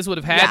think this would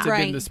have had to have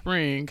been the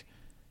spring.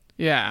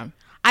 Yeah.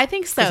 I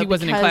think so. He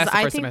wasn't in class the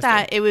I first think semester.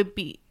 that it would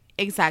be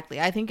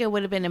exactly. I think it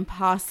would have been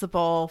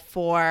impossible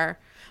for.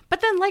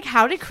 But then, like,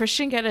 how did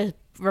Christian get a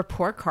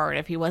report card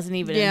if he wasn't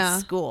even in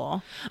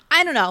school?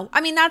 I don't know.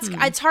 I mean, that's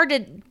it's hard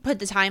to put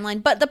the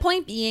timeline, but the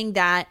point being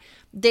that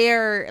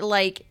they're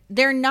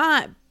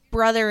not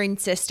brother and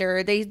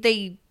sister.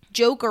 They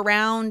joke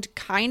around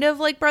kind of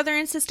like brother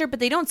and sister, but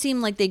they don't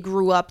seem like they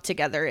grew up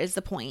together is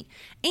the point.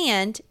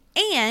 And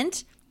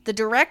the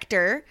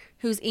director,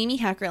 who's Amy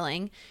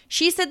Heckerling,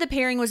 she said the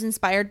pairing was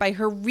inspired by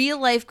her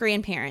real life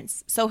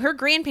grandparents. So her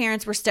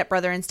grandparents were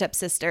stepbrother and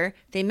stepsister.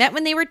 They met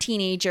when they were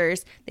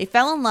teenagers. They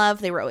fell in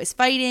love. They were always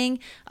fighting.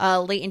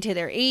 Late into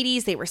their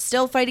 80s, they were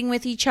still fighting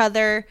with each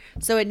other.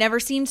 So it never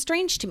seemed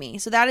strange to me.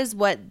 So that is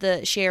what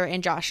the Cher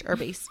and Josh are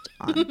based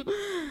on.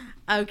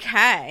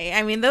 Okay.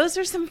 I mean, those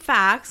are some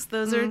facts.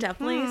 Those are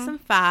definitely some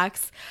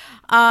facts.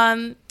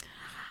 I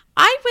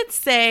would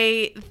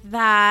say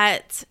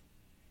that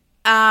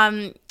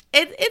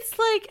it's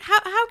like,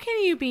 how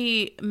can you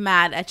be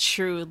mad at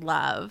true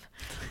love?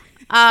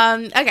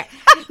 Okay.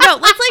 No,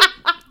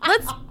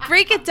 let's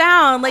break it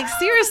down. Like,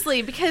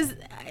 seriously, because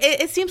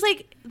it seems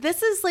like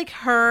this is like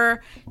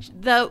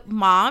the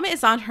mom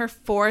is on her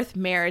 4th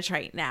marriage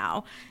right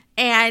now.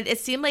 And it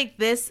seemed like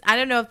this, I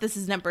don't know if this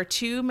is number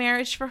 2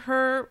 marriage for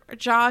her,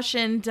 Josh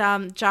and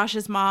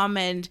Josh's mom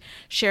and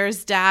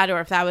Cher's dad,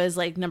 or if that was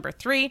like number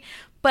 3.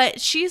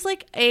 But she's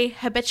like a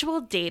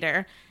habitual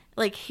dater.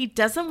 Like, he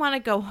doesn't want to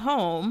go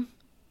home.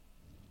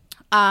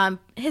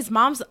 His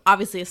mom's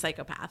obviously a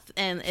psychopath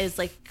and is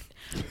like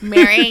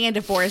marrying and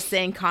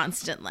divorcing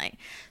constantly.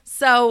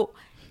 So,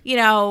 you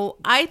know,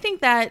 I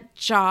think that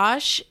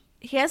Josh,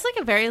 he has like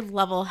a very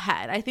level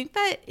head. I think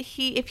that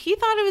if he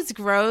thought it was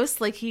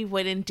gross, like, he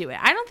wouldn't do it.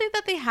 I don't think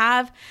that they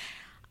have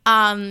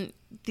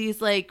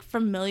these like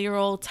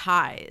familial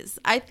ties.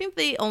 I think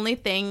the only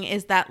thing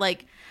is that,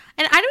 like,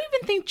 and I don't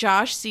even think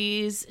Josh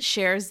sees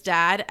Cher's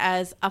dad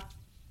as a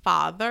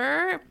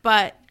father,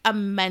 but a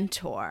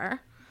mentor.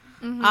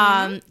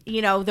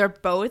 You know, they're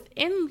both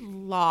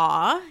in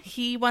law.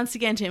 He wants to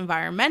get into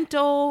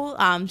environmental.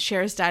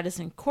 Cher's dad is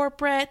in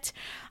corporate.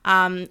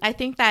 I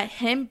think that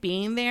him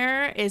being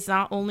there is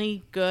not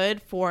only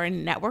good for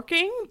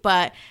networking,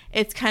 but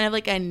it's kind of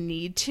like a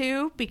need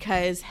to,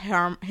 because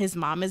his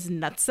mom is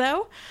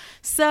nutso.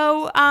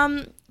 So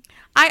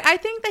I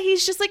think that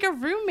he's just like a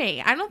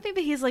roommate. I don't think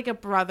that he's like a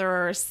brother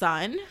or a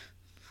son.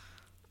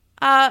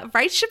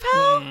 Right,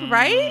 Chappelle?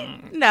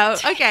 Right? No.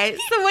 Okay.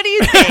 So what do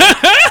you think?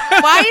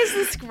 Why is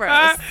this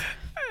gross?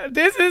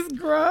 This is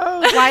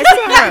gross. Why is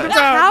it gross?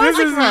 How This is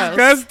it is gross?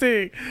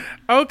 disgusting.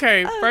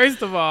 Okay,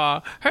 first of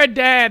all, her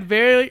dad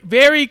very,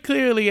 very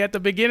clearly at the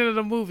beginning of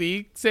the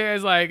movie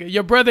says, like,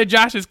 your brother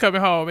Josh is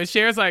coming home. And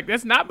Cher's like,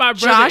 that's not my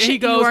brother. Josh, and he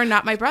goes, you are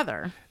not my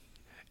brother.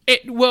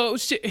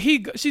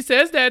 She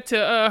says that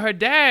to her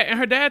dad, and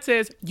her dad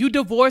says, you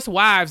divorce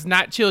wives,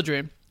 not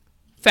children.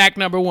 Fact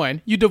number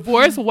 1, you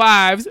divorce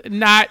wives,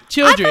 not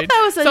children. I thought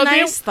that was a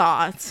nice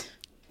thought.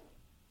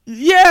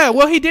 Yeah,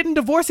 well, he didn't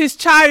divorce his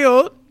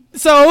child,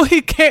 so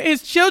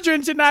his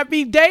children should not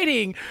be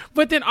dating.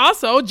 But then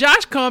also,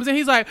 Josh comes and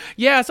he's like,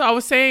 yeah, so I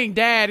was saying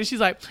dad. And she's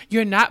like,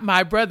 you're not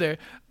my brother.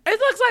 It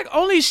looks like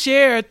only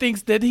Cher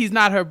thinks that he's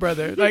not her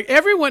brother. Like,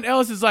 everyone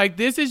else is like,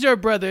 this is your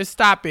brother,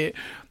 stop it.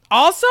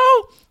 Also,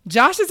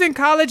 Josh is in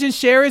college and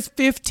Cher is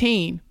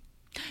 15.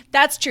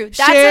 That's true.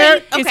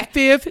 Cher is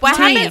 15. What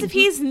happens if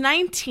he's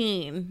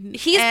 19?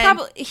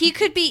 He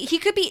could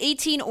be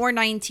 18 or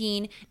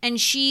 19, and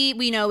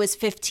we know is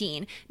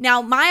 15.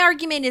 Now, my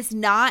argument is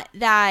that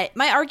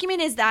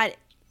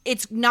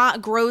it's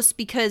not gross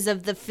because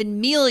of the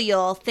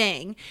familial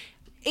thing.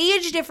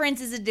 Age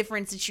difference is a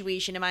different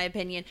situation, in my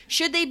opinion.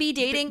 Should they be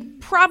dating?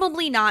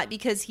 Probably not,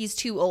 because he's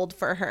too old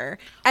for her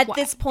at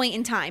this point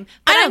in time.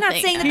 But I'm not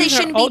saying that they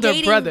shouldn't be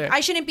dating. Brother. I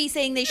shouldn't be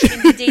saying they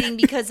shouldn't be dating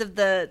because of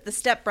the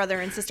stepbrother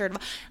and sister.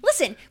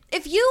 Listen,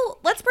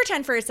 let's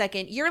pretend for a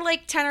second you're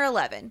like 10 or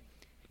 11.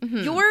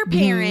 Your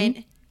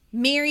parent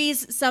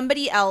marries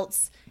somebody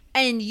else,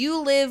 and you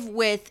live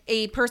with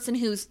a person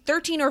who's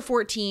 13 or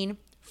 14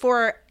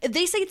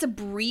 they say it's a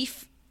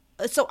brief.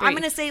 So I'm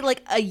going to say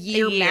like a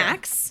year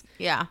max.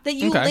 Yeah. That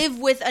you live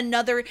with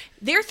another.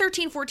 They're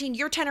 13, 14,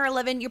 you're 10 or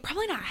 11. You're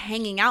probably not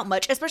hanging out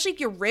much, especially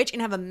if you're rich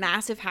and have a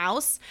massive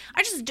house.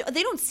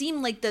 They don't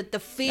seem like the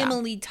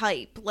family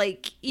type.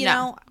 Like, you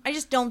know, I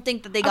just don't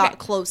think that they got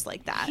close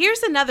like that.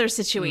 Here's another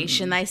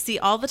situation that I see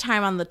all the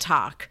time on The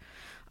Talk.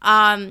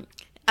 A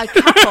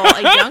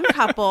young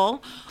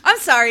couple. I'm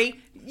sorry.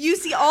 You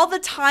see all the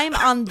time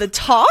on The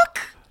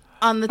Talk?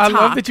 On The Talk. I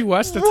love that you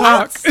watch The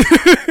Talk.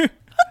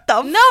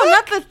 No,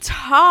 not The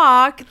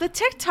Talk. The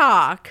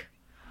TikTok.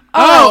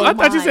 Oh, I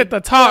thought you said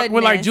The Talk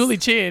with like Julie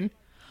Chen.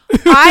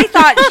 I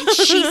thought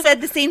she said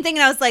the same thing,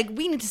 and I was like,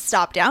 we need to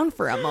stop down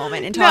for a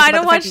moment and talk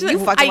about the fact that you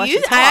fucking watch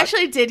The Talk. I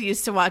actually did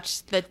used to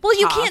watch The Talk. Well,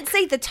 you can't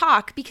say The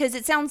Talk because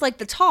it sounds like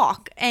The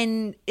Talk,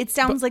 and it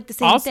sounds like the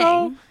same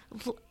thing.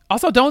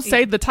 Also, don't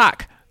say The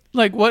Talk.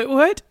 Like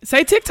what?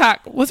 Say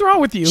TikTok. What's wrong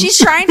with you? She's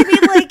trying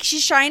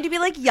to be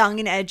like young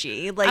and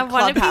edgy, like I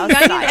want to be Clubhouse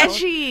young style. and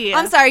edgy.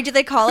 I'm sorry, do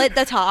they call it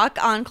The Talk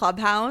on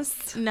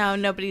Clubhouse? No,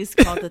 nobody's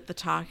called it The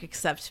Talk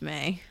except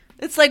me.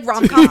 It's like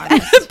rom-com.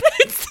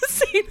 It's the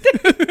same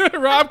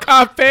thing.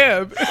 Rom-com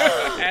feb.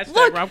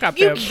 Hashtag rom-com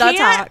You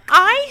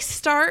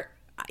feb.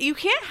 you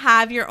can't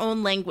have your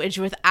own language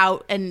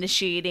without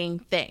initiating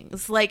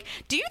things. Like,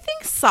 do you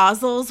think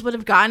Sozzles would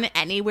have gotten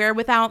anywhere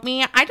without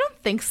me? I don't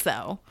think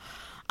so.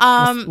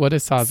 What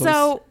is Sozzles?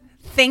 So,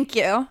 Thank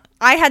you.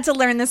 I had to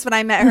learn this when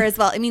I met her as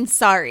well. It means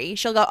sorry.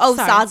 She'll go, oh,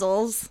 Sorry.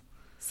 Sozzles.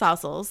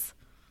 Sozzles.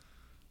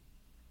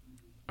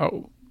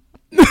 Oh.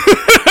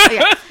 Okay.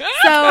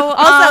 So,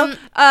 Also,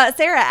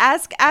 Sarah,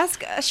 ask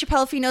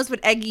Chappelle if he knows what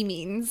eggy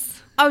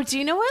means. oh, do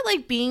you know what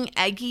like being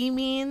eggy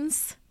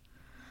means?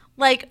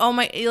 Like, oh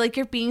my, like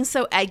you're being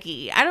so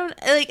eggy. I don't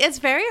like. It's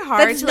very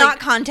hard. That's to, not like,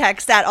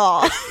 conte's at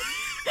all.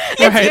 it's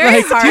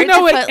very hard. Do you know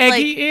to what put, eggy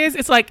like, is?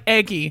 It's like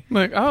eggy.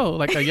 Like, oh,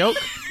 like a yolk.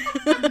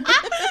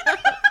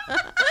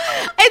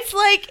 It's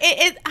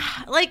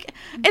like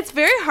it's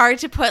very hard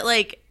to put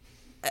like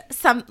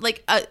some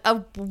like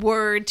a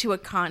word to a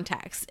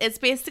context. It's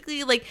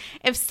basically like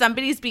if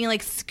somebody's being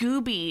like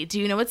Scooby. Do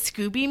you know what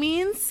Scooby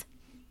means?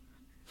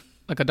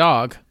 Like a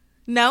dog.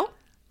 No.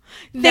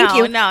 Thank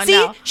you. No.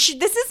 See,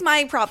 this is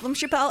my problem,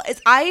 Chappelle,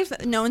 is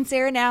I've known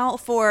Sarah now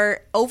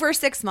for over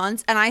 6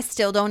 months, and I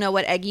still don't know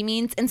what eggy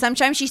means. And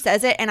sometimes she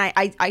says it, and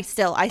I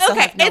still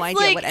have no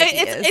idea what eggy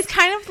is. It's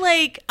kind of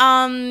like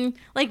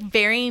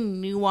very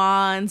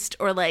nuanced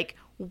or like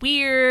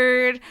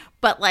weird,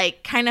 but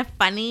like kind of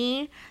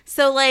funny.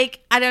 So like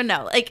I don't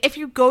know, like if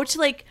you go to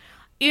like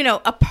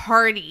a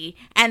party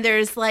and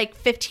there's like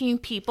 15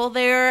 people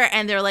there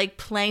and they're like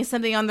playing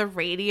something on the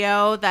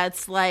radio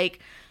that's like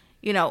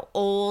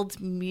old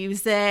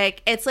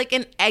music. It's like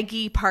an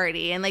eggy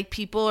party and like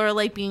people are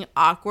like being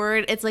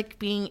awkward. It's like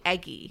being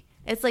eggy.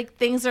 It's like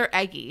things are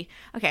eggy.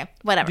 Okay,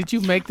 whatever. Did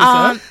you make this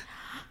up?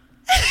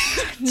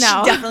 No.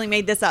 She definitely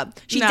made this up.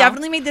 She No.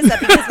 definitely made this up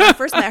because when I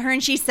first met her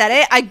and she said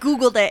it, I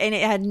Googled it and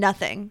it had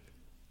nothing.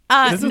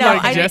 This is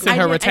like Jess and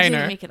her I retainer.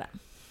 didn't make it up.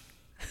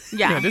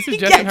 Yeah, this is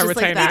Jess and her just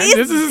like retainer. that.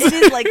 It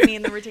is like me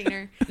and the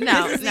retainer.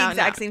 No, This is the no,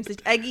 exact no. same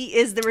situation. Eggy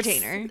is the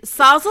retainer.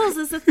 Sozzles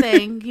is a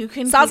thing. You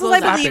can Sozzles, Google I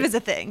that. believe, is a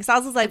thing.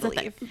 Sozzles, I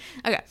believe.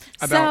 Okay,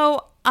 I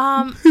so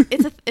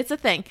it's a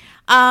thing.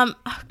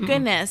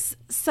 Goodness.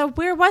 So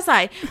where was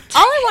I?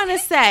 All I want to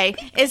say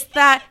is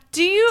that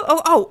do you?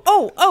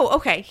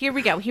 Okay. Here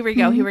we go.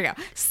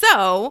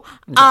 So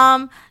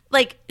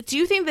like, do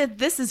you think that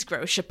this is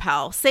gross,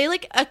 Chappelle? Say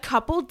like a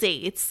couple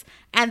dates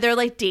and they're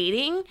like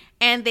dating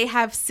and they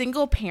have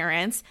single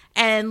parents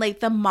and like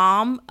the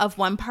mom of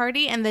one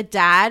party and the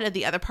dad of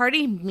the other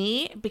party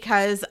meet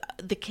because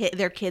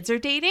their kids are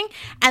dating,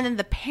 and then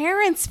the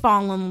parents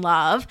fall in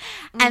love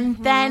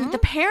and then the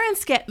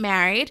parents get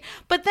married,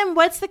 but then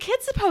what's the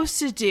kid supposed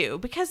to do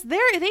because they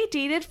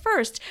dated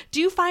first?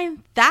 Do you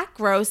find that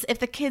gross if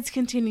the kids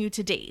continue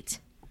to date?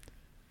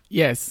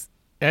 Yes,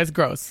 that's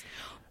gross.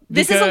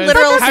 This is a Because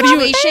literal how do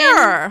you-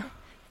 situation.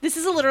 This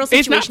is a literal It's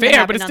situation not that fair,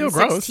 but happened it's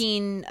still on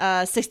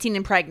gross. 16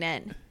 and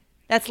pregnant.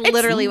 That's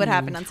literally what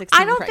happened on 16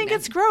 I and don't pregnant. think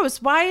it's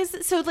gross. Why is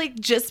it so? Like,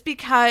 just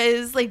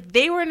because like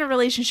they were in a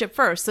relationship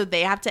first, so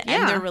they have to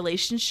end their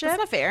relationship. That's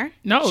not fair.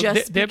 No,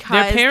 Just their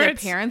because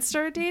parents. their parents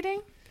started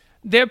dating.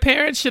 Their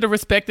parents should have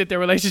respected their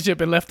relationship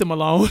and left them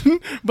alone.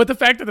 But the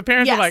fact that the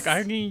parents are like,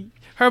 I mean,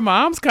 her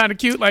mom's kind of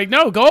cute. Like,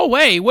 no, go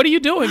away. What are you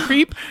doing,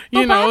 creep?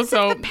 But what happens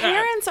if the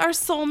parents are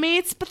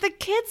soulmates, but the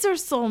kids are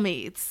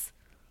soulmates?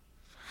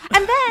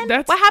 And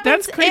then what happens?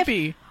 That's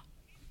creepy.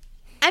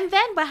 And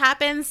then what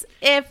happens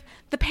if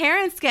the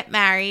parents get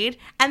married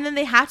and then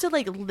they have to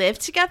like live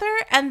together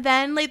and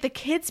then like the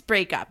kids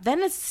break up?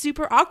 Then it's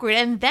super awkward.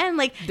 And then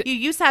like you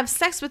used to have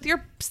sex with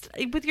your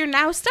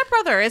now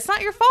stepbrother. It's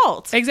not your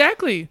fault.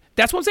 Exactly.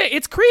 That's what I'm saying.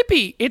 It's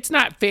creepy. It's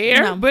not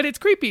fair, but it's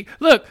creepy.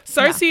 Look,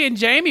 Cersei and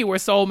Jaime were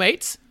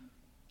soulmates.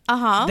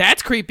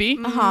 That's creepy.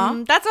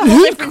 That's a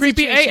whole different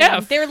creepy situation.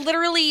 AF. They're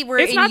literally were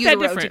It's in not that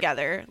utero different.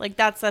 together. Like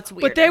that's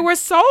weird. But they were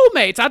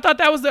soulmates. I thought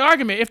that was the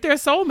argument. If they're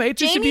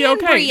soulmates, it should be Jamie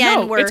and okay. Brienne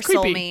No, were it's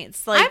creepy.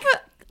 soulmates. Like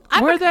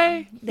Were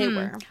they? they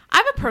were. I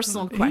have a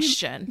personal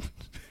question.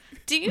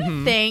 Do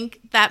you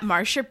think that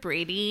Marsha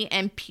Brady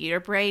and Peter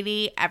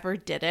Brady ever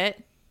did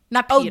it?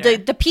 Not Peter. Oh,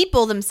 the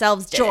people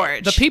themselves did.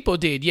 George. The people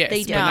did, yes,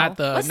 They did. but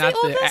What's the not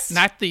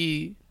oldest?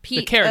 the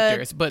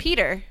characters, but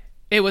Peter.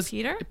 it was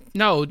Peter?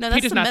 No, that's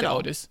Peter's the not middle. the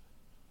oldest.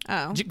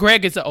 Oh,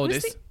 Greg is the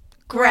oldest.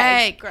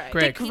 Greg. Greg.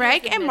 Did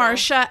Greg and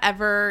Marsha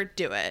ever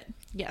do it?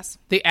 yes.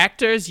 The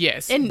actors,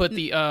 yes, And but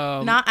the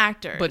not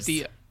actors. but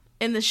the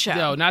in the show.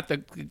 no, not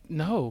the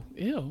no,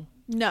 ew.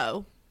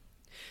 No.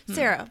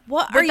 Sarah,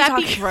 what Would are you that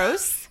talking? be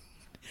gross?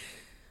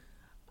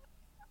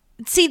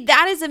 See,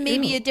 that is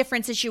maybe a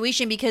different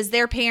situation because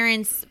their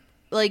parents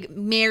like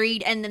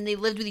married and then they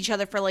lived with each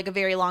other for like a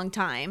very long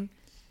time.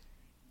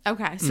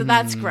 Okay, so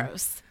that's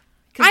gross.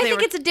 I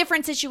think it's a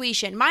different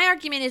situation. My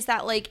argument is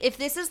that, like, if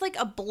this is like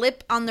a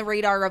blip on the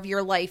radar of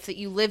your life that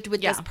you lived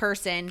with this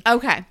person,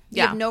 okay,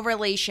 you have no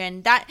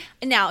relation. That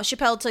now,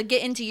 Chappelle, to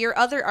get into your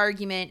other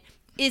argument,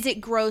 is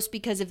it gross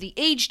because of the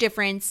age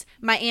difference?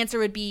 My answer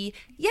would be,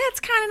 yeah, it's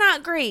kind of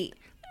not great.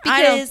 Because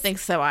I don't think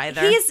so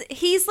either.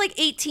 He's like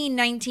 18,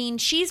 19.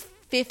 She's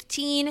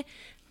 15.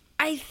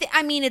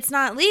 I mean, it's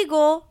not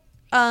legal.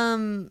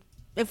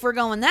 If we're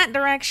going that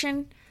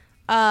direction.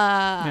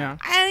 I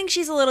think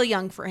she's a little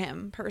young for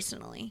him,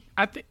 personally.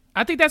 I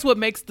think that's what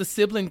makes the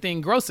sibling thing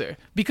grosser,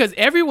 because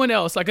everyone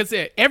else, like I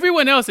said,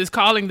 everyone else is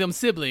calling them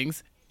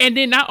siblings. And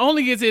then not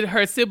only is it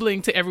her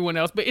sibling to everyone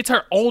else, but it's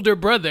her older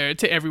brother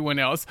to everyone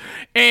else.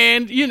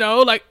 And, you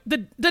know, like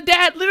the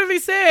dad literally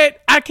said,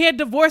 I can't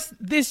divorce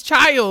this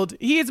child.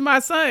 He is my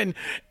son.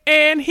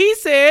 And he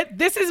said,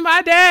 this is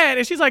my dad.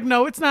 And she's like,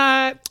 no, it's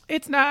not.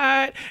 It's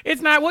not.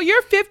 It's not. Well,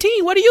 you're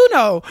 15. What do you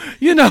know?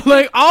 You know,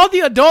 like all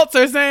the adults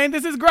are saying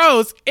this is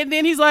gross. And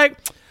then he's like,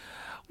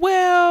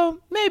 well,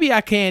 maybe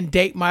I can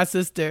date my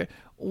sister.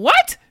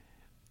 What?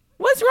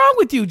 What's wrong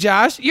with you,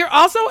 Josh? You're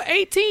also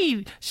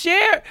 18.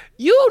 Cher,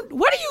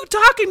 what are you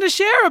talking to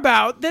Cher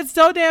about that's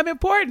so damn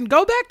important?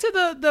 Go back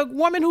to the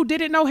woman who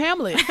didn't know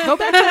Hamlet. Go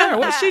back to her.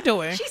 What's she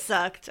doing? She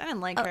sucked. I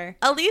didn't like her.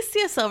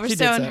 Alicia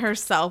Silverstone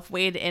herself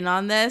weighed in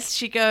on this.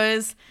 She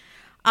goes,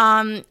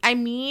 I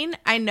mean,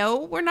 I know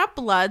we're not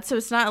blood, so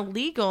it's not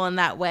illegal in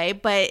that way,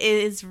 but it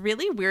is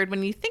really weird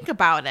when you think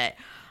about it.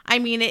 I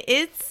mean,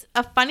 it's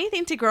a funny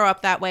thing to grow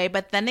up that way,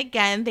 but then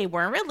again, they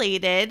weren't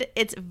related.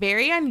 It's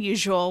very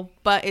unusual,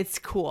 but it's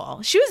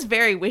cool. She was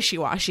very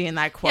wishy-washy in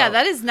that quote. Yeah,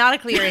 that is not a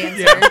clear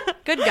answer.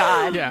 Good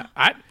God. Yeah,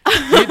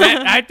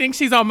 I think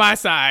she's on my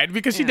side,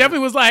 because she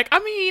definitely was like, I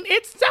mean,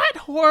 it's not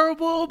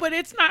horrible, but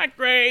it's not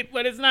great,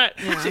 but it's not.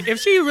 Yeah.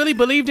 If she really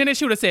believed in it,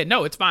 she would have said,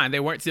 no, it's fine.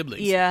 They weren't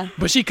siblings. Yeah.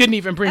 But she couldn't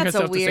even bring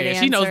herself to say it.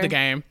 She knows the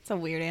game. It's a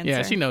weird answer.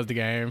 Yeah, she knows the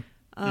game.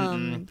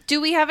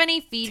 Do we have any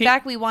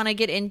feedback we want to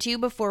get into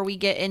before we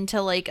get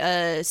into like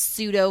a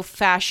pseudo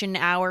fashion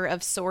hour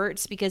of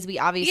sorts? Because we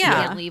obviously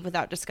can't leave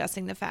without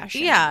discussing the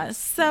fashion. Yeah,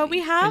 so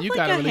we have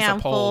like a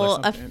handful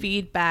of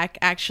feedback,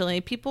 actually.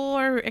 People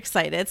are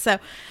excited. So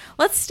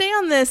let's stay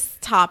on this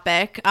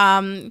topic.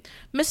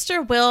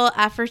 Mr. Will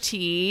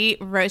Afferty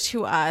wrote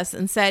to us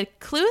and said,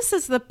 Clueless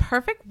is the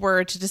perfect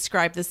word to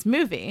describe this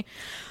movie.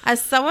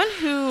 As someone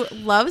who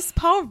loves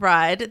Paul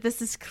Rudd,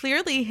 this is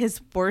clearly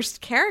his worst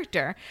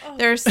character.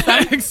 There's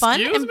some fun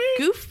and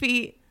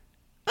goofy...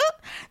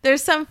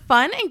 There's some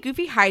fun and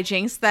goofy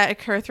hijinks that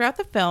occur throughout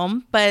the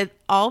film, but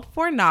all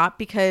for naught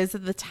because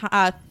of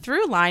the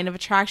through line of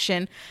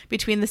attraction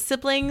between the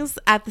siblings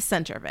at the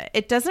center of it.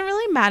 It doesn't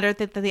really matter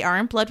that they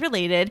aren't blood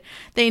related.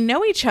 They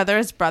know each other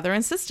as brother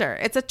and sister.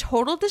 It's a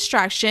total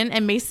distraction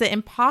and makes it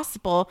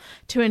impossible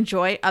to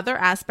enjoy other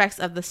aspects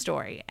of the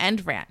story.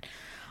 End rant.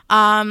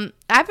 I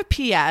have a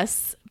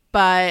PS,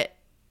 but...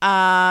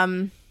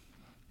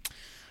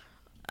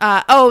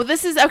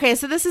 this is okay.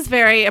 So this is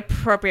very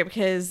appropriate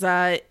because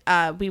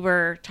we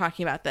were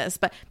talking about this.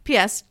 But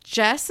P.S.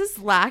 Jess's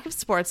lack of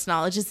sports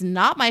knowledge is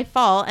not my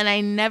fault, and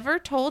I never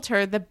told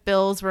her the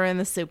Bills were in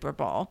the Super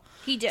Bowl.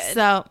 He did.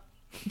 So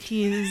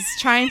he's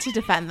trying to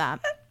defend that.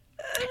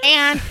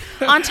 And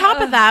on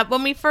top of that,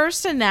 when we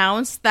first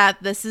announced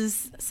that this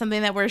is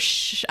something that we're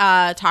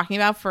talking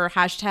about for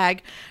hashtag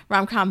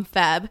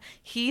RomComFeb,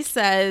 he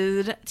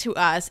said to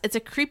us, "It's a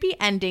creepy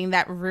ending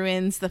that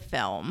ruins the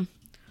film."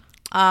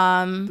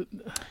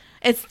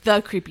 It's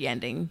the creepy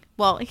ending.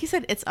 Well, he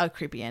said it's a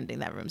creepy ending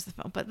that ruins the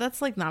film, but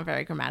that's like not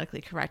very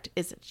grammatically correct,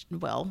 is it,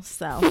 Will?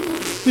 So,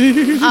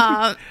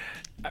 okay.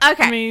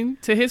 I mean,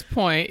 to his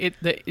point,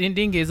 the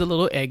ending is a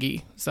little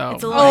eggy. So,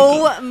 it's a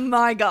little eggy.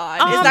 My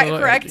God, is that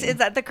correct? Eggy. Is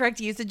that the correct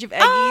usage of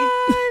eggy?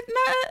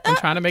 I'm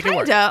trying to make it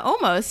work.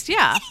 Almost,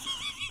 yeah.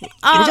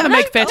 We're gonna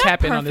make fetch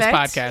happen on this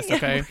podcast,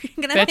 okay?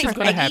 Fetch is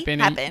gonna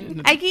happen.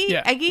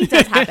 Eggy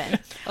does happen.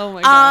 Oh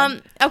my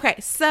God. Okay,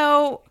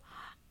 so.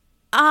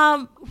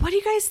 What do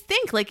you guys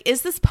think? Like,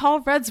 is this Paul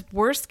Rudd's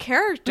worst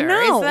character?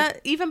 No. Is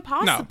that even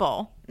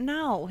possible?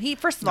 No. He,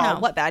 first of all,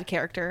 what bad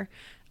character?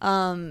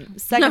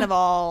 Second of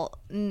all,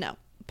 no.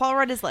 Paul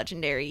Rudd is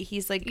legendary.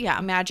 He's like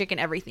magic in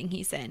everything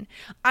he's in.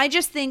 I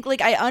just think, like,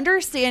 I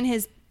understand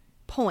his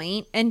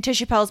point and to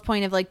Chappelle's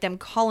point of like them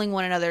calling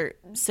one another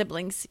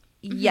siblings.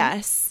 Mm-hmm.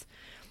 Yes.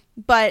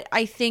 But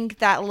I think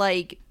that,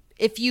 like,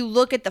 if you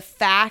look at the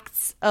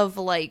facts of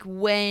like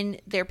when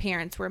their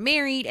parents were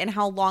married and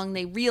how long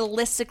they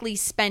realistically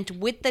spent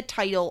with the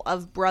title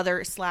of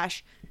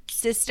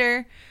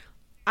brother/sister,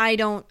 I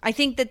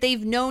think that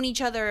they've known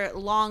each other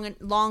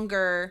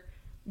longer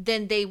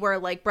than they were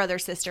like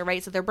brother-sister,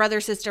 right? So they're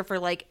brother-sister for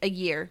like a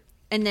year.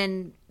 And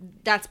then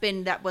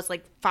that was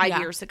like 5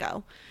 years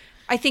ago.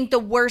 I think the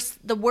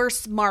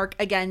worst mark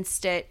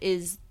against it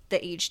is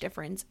the age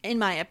difference, in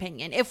my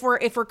opinion. If we're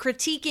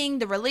critiquing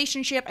the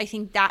relationship, I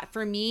think that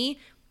for me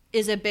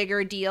is a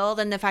bigger deal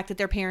than the fact that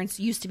their parents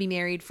used to be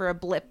married for a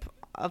blip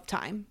of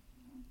time.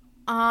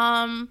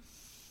 I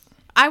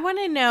want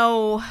to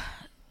know,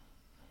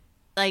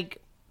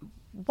 like,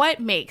 what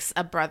makes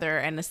a brother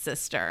and a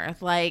sister?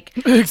 Like,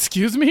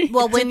 Excuse me?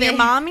 Well, when they- your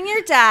mom and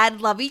your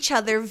dad love each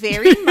other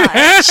very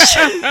much.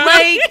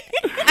 like,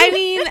 I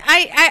mean,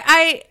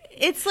 I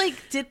it's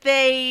like, did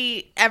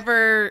they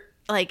ever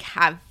like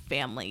have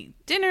family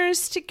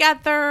dinners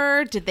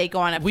together? Did they go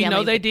on a We family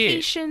know they did.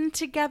 vacation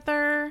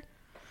together?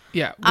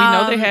 Yeah, we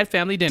know they had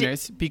family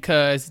dinners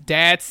because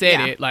Dad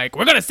said it. Like,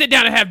 we're gonna sit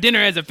down and have dinner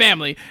as a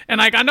family. And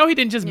like, I know he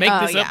didn't just make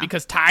this up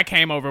because Ty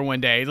came over one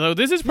day. So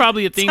this is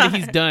probably a thing that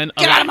he's done.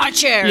 Get out of my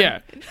chair. Yeah,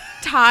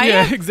 Ty,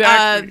 Yeah,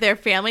 exactly. their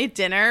family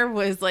dinner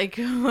was like,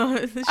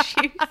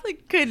 she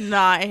like could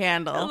not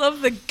handle. I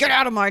love the get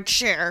out of my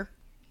chair.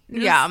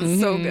 Yeah,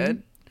 So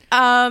good.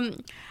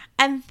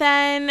 And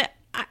then,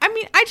 I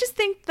mean, I just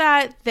think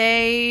that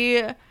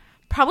they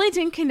probably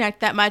didn't connect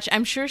that much.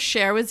 I'm sure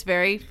Cher was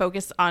very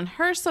focused on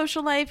her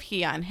social life,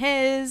 he on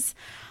his.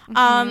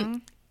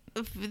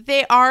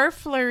 They are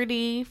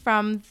flirty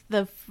from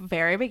the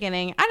very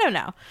beginning. I don't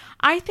know.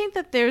 I think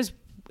that there's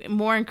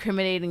more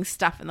incriminating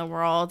stuff in the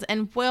world.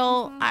 And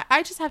Will,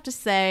 I just have to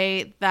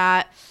say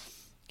that,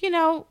 you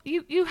know,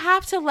 you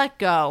have to let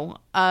go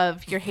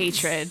of your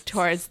hatred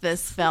towards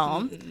this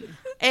film.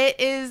 It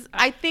is,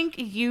 I think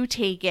you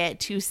take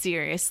it too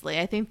seriously.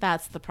 I think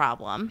that's the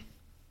problem.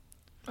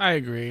 I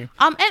agree.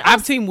 And I'm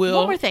also, Team Will.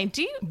 One more thing.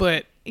 Do you?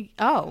 But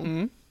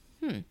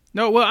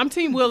no, well, I'm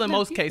Team Will in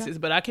most cases,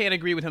 but I can't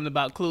agree with him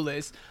about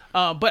Clueless.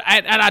 But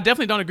I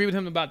definitely don't agree with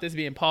him about this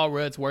being Paul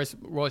Rudd's worst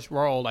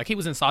role. Like, he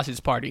was in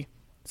Sausage Party.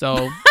 So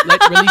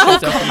release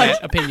yourself from that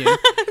opinion.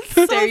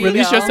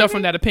 Release yourself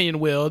from that opinion,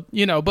 Will.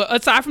 You know, but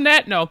aside from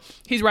that, no,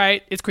 he's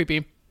right. It's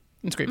creepy.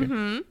 It's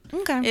creepy.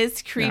 Okay.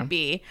 It's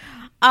creepy.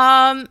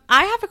 I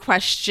have a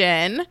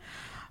question.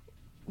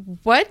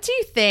 What do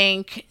you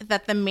think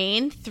that the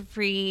main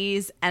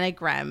three's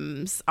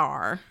enneagrams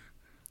are?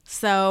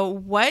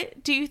 So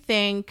what do you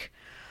think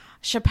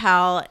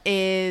Chappelle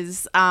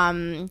is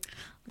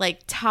like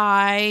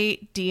Ty,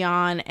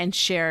 Dion, and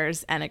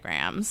Cher's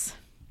enneagrams?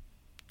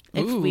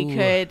 If we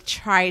could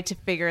try to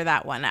figure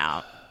that one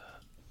out.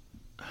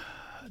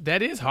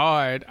 That is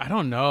hard. I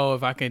don't know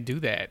if I can do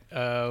that.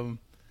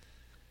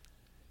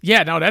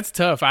 Yeah, no, that's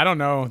tough. I don't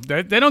know.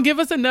 They don't give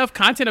us enough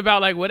content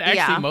about like what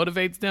actually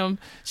motivates them.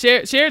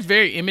 Cher's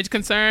very image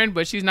concerned,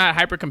 but she's not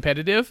hyper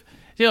competitive.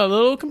 She's a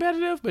little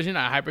competitive, but she's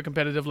not hyper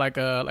competitive like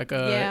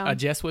a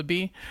Jess would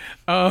be.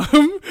 What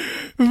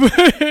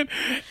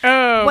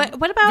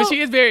about but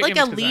she is very like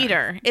a image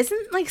leader?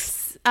 Isn't like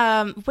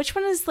which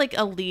one is like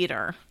a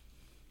leader?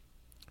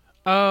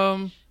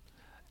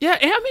 Yeah,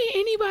 I mean,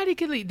 anybody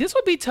could lead. This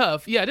would be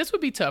tough. Yeah, this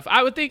would be tough.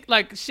 I would think,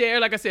 like, Cher,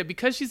 like I said,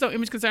 because she's so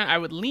image concerned, I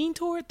would lean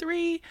toward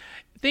 3,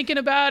 thinking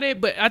about it.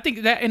 But I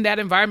think that in that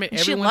environment,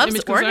 She everyone's loves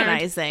image concerned.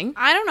 organizing.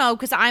 I don't know,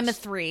 because I'm a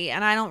 3,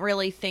 and I don't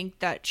really think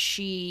that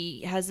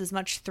she has as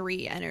much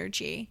 3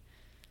 energy.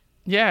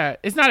 Yeah,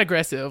 it's not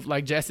aggressive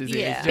like Jess's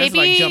Yeah. is. Jess,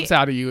 like, jumps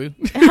out of you.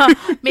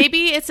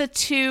 Maybe it's a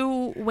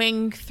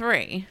 2-wing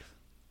 3.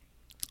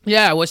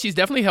 Yeah, well, she's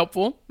definitely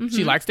helpful.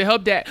 She likes to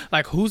help Dad.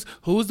 Like, who's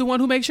the one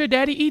who makes sure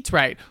Daddy eats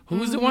right?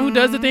 Who's the one who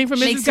does the thing for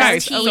Mrs.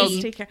 Geist?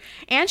 Take care.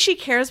 And she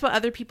cares what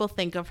other people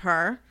think of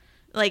her.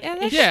 Like,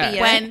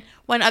 Yeah.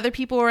 when other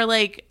people were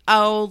like,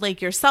 "Oh,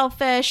 like you're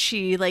selfish,"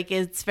 she like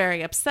is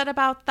very upset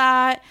about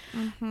that.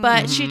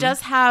 But she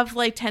does have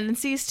like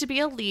tendencies to be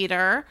a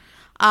leader.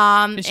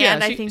 And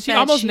I think she that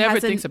almost she never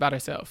hasn't- thinks about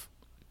herself.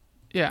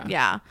 Yeah.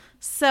 Yeah.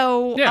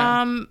 So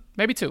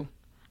Maybe 2.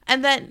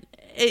 and then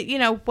you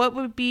know, what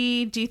would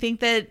be? Do you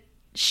think that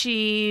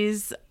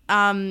she's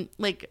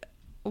like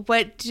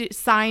what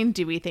sign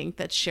do we think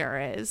that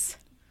Cher is?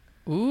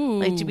 Ooh.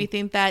 Like, do we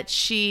think that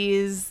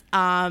she's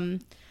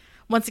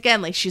once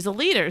again, like, she's a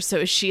leader, so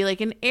is she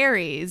like an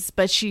Aries,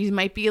 but she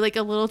might be like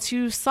a little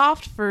too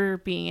soft for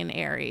being an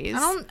Aries?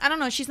 I don't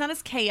know. She's not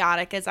as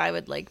chaotic as I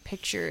would like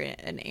picture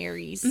an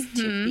Aries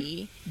to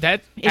be.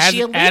 That Is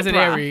she a as an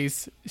Libra?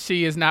 Aries,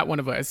 she is not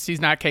one of us.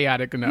 She's not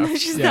chaotic enough.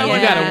 She's yeah, not you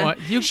one gotta of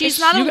want. She's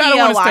not a you gotta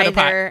Leo want to stir the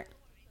pot. either.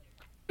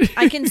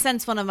 I can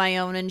sense one of my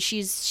own, and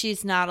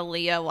she's not a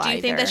Leo either. Do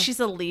you think that she's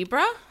a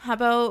Libra? How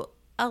about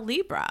a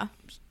Libra?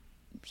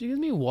 She gives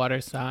me water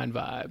sign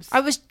vibes.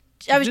 I was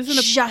Just in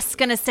a- just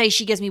gonna say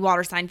she gives me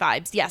water sign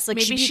vibes. Yes, like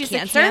Maybe she's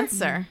Cancer. a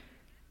Cancer.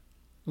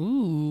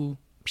 Ooh.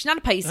 She's not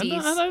a Pisces.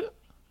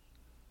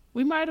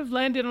 We might have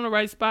landed on the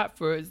right spot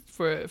for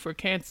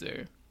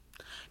Cancer.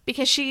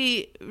 Because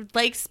she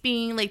likes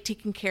being like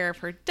taking care of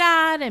her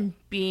dad and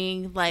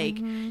being like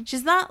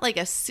she's not like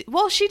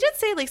well, she did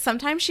say like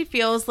sometimes she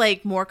feels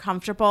like more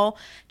comfortable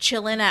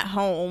chilling at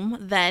home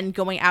than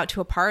going out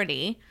to a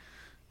party.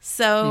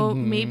 So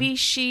maybe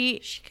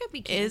she could be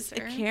is a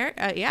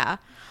Cancer. yeah.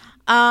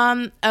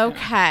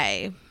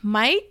 Okay,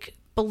 Mike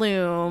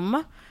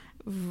Bloom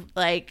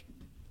like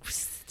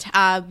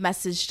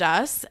messaged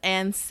us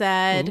and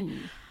said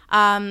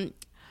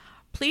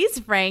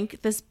please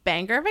rank this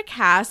banger of a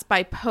cast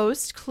by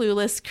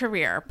post-Clueless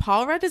career.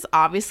 Paul Rudd is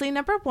obviously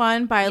number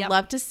 1, but I'd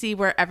love to see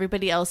where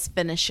everybody else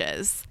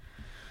finishes.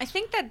 I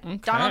think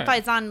that Donald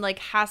Faison like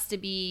has to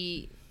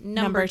be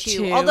number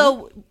 2. 2.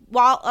 Although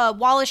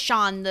Wallace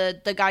Shawn,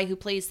 the guy who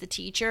plays the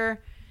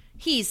teacher,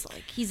 He's a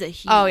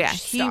huge Oh yeah,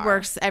 he star.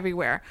 works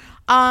everywhere.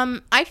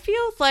 I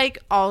feel like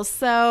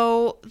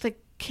also the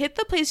kid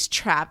that plays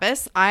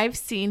Travis, I've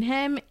seen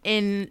him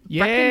in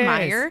Yes. Breckin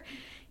Meyer.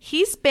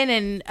 He's been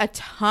in a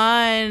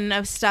ton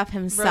of stuff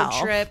himself.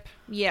 Road Trip.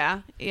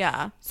 Yeah.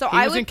 Yeah. So He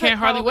I was would in put Can't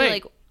Hardly probably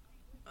Wait. like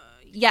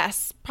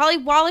yes, probably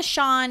Wallace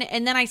Shawn,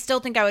 and then I still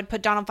think I would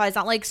put Donald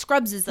Faison. Like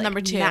Scrubs is like Number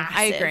 2. massive.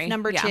 I agree.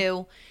 Number Yeah.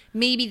 2,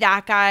 maybe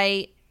that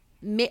guy.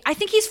 I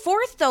think he's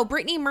 4th though.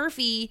 Brittany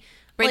Murphy.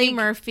 Brittany like,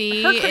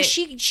 Murphy.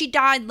 She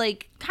died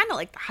like kind of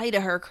like the height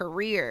of her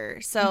career.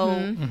 So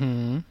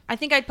Mm-hmm. I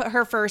think I'd put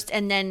her first,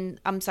 and then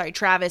I'm sorry,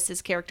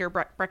 Travis's character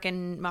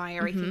Breckin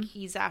Meyer. I Mm-hmm. think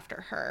he's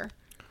after her.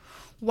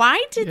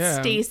 Why did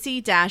Yeah. Stacey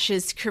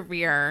Dash's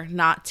career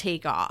not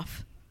take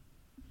off?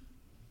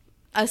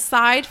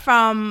 Aside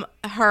from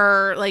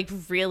her like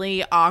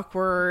really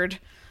awkward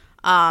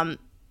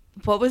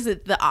what was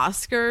it, the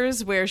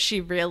Oscars, where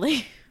she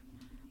really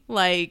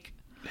like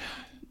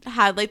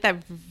had like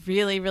that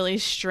really, really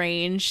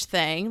strange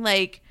thing.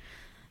 Like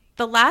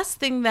the last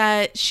thing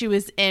that she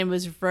was in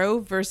was Roe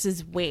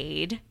versus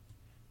Wade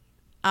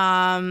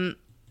in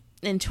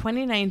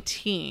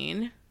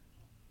 2019.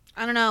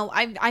 I don't know.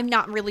 I've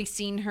not really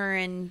seen her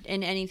in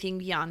anything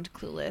beyond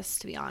Clueless,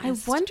 to be I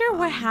honest. wonder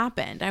what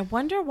happened. I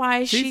wonder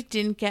why she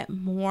didn't get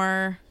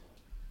more.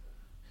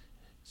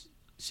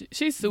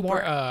 She's super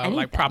More anything.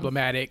 like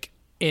problematic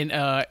in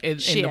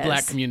She the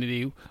black is.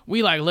 community.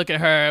 We like look at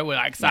her with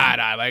like side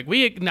eye. Like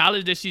we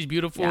acknowledge that she's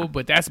beautiful, Yeah.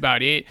 but that's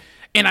about it.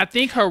 And I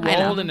think her I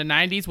know. role in the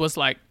 90s was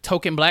like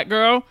token black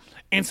girl.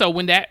 And so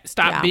when that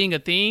stopped Yeah. being a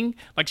thing,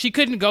 like she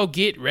couldn't go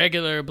get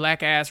regular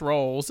black ass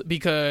roles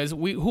because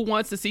who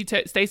wants to see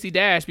Stacey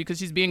Dash because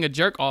she's being a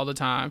jerk all the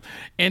time.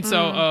 And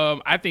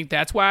so I think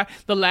that's why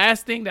the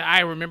last thing that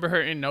I remember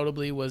her in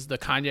notably was the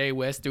Kanye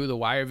West Through the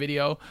Wire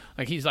video.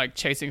 Like he's like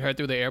chasing her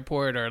through the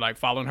airport or like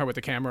following her with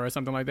the camera or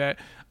something like that.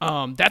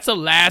 That's the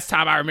last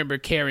time I remember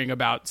caring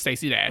about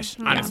Stacey Dash,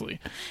 honestly.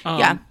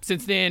 Yeah.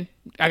 Since then,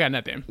 I got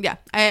nothing. Yeah,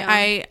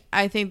 I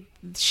think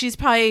she's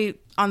probably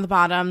on the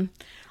bottom.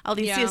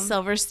 Alicia Yeah.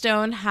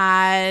 Silverstone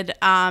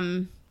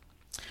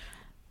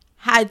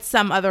had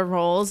some other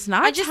roles,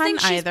 not I just a ton think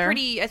she's either.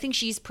 pretty. I think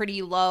she's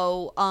pretty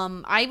low.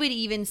 I would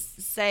even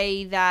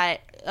say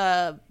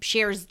that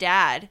Cher's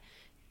dad,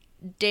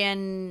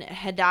 Dan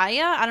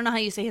Hedaya. I don't know how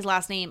you say his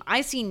last name.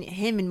 I've seen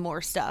him in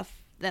more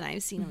stuff than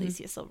I've seen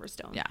Alicia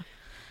Silverstone. Yeah.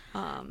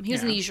 He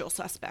was in The Usual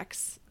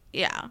Suspects.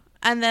 Yeah.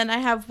 And then I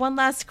have one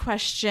last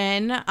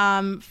question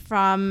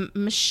from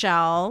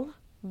Michelle.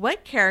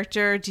 What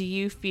character do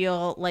you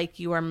feel like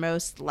you are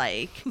most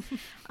like?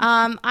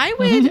 I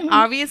would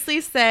obviously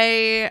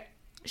say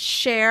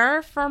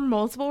Cher for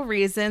multiple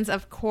reasons.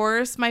 Of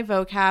course, my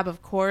vocab.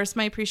 Of course,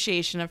 my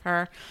appreciation of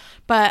her.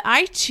 But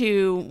I,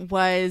 too,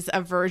 was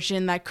a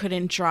virgin that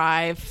couldn't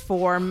drive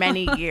for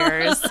many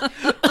years. So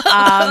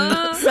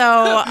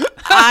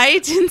I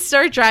didn't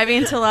start driving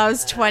until I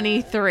was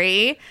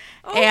 23.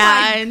 Oh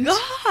and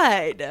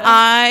my God.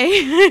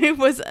 I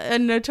was a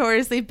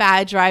notoriously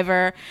bad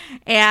driver,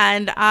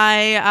 and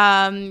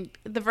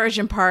the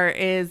virgin part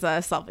is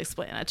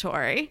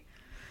self-explanatory.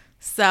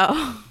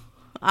 So,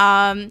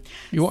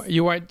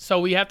 You weren't. So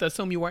we have to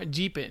assume you weren't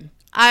jeeping.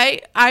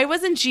 I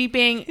wasn't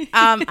jeeping.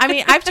 I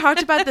mean, I've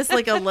talked about this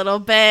like a little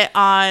bit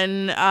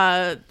on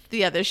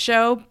the other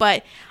show,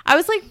 but I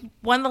was like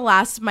one of the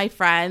last of my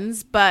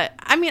friends. But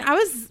I mean, I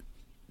was.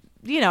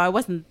 I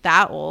wasn't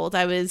that old.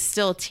 I was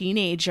still a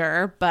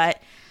teenager,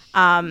 but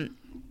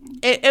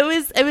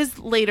it was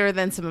later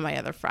than some of my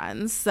other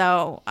friends.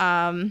 So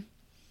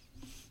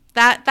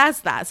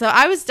that's that. So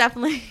I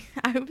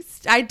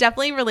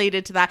definitely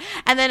related to that.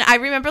 And then I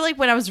remember like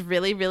when I was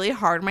really, really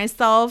hard on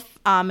myself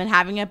and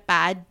having a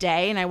bad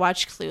day, and I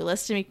watched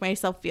Clueless to make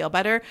myself feel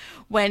better.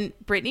 When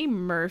Brittany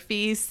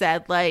Murphy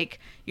said like,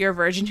 "You're a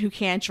virgin who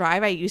can't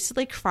drive," I used to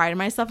like cry to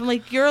myself. I'm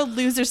like, "You're a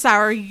loser,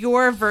 Sour.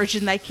 You're a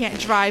virgin that can't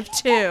drive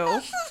too."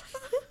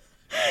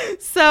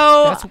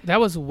 So That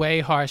was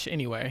way harsh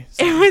anyway.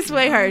 So. it was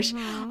way harsh.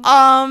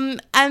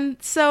 And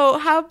so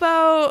how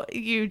about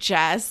you,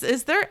 Jess?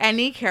 Is there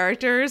any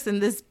characters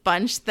in this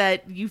bunch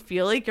that you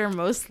feel like you're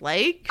most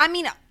like? I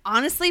mean,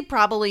 honestly,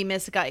 probably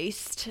Miss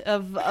Geist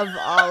of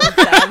all of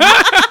them.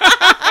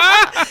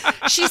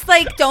 She's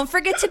like, "Don't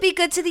forget to be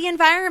good to the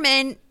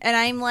environment," and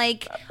I'm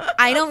like,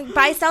 "I don't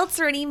buy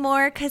seltzer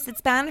anymore because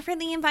it's bad for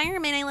the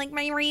environment. I like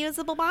my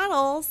reusable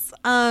bottles."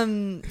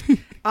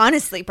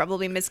 Honestly,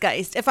 probably Miss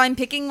Geist. If I'm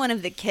picking one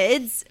of the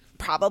kids,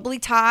 probably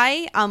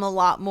Ty. I'm a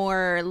lot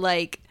more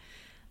like,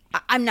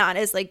 I'm not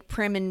as like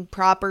prim and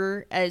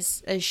proper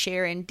as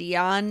Cher and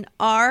Dion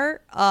are.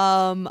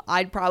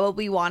 I'd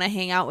probably want to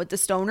hang out with the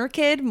stoner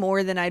kid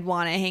more than I'd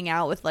want to hang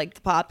out with like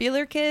the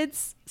popular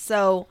kids.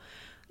 So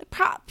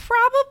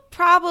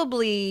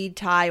probably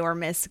Ty or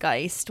Miss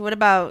Geist. What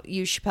about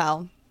you,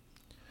 Chappelle?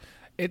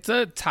 It's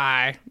a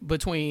tie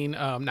between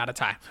not a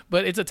tie,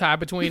 but it's a tie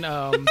between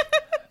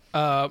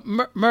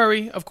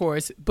Murray, of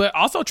course, but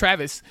also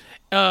Travis,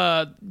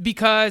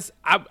 because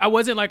I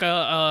wasn't like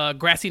a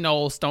grassy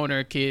knoll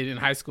stoner kid in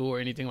high school or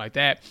anything like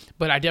that,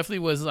 but I definitely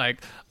was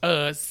like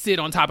sit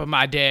on top of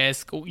my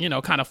desk,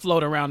 kind of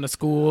float around the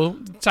school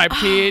type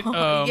kid.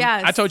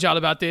 Yes. I told y'all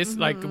about this,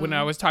 like when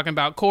I was talking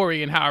about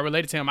Corey and how I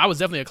related to him. I was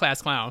definitely a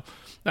class clown.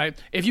 Like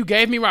if you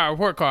gave me my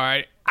report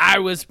card, I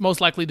was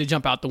most likely to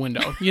jump out the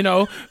window,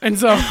 and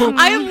so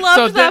I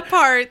loved that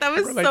part. That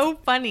was so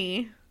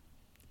funny.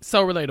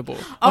 So relatable.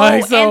 Oh,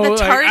 and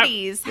the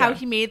tardies, how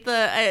he made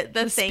the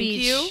thank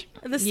speech. you,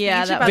 the speech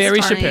Yeah, that about very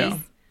the tardies.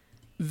 Chappelle.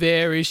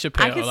 Very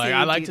Chappelle.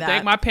 I like to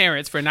thank my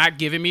parents for not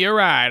giving me a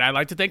ride. I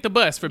like to thank the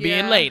bus for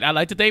being late. I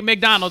like to thank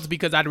McDonald's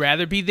because I'd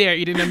rather be there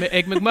eating an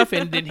Egg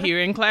McMuffin than here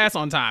in class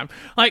on time.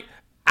 Like,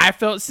 I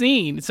felt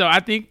seen. So I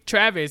think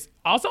Travis.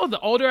 Also, the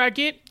older I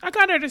get, I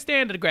kind of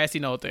understand the grassy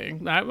knoll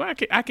thing. I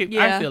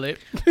feel it.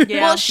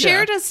 Yeah. Well,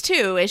 Cher does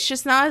too. It's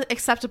just not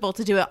acceptable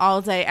to do it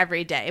all day,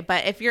 every day.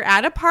 But if you're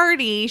at a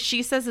party,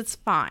 she says it's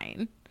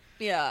fine.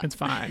 Yeah. It's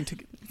fine.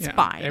 It's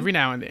fine. Every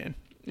now and then.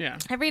 Yeah.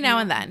 Every now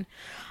and then.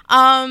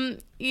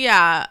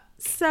 Yeah.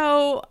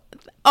 So,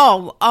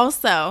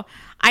 also,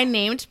 I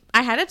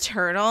had a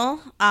turtle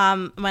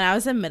when I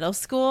was in middle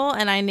school,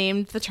 and I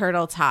named the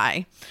turtle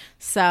Ty.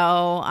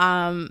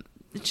 So,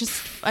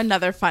 just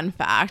another fun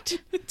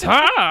fact.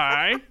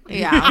 Ty?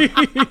 Yeah.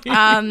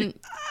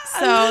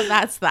 So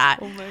that's that.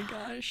 Oh my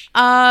gosh.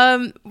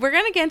 We're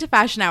going to get into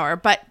Fashion Hour,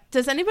 but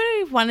does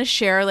anybody want to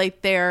share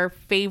like their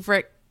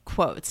favorite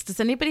quotes? Does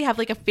anybody have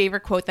like a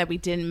favorite quote that we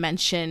didn't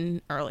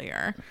mention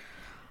earlier?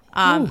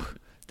 Ooh,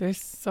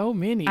 there's so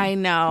many. I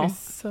know. There's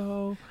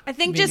so I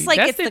think many. just like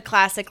it's the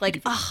classic,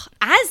 like,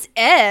 as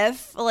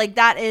if, like,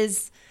 that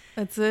is.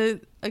 That's a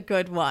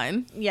good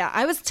one. Yeah,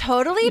 I was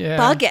totally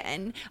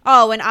bugging.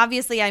 Oh, and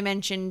obviously I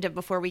mentioned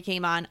before we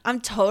came on, I'm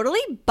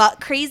totally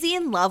butt crazy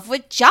in love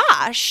with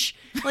Josh.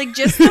 Like,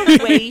 just the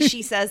way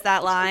she says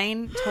that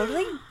line,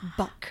 totally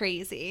butt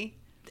crazy.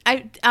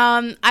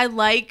 I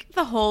like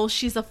the whole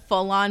she's a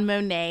full-on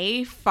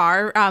Monet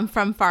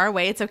from far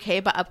away it's okay,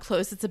 but up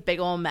close it's a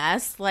big old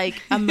mess.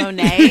 Like a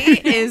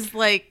Monet is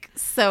like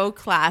so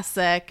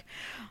classic.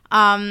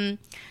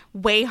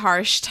 Way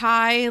harsh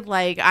Ty,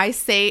 like I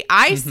say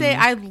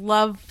I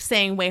love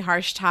saying way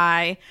harsh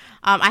Ty.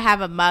 I have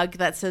a mug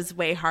that says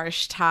way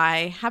harsh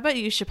Ty. How about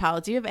you,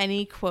 Chappelle? Do you have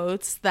any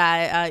quotes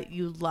that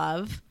you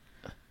love?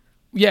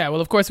 Yeah,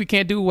 well, of course, we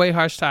can't do way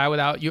harsh Ty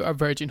without you're a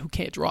virgin who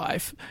can't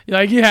drive.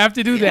 Like, you have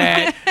to do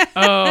that.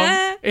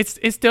 It's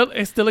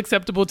still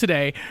acceptable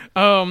today.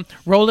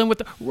 Rolling with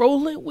the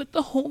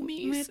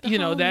homies.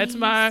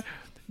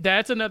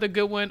 That's another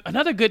good one.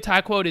 Another good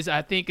Ty quote is,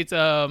 I think it's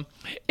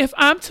if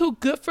I'm too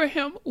good for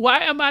him, why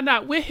am I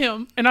not with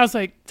him? And I was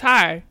like,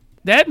 Ty,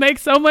 that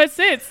makes so much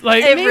sense.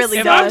 Like, it really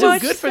if does. I'm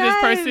too good for this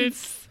person,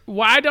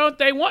 why don't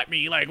they want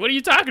me? Like, what are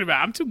you talking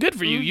about? I'm too good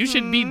for you. You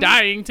should be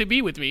dying to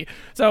be with me.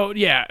 So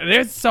yeah,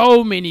 there's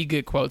so many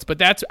good quotes,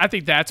 but I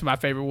think that's my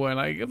favorite one.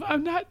 Like,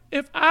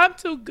 if I'm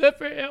too good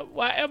for him,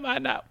 why am I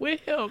not with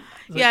him?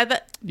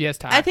 Yes,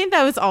 Ty. I think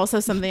that was also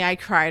something I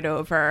cried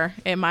over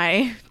in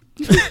my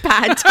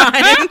bad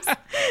times.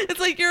 It's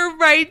like, you're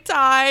right,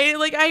 Ty.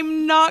 Like,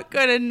 I'm not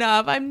good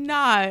enough. I'm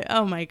not.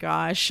 Oh my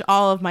gosh,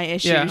 all of my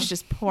issues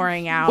just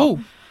pouring out. Ooh.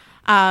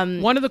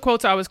 One of the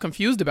quotes I was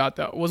confused about,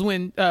 though, was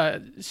when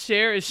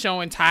Cher is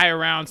showing Ty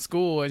around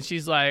school, and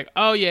she's like,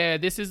 oh yeah,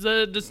 this is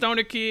the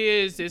stoner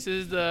kids, this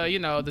is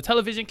the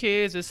television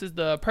kids, this is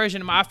the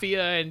Persian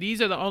mafia, and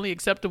these are the only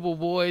acceptable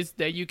boys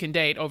that you can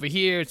date. Over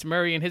here it's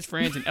Murray and his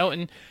friends and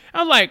Elton.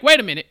 I'm like, wait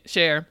a minute,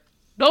 Cher,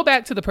 go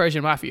back to the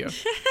Persian mafia.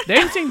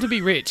 They seem to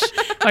be rich.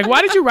 Like,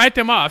 why did you write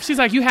them off? She's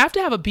like, you have to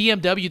have a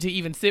BMW to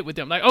even sit with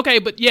them. Like, okay,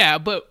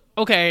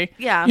 okay.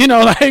 Yeah.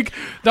 Like,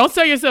 don't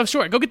sell yourself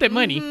short. Go get that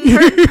money.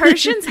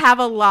 Persians have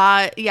a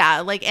lot. Yeah.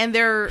 Like, and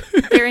their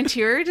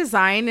interior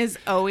design is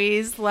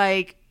always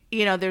like,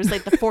 there's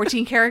like the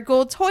 14 karat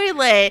gold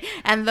toilet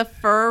and the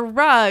fur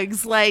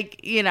rugs. Like,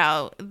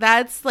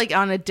 that's like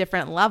on a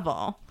different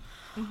level.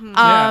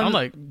 Yeah, I'm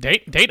like,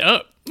 date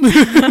up. Do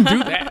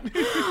that.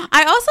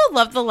 I also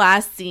love the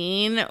last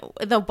scene,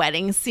 the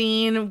wedding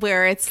scene,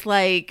 where it's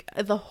like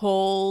the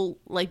whole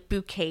like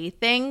bouquet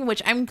thing,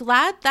 which I'm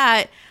glad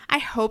that I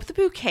hope the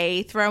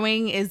bouquet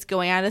throwing is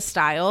going out of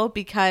style,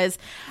 because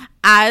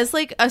as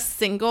like a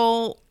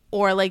single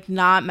or like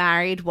not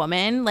married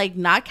woman, like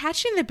not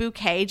catching the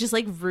bouquet just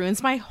like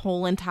ruins my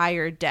whole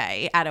entire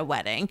day at a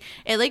wedding.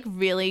 It like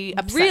really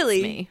upsets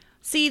me.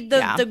 See,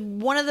 the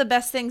one of the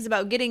best things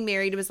about getting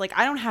married was like,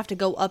 I don't have to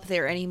go up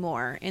there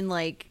anymore. And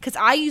like, because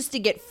I used to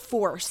get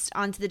forced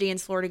onto the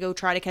dance floor to go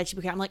try to catch a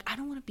bouquet. I'm like, I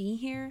don't want to be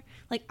here.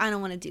 Like, I don't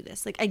want to do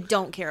this. Like, I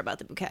don't care about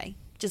the bouquet.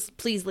 Just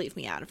please leave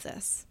me out of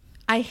this.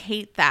 I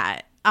hate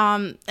that.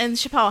 And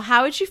Chappelle,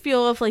 how would you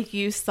feel if like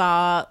you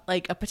saw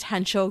like a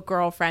potential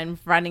girlfriend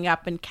running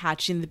up and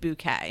catching the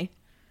bouquet?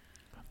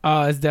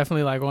 It's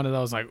definitely like one of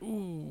those like,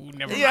 ooh,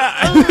 never mind. I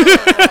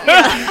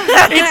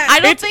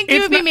don't think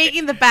you would be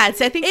making the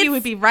bets. I think you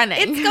would be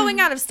running. It's going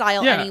out of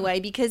style Yeah.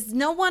 anyway, because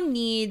no one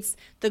needs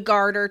the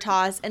garter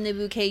toss and the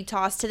bouquet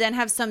toss to then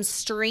have some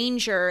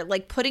stranger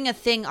like putting a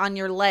thing on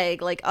your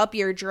leg, like up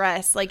your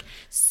dress, like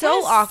so That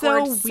is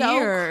awkward, so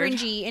weird.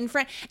 cringy in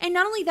front. And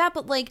not only that,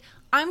 but like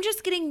I'm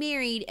just getting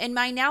married and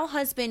my now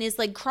husband is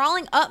like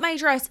crawling up my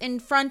dress in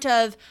front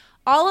of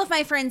all of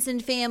my friends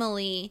and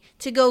family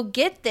to go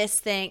get this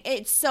thing.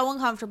 It's so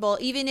uncomfortable.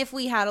 Even if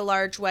we had a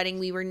large wedding,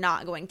 we were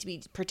not going to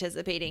be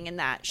participating in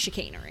that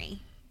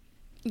chicanery.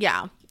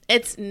 Yeah,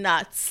 it's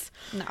nuts.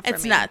 Not for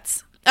It's me.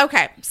 nuts.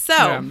 Okay,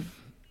 so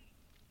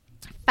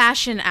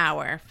fashion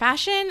hour.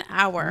 Fashion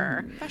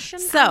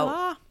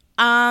So,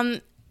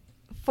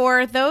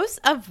 for those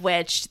of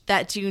which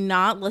that do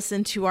not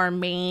listen to our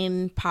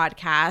main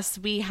podcast,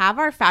 we have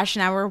our Fashion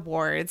Hour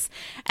Awards,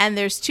 and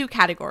there's 2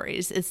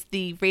 categories. It's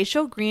the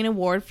Rachel Green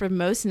Award for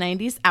Most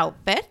 90s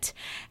Outfit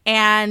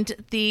and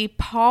the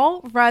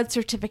Paul Rudd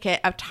Certificate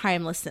of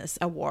Timelessness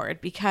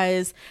Award,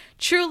 because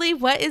truly,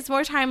 what is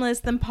more timeless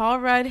than Paul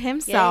Rudd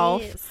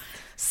himself? Yes.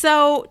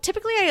 So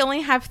typically I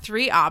only have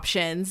 3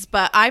 options,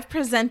 but I've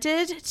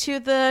presented to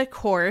the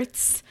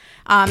courts,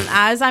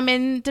 as I'm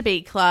in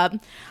debate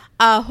club,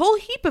 a whole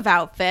heap of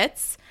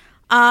outfits.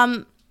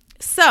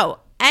 So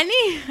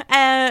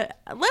anything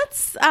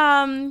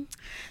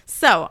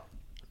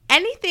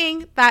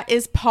that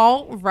is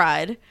Paul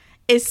Rudd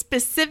is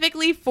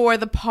specifically for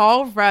the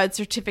Paul Rudd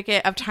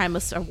Certificate of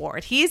Timeless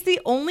Award. He is the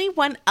only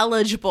one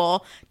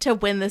eligible to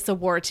win this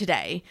award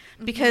today,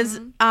 because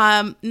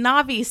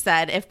Navi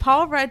said, if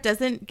Paul Rudd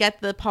doesn't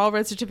get the Paul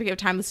Rudd Certificate of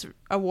Timeless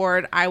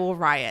Award, I will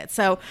riot.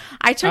 So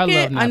I took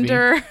it love Navi.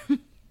 under...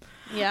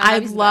 Yeah, I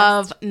Navi's the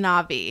love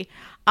Navi.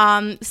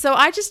 So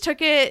I just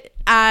took it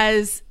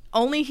as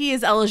only he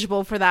is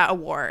eligible for that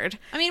award.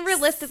 I mean,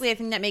 realistically, I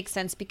think that makes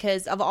sense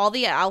because of all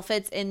the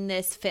outfits in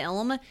this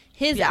film,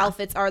 his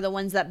outfits are the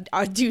ones that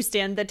do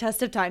stand the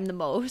test of time the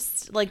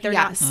most. Like, they're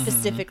not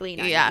specifically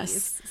 90s.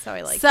 Yes. So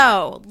I like that.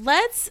 So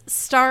let's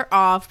start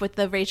off with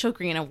the Rachel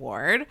Green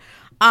Award.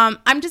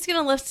 I'm just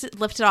going to list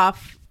it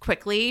off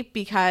quickly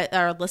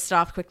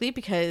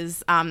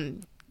because,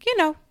 I'm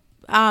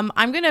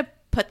going to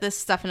put this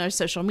stuff in our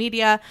social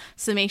media,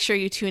 so make sure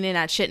you tune in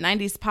at Shit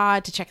 90s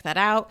Pod to check that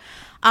out.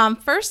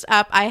 First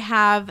up, I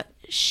have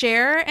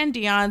Cher and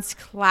Dion's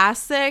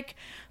classic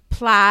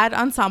plaid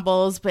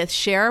ensembles, with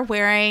Cher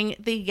wearing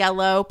the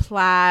yellow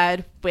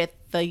plaid with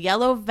the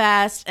yellow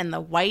vest and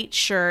the white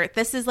shirt.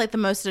 This is like the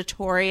most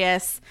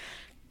notorious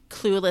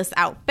Clueless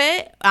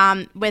outfit,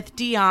 with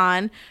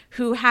Dion,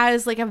 who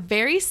has like a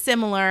very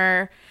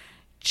similar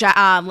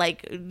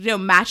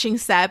matching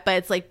set, but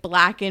it's like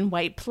black and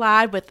white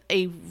plaid with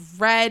a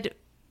red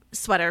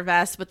sweater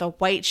vest with a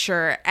white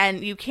shirt.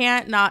 And you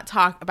can't not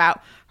talk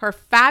about her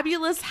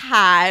fabulous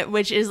hat,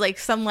 which is like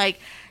some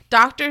like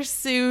Dr.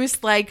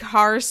 Seuss like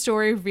horror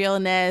story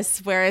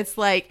realness, where it's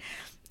like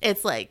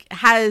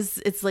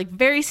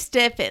very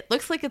stiff. It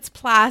looks like it's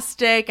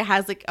plastic. It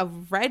has like a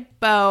red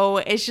bow.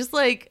 It's just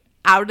like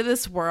out of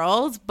this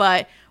world,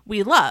 but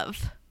we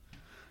love.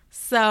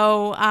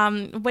 So,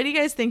 what do you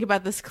guys think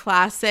about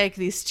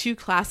these 2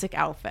 classic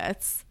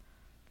outfits?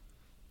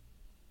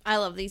 I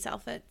love these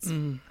outfits.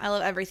 I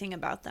love everything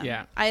about them.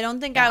 Yeah. I don't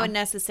think I would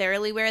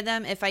necessarily wear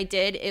them. If I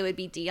did, it would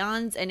be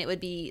Dion's and it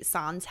would be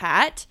San's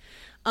hat.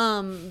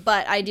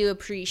 But I do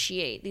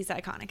appreciate these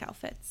iconic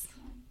outfits.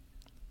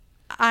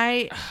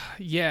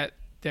 Yeah,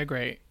 they're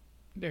great.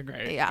 They're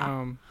great.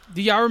 Yeah.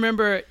 Do y'all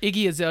remember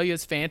Iggy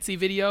Azalea's Fancy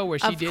video where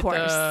she Of did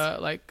course.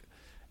 like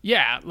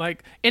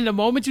in the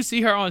moment you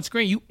see her on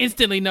screen, you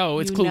instantly know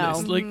it's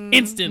Clueless. Like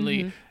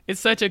instantly. It's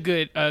such a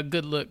good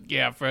look,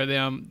 for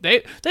them.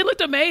 They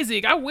looked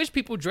amazing. I wish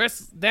people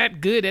dressed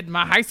that good at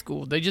my high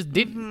school. They just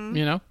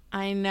didn't,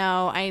 I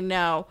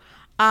know.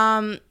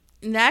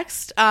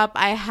 Next up,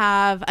 I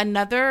have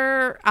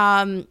another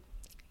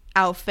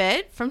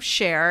outfit from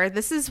Cher.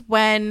 This is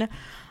when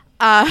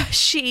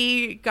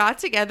she got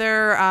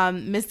together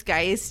Miss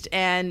Geist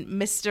and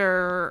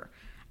Mr.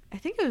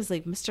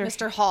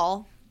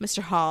 Hall.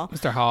 Mr. Hall.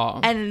 Mr. Hall.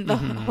 And the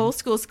whole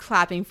school's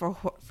clapping for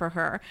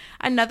her.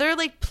 Another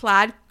like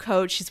plaid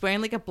coat. She's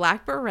wearing like a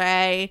black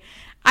beret.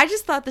 I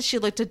just thought that she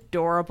looked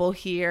adorable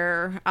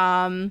here.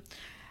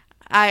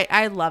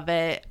 I love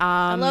it.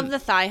 I love the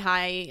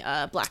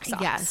thigh-high black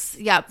socks. Yes.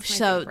 Yep.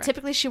 So favorite.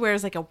 typically she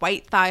wears like a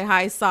white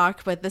thigh-high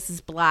sock, but this is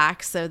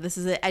black. So this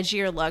is an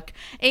edgier look.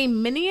 A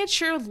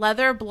miniature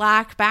leather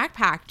black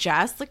backpack,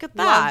 Jess. Look at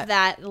Love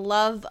that. that.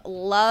 Love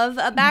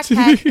a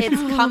backpack.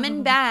 It's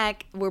coming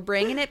back. We're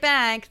bringing it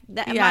back.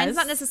 Mine's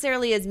not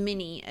necessarily as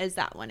mini as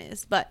that one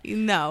is, but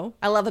No.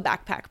 I love a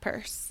backpack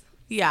purse.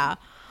 Yeah.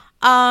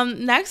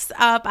 Next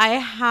up, I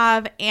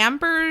have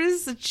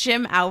Amber's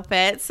gym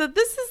outfit. So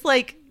this is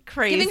like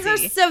crazy. Giving her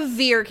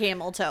severe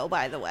camel toe,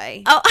 by the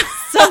way. Oh,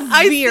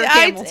 severe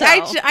camel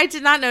toe. I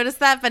did not notice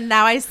that, but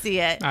now I see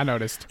it. I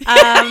noticed.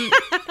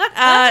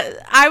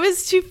 I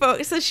was too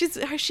focused. So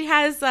she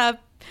has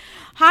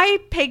high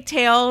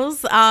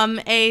pigtails,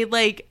 a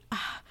like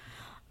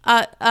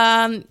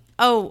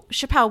Oh,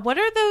 Chappelle, what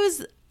are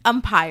those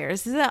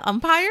umpires? Is it an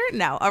umpire?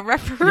 No, a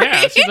referee.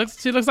 Yeah, she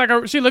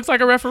looks like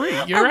a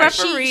referee. You're right.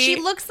 She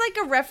looks like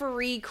a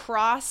referee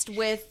crossed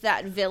with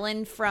that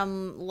villain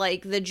from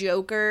like the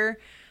Joker.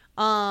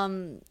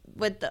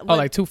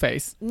 Like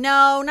Two-Face.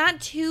 No,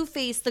 not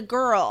Two-Face. The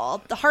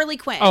girl, the Harley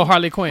Quinn. Oh,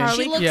 Harley Quinn.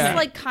 She looks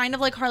like kind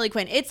of like Harley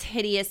Quinn. It's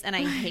hideous, and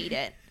I hate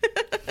it.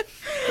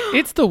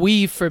 It's the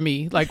weave for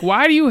me. Like,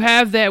 why do you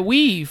have that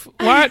weave?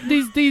 Why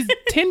these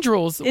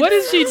tendrils? What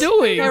is she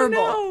doing?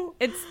 Terrible.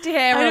 It's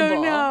terrible. I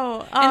don't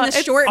know. And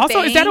the short also,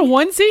 bang. is that a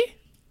onesie?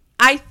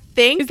 I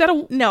think Is that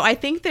a no? I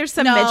think there's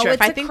some No, midriff.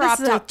 it's I a think crop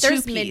this is top. a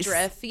There's two-piece.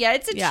 midriff. Yeah,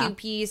 it's a Yeah.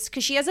 two-piece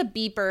because she has a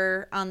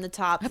beeper on the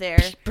top there.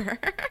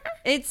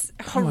 It's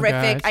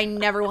horrific. gosh. I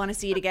never want to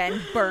see it again.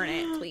 Burn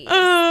it, please.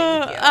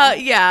 Thank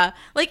you. Yeah.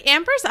 Like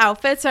Amber's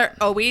outfits are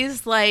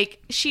always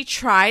like she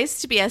tries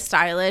to be as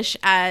stylish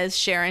as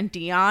Sharon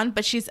Dion,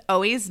 but she's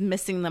always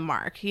missing the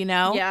mark. You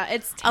know? Yeah,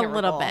 it's a terrible.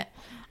 little bit.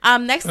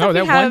 Next up, Oh, we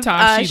that have, one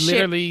time she Cher-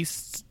 literally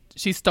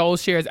she stole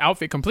Cher's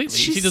outfit completely.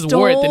 She just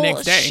wore it the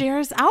next day.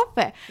 Cher's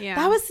outfit. Yeah.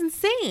 That was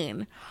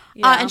insane.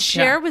 Yeah. And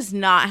Cher was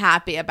not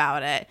happy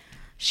about it.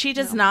 She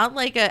does not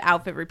like an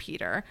outfit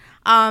repeater.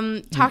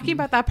 Talking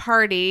about that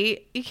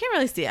party, you can't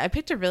really see it. I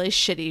picked a really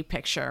shitty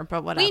picture,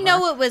 but whatever. We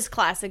know it was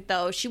classic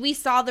though. We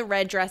saw the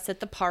red dress at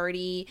the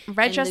party.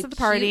 Red and dress the at the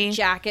party. cute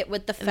jacket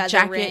with the The feather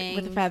jacket ring.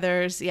 with the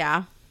feathers.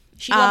 Yeah.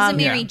 She loves a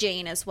Mary Yeah.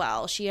 Jane as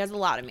well. She has a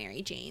lot of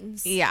Mary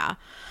Janes. Yeah.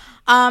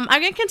 I'm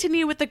going to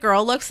continue with the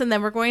girl looks, and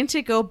then we're going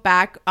to go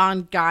back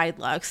on guy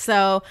looks.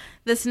 So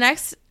this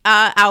next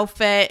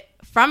outfit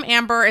from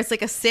Amber is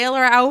like a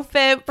sailor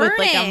outfit Burn with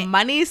like a it.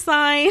 money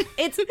sign.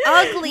 It's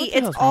ugly. It's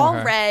hell's wrong all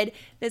with her? red.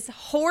 This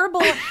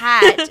horrible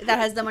hat that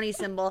has the money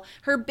symbol.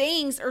 Her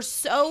bangs are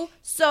so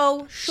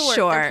short. Short.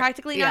 They're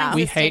practically Yeah.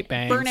 non-existent. We hate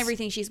bangs. Burn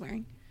everything she's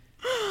wearing.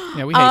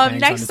 Yeah, we hate bangs on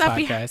next this up,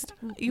 podcast.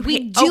 We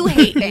do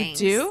hate bangs.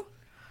 Do?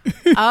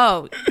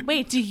 Oh,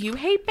 wait. Do you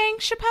hate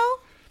bangs, Chappelle?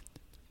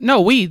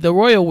 No, the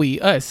royal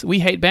us. We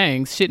hate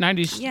bangs. Shit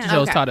 90s Yeah.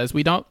 shows Okay. taught us.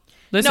 We don't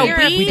listen. No,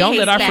 we don't hate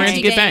let our friends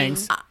bangs. get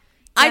bangs.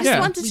 I just Yeah.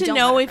 wanted We to don't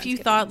know let our if you friends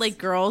get thought bangs. like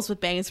girls with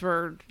bangs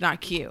were not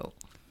cute.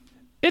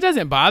 It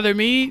doesn't bother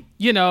me,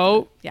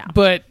 Yeah.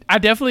 but I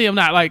definitely am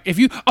not like, if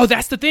you,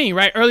 that's the thing,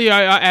 right? Earlier,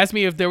 I asked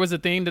me if there was a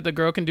thing that the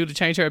girl can do to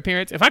change her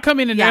appearance. If I come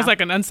in and Yeah. there's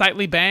like an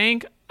unsightly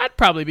bang, I'd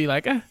probably be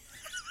like,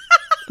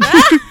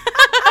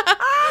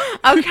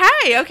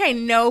 Okay,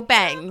 no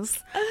bangs.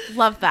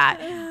 Love that.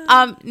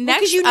 Next,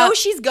 Because you know up-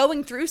 she's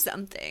going through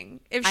something.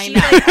 If I she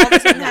know. like all of a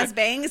sudden has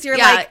bangs, you're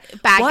Yeah,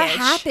 like, baggage. what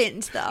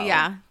happened though?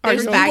 yeah, Are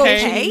there's you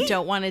baggage okay? you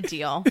don't want to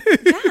deal.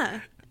 Yeah.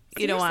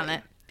 You don't want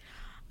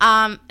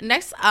it.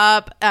 Next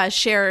up,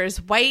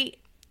 Cher's white,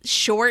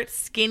 short,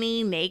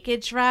 skinny,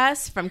 naked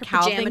dress from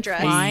Calvin pajama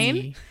dress. Klein.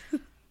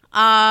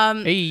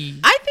 hey,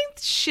 I think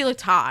she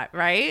looked hot,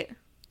 right?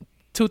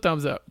 2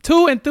 thumbs up.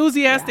 2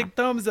 enthusiastic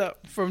thumbs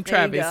up from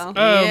There you Travis.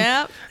 go.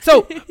 Yep.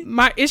 So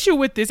my issue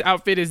with this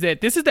outfit is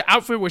that this is the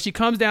outfit where she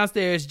comes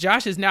downstairs.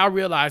 Josh is now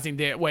realizing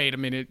that, wait a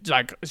minute,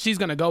 like she's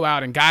going to go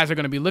out and guys are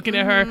going to be looking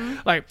at her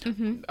like,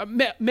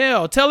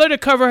 Mel, tell her to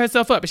cover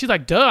herself up. And she's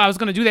like, duh, I was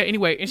going to do that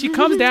anyway. And she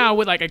comes down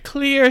with like a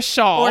clear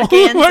shawl.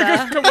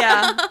 Organza.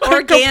 Yeah.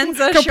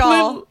 Organza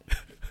shawl.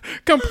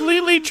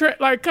 Completely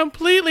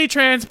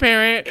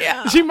transparent.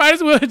 Yeah. She might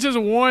as well have just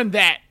worn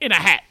that in a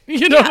hat.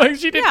 You know, like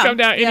she didn't Yeah. come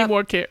down any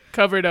more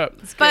covered up.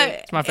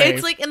 But my fave.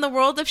 it's like in the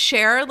world of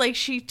Cher, like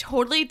she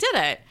totally did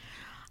it.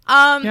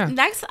 Yeah.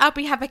 Next up,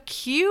 we have a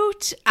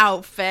cute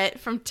outfit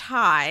from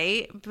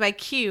Ty. By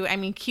cute, I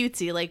mean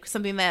cutesy, like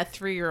something that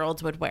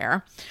 3-year-olds would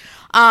wear.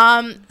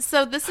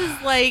 So this is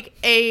like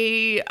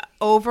a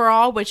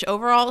overall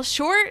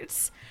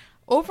shorts.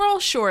 Overall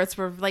shorts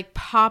were like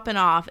popping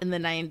off in the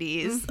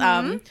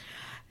 90s.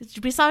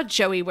 We saw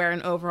Joey wear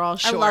an overall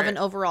short. I love an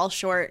overall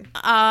short.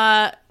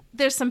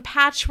 There's some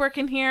patchwork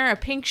in here, a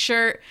pink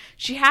shirt.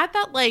 She had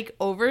that like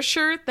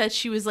overshirt that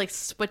she was like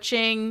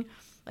switching,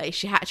 like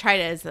she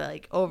tried it as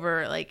like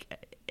over like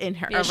in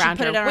her Yeah, she around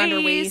put her it around her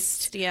waist,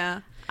 waist.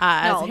 Yeah.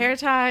 as No. a hair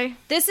tie.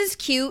 This is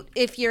cute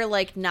if you're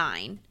like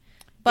 9,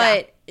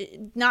 but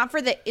not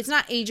for the. It's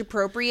not age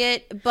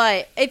appropriate.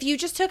 But if you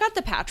just took out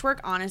the patchwork,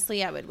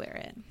 honestly, I would wear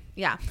it.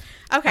 Yeah.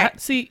 Okay.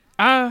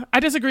 I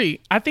disagree.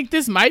 I think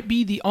this might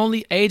be the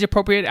only age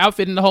appropriate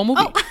outfit in the whole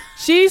movie.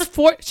 She's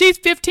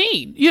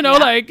 15, you know,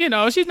 like, you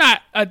know, she's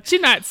not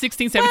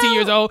 16, 17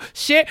 years old.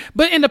 Cher,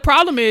 but and the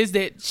problem is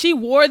that she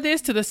wore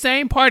this to the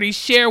same party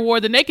Cher wore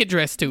the naked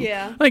dress to.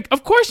 Yeah. Like,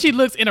 of course she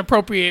looks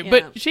inappropriate, Yeah.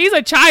 but she's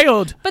a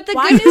child. But the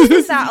good news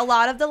is that a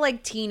lot of the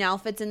like teen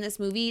outfits in this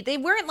movie, they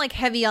weren't like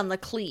heavy on the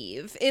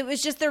sleeve. It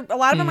was just a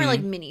lot of them are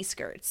like mini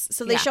skirts,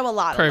 so they Yeah. show a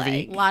lot Curvy. of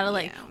leg. A lot of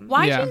like. Yeah.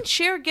 Why Yeah. didn't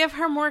Cher give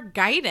her more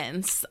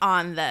guidance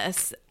on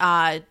this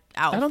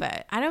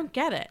outfit? I don't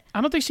get it.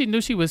 I don't think she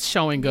knew she was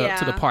showing up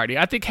to the Yeah. party.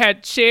 I think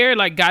had Cher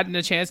like gotten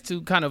a chance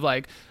to kind of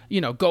like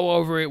go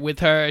over it with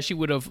her, she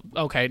would have,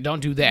 okay, don't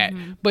do that.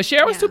 But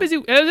Cher was too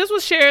busy. This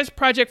was Cher's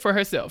project for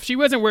herself. She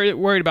wasn't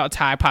worried about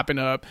Ty popping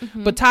up.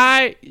 But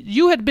Ty,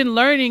 you had been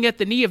learning at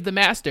the knee of the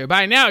master.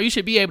 By now, you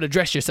should be able to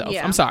dress yourself.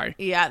 I'm sorry.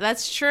 Yeah,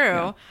 that's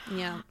true.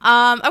 Yeah.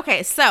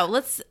 Okay, so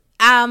let's,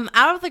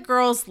 out of the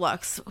girls'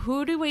 looks,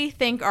 who do we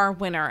think our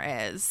winner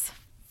is?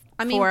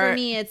 I mean, for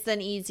me, it's an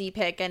easy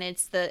pick, and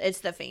it's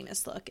the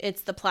famous look.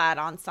 It's the plaid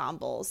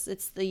ensembles.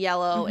 It's the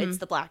yellow. It's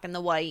the black and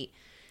the white.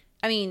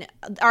 I mean,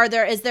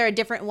 is there a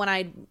different one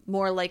I'd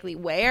more likely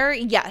wear?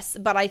 Yes,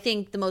 but I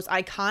think the most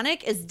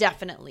iconic is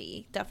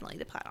definitely the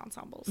plaid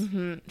ensembles.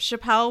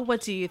 Chappelle,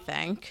 what do you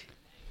think?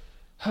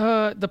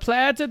 The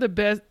plaids are the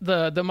best,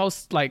 the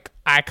most like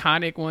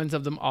iconic ones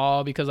of them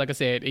all, because like I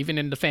said, even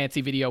in the fancy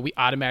video, we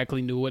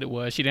automatically knew what it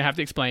was. She didn't have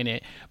to explain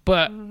it.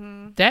 But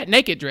that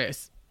naked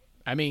dress,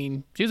 I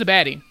mean, she was a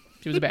baddie.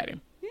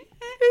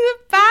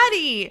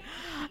 Baddie.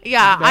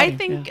 Yeah,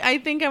 Baddie, I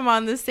think I'm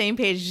on the same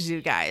page as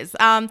you guys.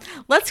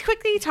 Let's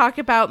quickly talk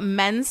about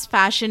men's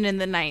fashion in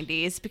the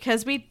 90s,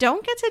 because we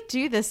don't get to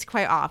do this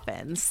quite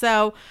often.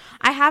 So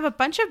I have a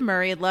bunch of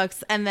Murray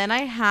looks, and then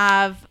I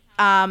have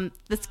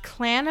this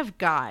clan of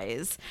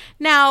guys.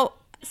 Now,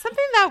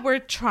 something that we're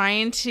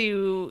trying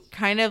to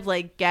kind of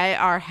like get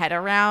our head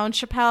around,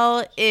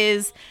 Chappelle,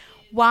 is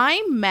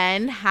why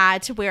men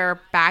had to wear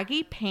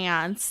baggy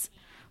pants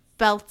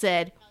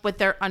belted with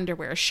their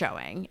underwear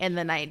showing in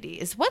the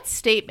 90s. What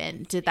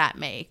statement did that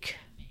make?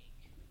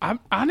 I'm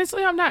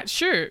not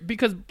sure,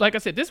 because like I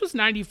said, this was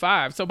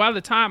 95. So by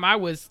the time I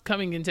was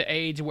coming into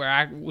age where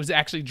I was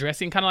actually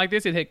dressing kind of like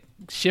this, it had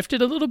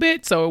shifted a little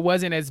bit. So it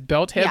wasn't as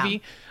belt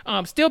heavy.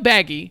 Still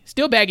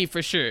baggy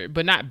for sure,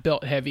 but not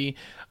belt heavy.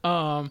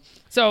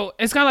 So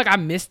it's kind of like I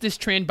missed this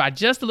trend by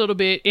just a little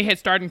bit. It had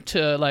started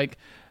to like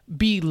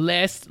be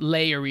less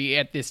layery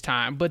at this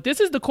time, but this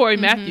is the Corey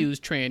Matthews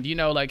trend,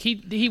 like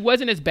he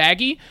wasn't as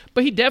baggy,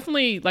 but he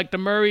definitely, like the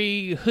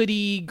Murray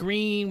hoodie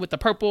green with the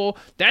purple,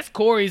 that's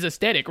Corey's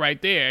aesthetic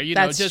right there,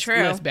 that's just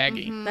true. less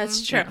baggy.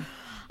 That's true.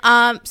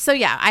 So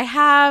yeah, I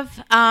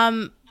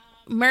have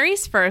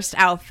Murray's first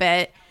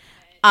outfit,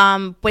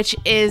 which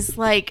is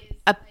like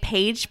a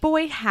page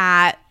boy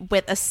hat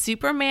with a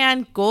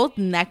Superman gold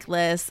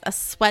necklace, a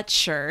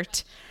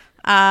sweatshirt,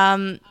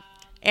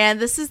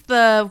 and this is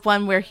the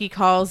one where he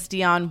calls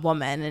Dion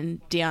woman,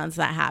 and Dion's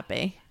not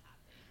happy.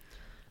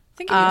 I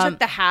think if you took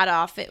the hat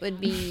off, it would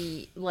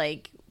be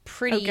like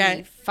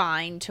pretty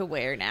fine to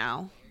wear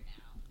now.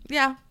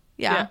 Yeah.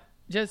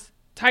 Just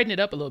tighten it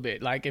up a little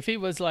bit. Like if it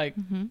was like,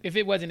 if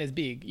it wasn't as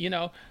big,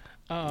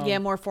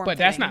 more form. But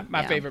that's not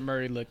my favorite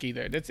Murray look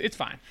either. It's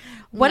fine.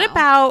 What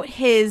about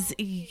his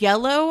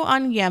yellow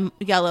on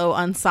yellow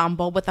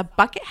ensemble with a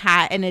bucket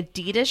hat and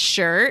Adidas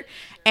shirt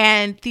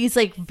and these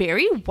like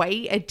very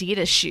white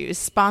Adidas shoes,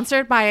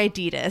 sponsored by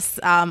Adidas,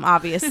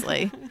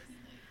 obviously.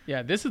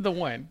 Yeah, this is the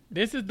one.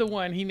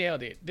 He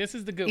nailed it. This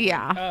is the good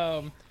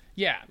one.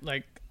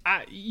 Like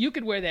you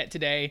could wear that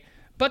today.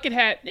 Bucket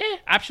hat,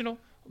 optional.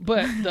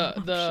 But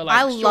the like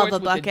I love a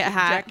with bucket the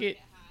hat. Jacket,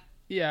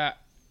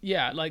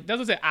 yeah, like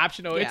doesn't say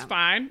optional. It's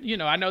fine.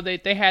 I know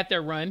they had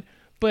their run,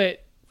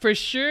 but for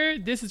sure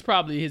this is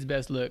probably his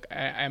best look,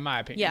 in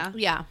my opinion.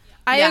 Yeah.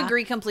 I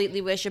agree completely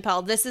with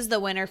Chappelle. This is the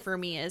winner for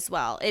me as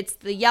well. It's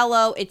the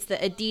yellow, it's the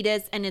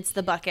Adidas, and it's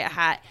the bucket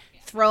hat.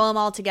 Throw them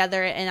all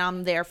together, and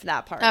I'm there for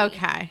that party.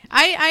 Okay.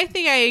 I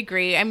think I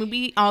agree. I mean,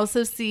 we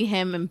also see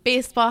him in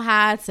baseball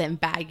hats and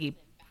baggy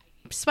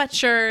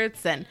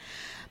sweatshirts,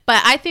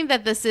 but I think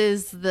that this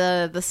is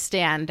the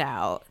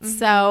standout.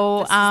 So,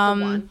 this is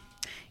the one.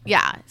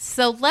 Yeah.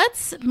 So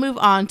let's move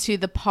on to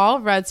the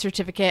Paul Rudd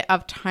Certificate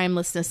of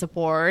Timelessness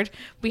Award.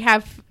 We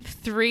have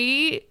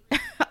 3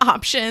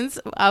 options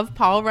of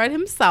Paul Rudd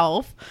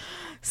himself.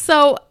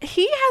 So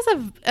he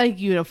has a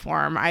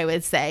uniform, I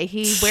would say.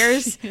 He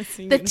wears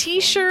the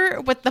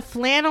t-shirt with the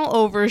flannel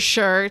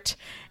overshirt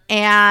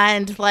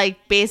and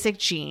like basic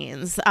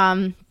jeans.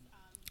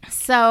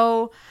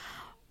 So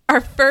our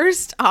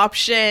first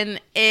option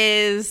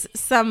is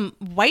some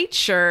white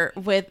shirt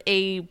with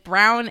a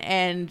brown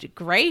and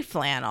gray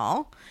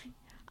flannel.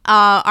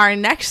 Our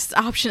next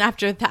option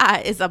after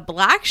that is a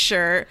black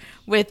shirt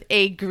with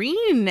a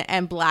green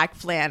and black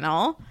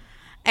flannel.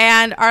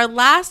 And our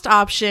last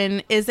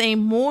option is a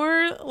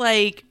more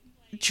like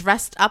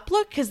dressed up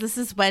look, because this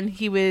is when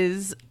he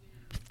was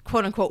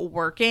quote unquote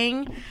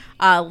working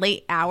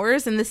late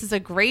hours. And this is a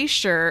gray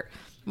shirt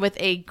with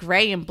a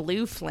gray and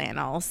blue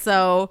flannel.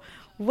 So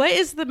what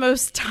is the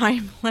most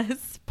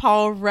timeless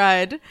Paul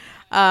Rudd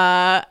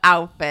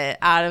outfit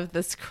out of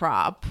this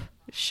crop?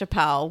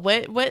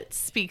 Chappelle, what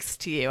speaks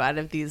to you out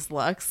of these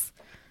looks?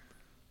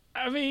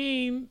 I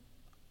mean,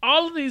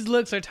 all of these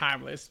looks are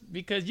timeless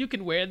because you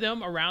can wear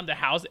them around the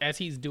house as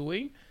he's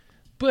doing.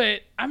 But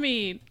I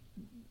mean,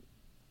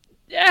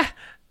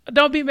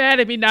 don't be mad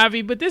at me,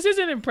 Navi, but this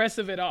isn't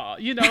impressive at all,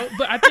 you know?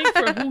 But I think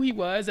for who he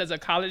was as a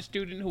college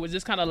student who was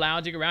just kind of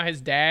lounging around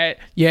his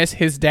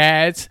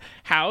dad's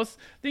house,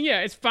 then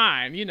yeah, it's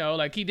fine. You know,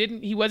 like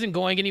he wasn't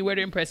going anywhere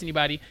to impress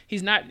anybody.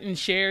 He's not in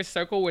Cher's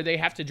circle where they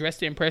have to dress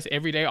to impress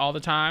every day all the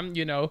time,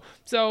 you know?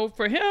 So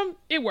for him,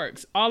 it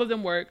works. All of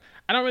them work.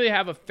 I don't really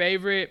have a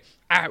favorite.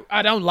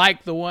 I don't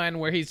like the one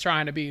where he's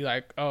trying to be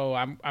like, oh,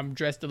 I'm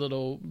dressed a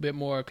little bit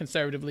more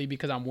conservatively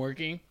because I'm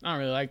working. I don't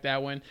really like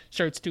that one.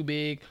 Shirt's too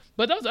big.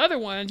 But those other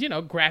ones, you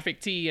know,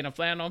 graphic tee and a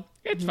flannel,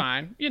 it's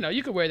fine. You know,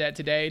 you could wear that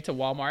today to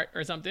Walmart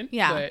or something.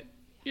 Yeah. But,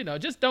 you know,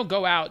 just don't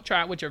go out,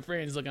 try it with your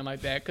friends looking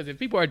like that. Because if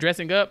people are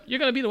dressing up, you're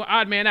going to be the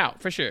odd man out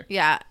for sure.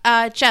 Yeah.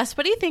 Jess,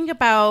 what do you think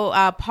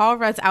about Paul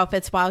Rudd's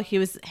outfits while he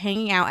was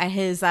hanging out at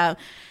his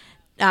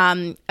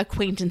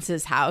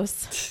acquaintance's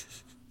house?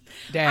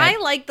 Dad.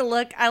 I like the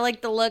look. I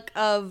like the look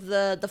of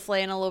the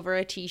flannel over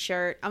a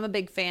t-shirt. I'm a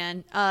big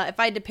fan. If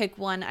I had to pick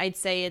one, I'd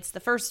say it's the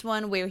first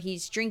one where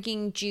he's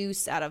drinking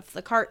juice out of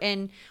the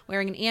carton,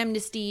 wearing an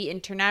Amnesty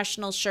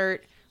International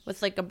shirt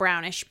with like a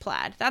brownish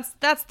plaid.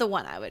 That's the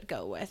one I would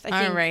go with.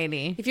 I think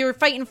Alrighty. if you were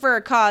fighting for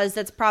a cause,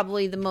 that's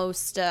probably the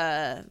most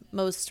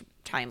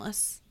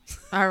timeless.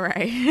 All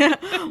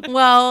right.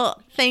 Well,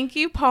 thank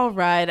you, Paul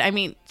Rudd. I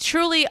mean,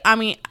 truly,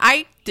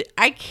 I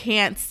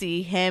can't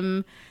see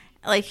him.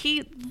 Like,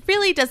 he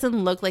really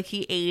doesn't look like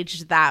he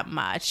aged that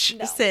much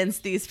since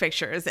these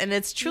pictures. And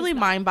it's truly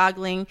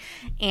mind-boggling.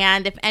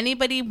 And if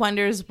anybody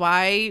wonders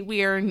why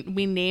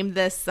we named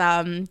this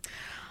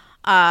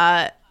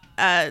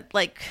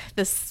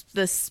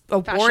this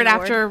award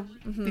after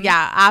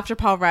after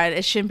Paul Rudd,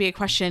 it shouldn't be a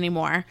question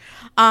anymore.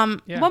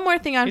 One more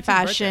thing on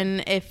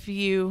fashion, if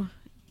you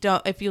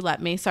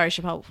let me. Sorry,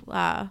 Chappelle.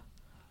 I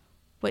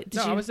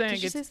was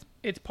saying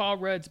it's Paul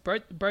Rudd's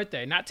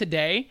birthday, not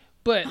today.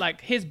 But like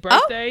his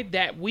birthday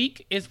that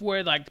week is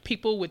where like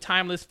people with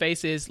timeless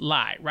faces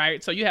lie,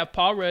 right? So you have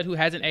Paul Rudd, who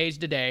hasn't aged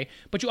today,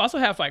 but you also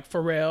have like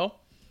Pharrell,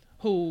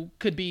 who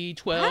could be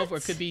 12 or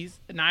could be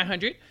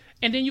 900,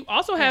 and then you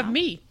also have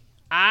me.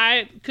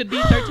 I could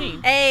be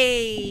 13.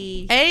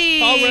 Hey,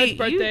 Paul Rudd's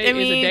birthday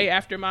is a day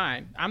after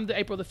mine. I'm the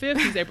April the 5th.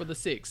 He's April the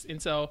 6th,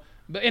 and so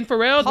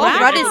Pharrell's Paul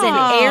Rudd is in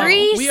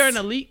Aries. We are an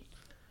elite.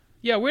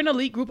 Yeah, we're an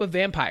elite group of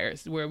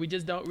vampires where we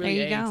just don't really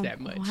age that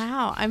much.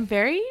 Wow, I'm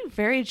very,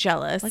 very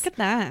jealous. Look at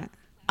that.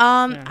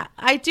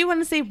 I do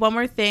want to say one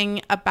more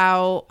thing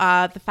about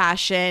the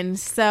fashion.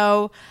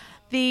 So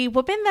the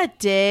woman that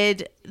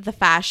did the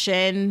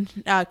fashion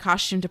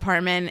costume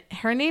department,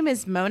 her name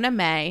is Mona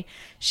May.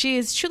 She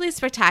is truly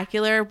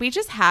spectacular. We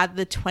just had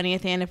the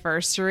 20th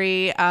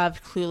anniversary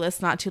of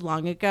Clueless not too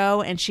long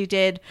ago, and she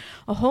did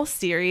a whole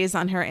series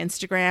on her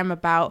Instagram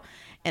about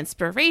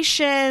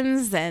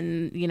inspirations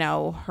and, you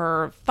know,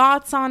 her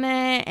thoughts on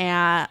it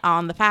and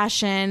on the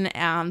fashion.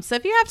 So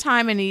if you have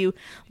time and you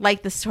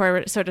like this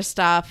sort of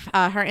stuff,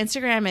 her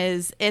Instagram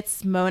is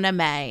It's Mona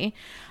May.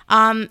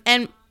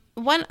 And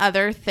one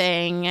other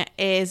thing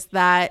is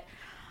that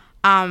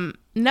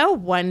no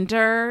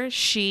wonder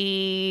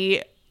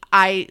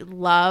I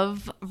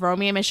love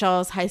Romeo and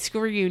Michelle's high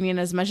school reunion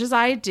as much as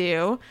I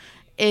do,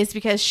 is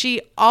because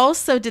she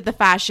also did the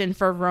fashion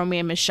for Romeo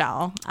and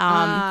Michelle.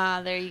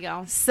 There you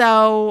go.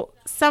 So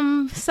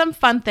some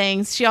fun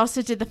things. She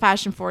also did the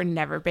fashion for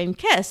Never Been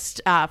Kissed,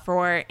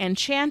 for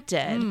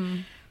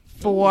Enchanted,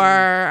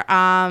 for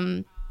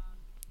a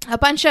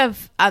bunch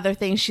of other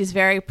things. She's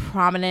very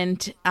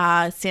prominent.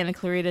 Santa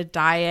Clarita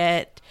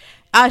Diet.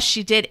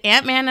 She did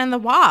Ant-Man and the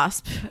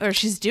Wasp, or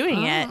she's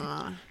doing it.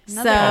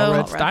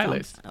 So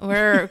stylist.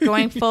 We're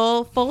going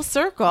full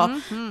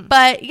circle.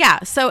 But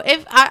yeah, so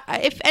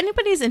if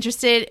anybody's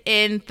interested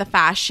in the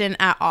fashion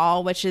at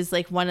all, which is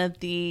like one of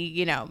the,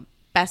 you know,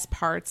 best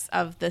parts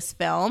of this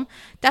film,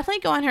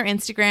 definitely go on her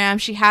Instagram.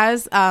 She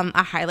has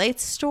a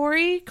highlights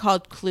story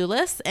called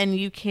Clueless, and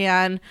you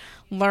can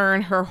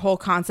learn her whole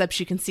concept.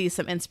 You can see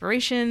some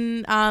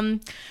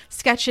inspiration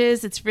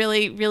sketches. It's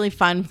really, really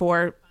fun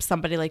for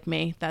somebody like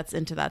me that's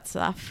into that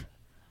stuff.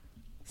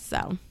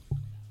 So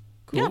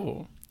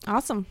cool. Yeah.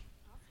 Awesome.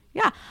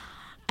 Yeah.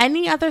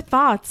 Any other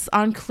thoughts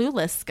on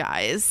Clueless,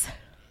 guys?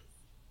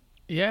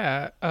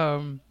 Yeah.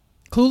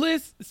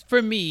 Clueless for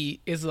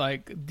me is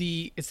like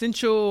the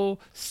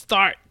essential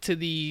start to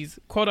these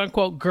quote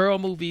unquote girl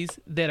movies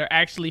that are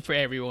actually for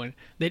everyone,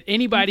 that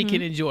anybody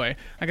can enjoy.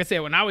 Like I said,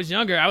 when I was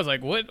younger, I was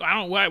like,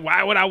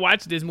 why would I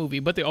watch this movie?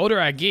 But the older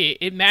I get,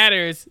 it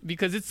matters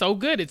because it's so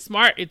good. It's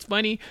smart. It's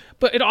funny.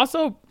 But it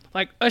also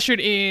like ushered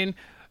in,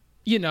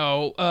 you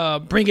know,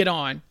 Bring It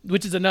On,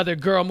 which is another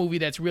girl movie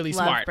that's really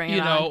smart, you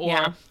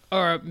know,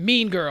 or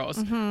Mean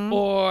Girls,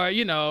 or,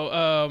 you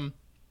know,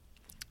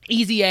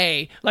 Easy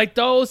A, like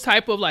those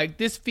type of like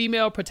this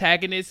female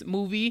protagonist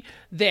movie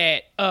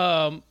that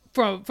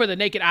for the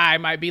naked eye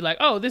might be like,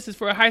 oh, this is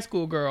for a high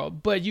school girl,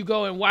 but you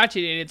go and watch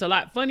it and it's a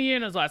lot funnier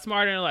and it's a lot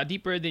smarter and a lot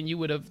deeper than you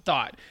would have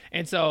thought.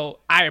 And so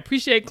I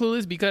appreciate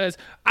Clueless because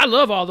I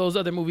love all those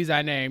other movies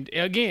I named.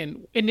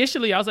 Again,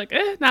 initially I was like,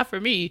 not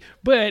for me,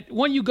 but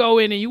when you go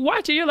in and you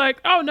watch it, you're like,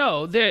 oh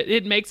no,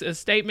 it makes a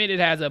statement, it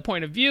has a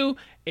point of view,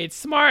 It's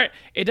smart.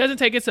 It doesn't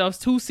take itself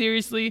too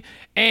seriously,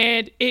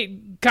 and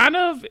it kind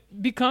of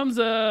becomes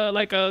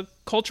a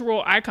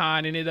cultural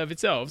icon in and of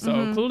itself. So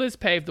Clueless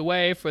paved the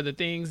way for the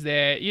things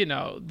that,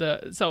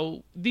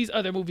 so these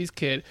other movies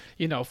could,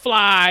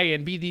 fly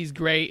and be these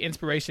great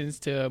inspirations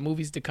to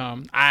movies to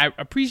come. I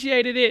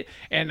appreciated it,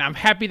 and I'm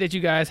happy that you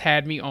guys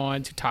had me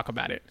on to talk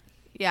about it.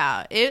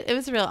 Yeah, it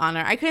was a real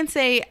honor. I couldn't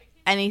say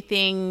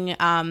anything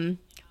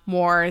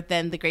more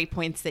than the great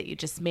points that you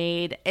just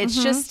made.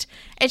 It's just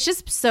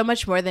so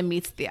much more than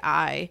meets the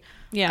eye.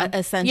 Yeah,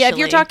 essentially. Yeah, if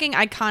you're talking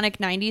iconic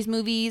 90s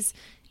movies,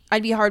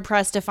 I'd be hard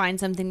pressed to find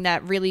something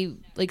that really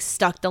like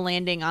stuck the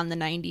landing on the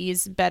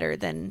 90s better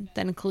than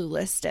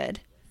Clueless did.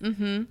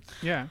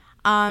 Yeah.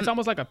 It's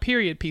almost like a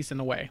period piece in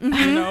a way.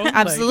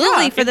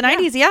 Absolutely. For the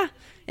 90s, yeah.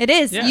 It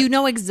is. Yeah. You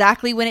know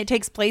exactly when it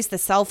takes place, the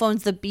cell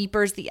phones, the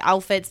beepers, the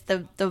outfits,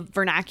 the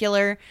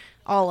vernacular,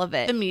 all of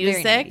it. The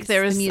music.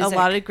 There was a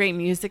lot of great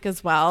music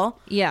as well.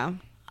 Yeah.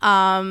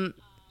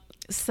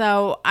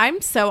 So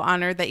I'm so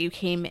honored that you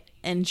came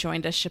and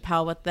joined us,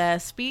 Chappelle, with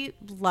this. We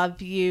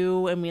love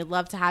you and we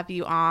love to have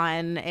you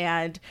on.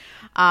 And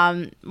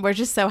we're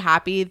just so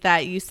happy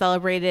that you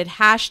celebrated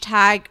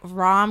 #RomcomFeb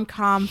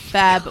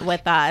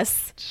with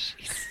us.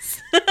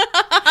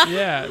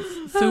 Yeah,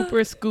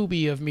 super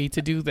Scooby of me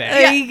to do that.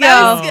 There you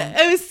go.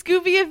 It was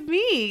Scooby of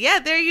me. Yeah,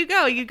 there you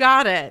go. You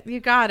got it.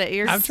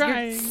 I'm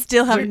trying.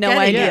 Still have no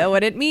idea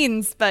what it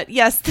means, but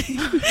yes,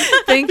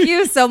 thank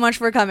you so much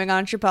for coming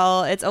on,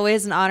 Chappelle. It's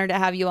always an honor to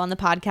have you on the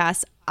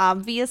podcast.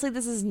 Obviously,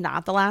 this is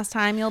not the last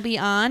time you'll be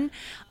on,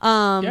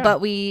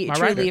 but we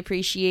truly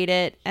appreciate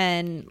it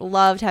and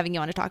loved having you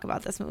on to talk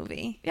about this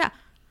movie.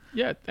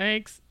 Yeah,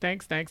 thanks.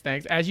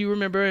 As you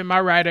remember in my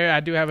writer,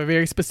 I do have a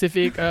very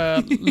specific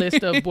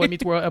list of Boy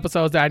Meets World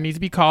episodes that I need to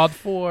be called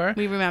for.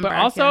 We remember. But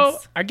also,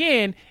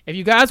 again, if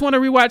you guys want to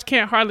rewatch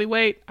Can't Hardly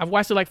Wait, I've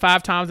watched it like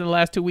 5 times in the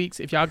last 2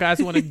 weeks. If y'all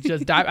guys want to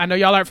just dive, I know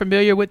y'all aren't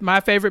familiar with my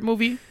favorite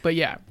movie, but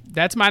yeah,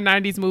 that's my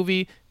 90s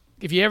movie.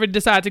 If you ever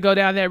decide to go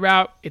down that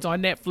route, it's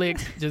on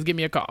Netflix. Just give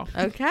me a call.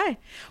 Okay.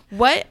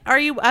 What are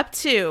you up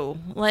to?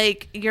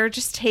 Like, you're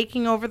just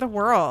taking over the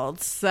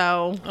world.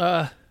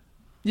 So,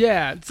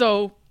 yeah.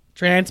 So,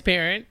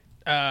 transparent.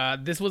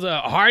 This was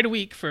a hard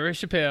week for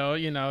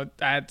Chappelle.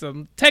 I had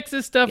some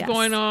Texas stuff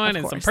going on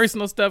and some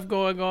personal stuff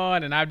going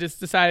on, and I've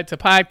just decided to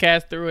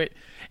podcast through it,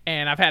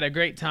 and I've had a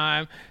great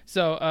time.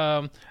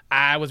 So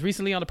I was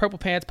recently on the Purple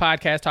Pants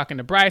podcast talking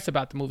to Bryce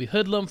about the movie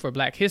Hoodlum for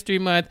Black History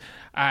Month.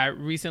 I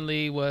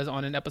recently was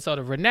on an episode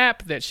of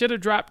Renap that should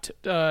have dropped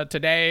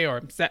today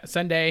or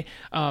Sunday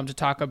to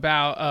talk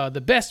about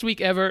the best week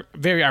ever,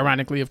 very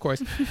ironically, of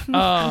course.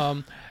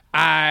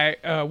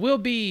 I will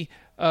be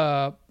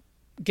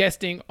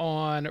guesting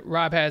on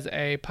Rob has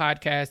a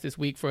podcast this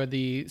week for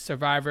the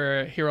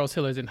Survivor Heroes,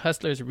 Healers, and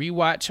Hustlers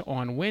rewatch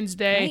on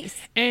Wednesday. Nice.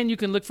 And you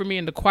can look for me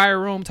in the choir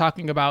room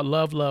talking about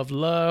Love, Love,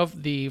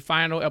 Love, the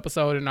final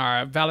episode in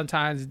our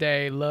Valentine's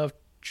Day love,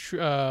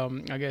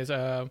 what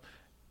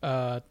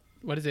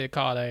is it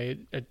called? A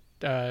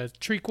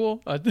trequel,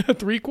 a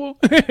threequel,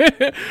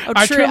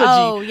 our trilogy.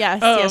 Oh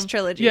yes,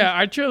 trilogy. Yeah,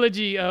 our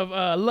trilogy of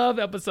love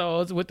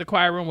episodes with the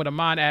choir room with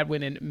Amon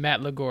Adwin and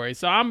Matt Lagori.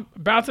 So I'm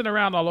bouncing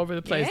around all over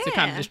the place to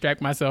kind of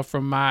distract myself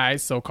from my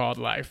so-called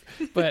life.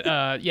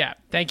 But yeah,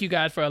 thank you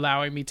guys for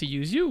allowing me to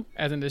use you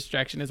as a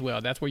distraction as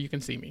well. That's where you can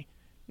see me.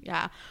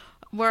 Yeah.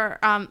 We're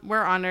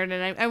honored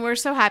and we're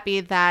so happy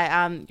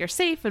that you're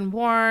safe and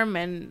warm,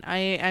 and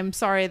I'm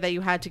sorry that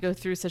you had to go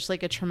through such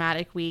like a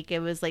traumatic week. It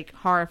was like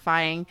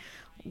horrifying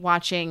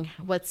watching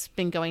what's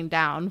been going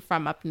down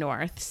from up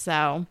north.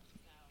 So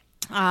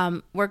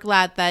we're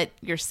glad that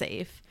you're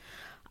safe.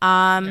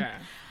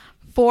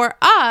 For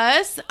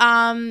us,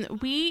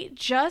 we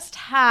just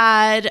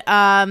had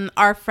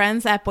our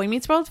friends at Boy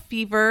Meets World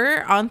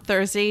Fever on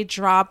Thursday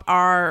drop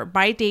our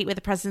My Date with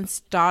the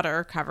President's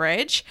Daughter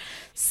coverage.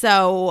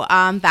 So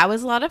that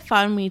was a lot of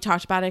fun. We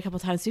talked about it a couple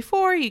times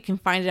before. You can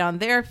find it on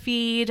their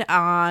feed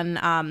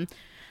on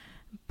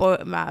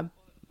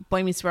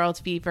Boy Meets World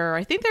Fever.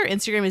 I think their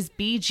Instagram is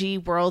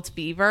BG World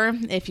Fever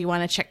if you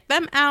want to check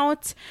them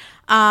out.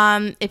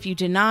 If you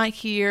did not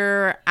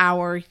hear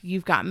our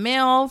You've Got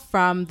Mail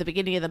from the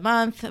beginning of the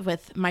month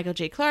with Michael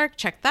J. Clark,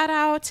 check that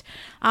out.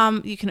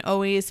 You can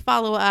always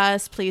follow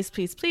us, please,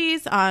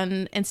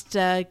 on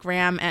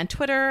Instagram and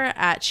Twitter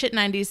at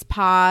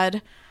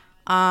Shit90spod.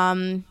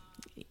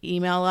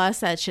 Email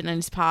us at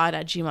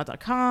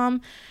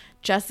shit90spod@gmail.com.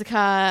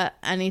 Jessica,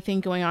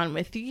 anything going on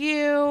with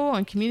you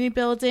on community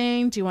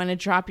building? Do you want to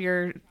drop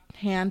your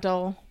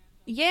handle?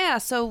 Yeah,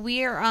 so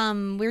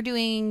we're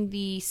doing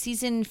the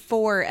season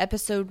 1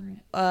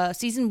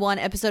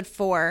 episode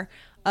 4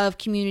 of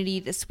Community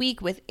this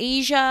week with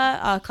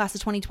Asia, class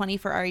of 2020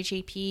 for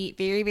RHAP.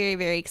 Very, very,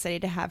 very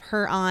excited to have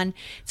her on.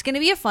 It's going to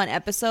be a fun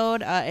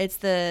episode. It's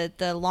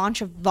the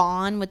launch of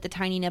Vaughn with the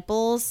tiny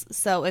nipples.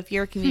 So if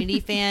you're a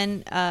Community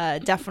fan,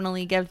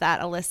 definitely give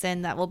that a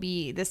listen. That will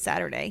be this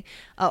Saturday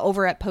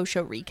over at Post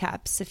Show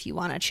Recaps if you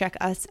want to check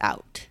us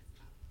out.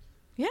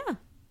 Yeah.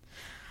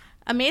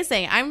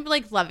 Amazing. I'm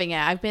like loving it.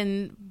 I've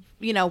been,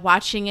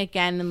 watching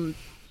again and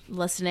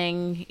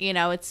listening. You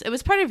know, it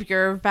was part of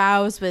your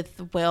vows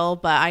with Will,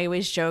 but I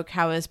always joke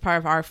how it's part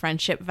of our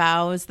friendship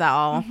vows that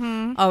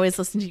I'll always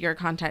listen to your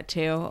content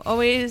too.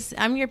 Always,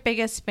 I'm your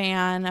biggest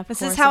fan.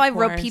 This is how I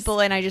rope people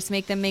in. I just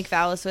make them make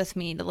vows with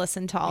me to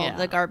listen to all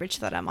the garbage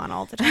that I'm on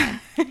all the time.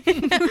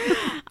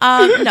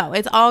 No,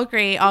 it's all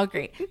great, all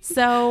great.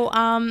 So,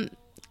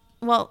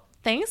 well,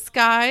 thanks,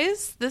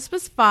 guys. This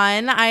was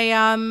fun.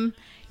 I'm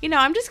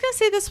just gonna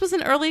say this was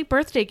an early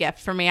birthday gift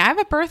for me. I have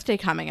a birthday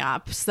coming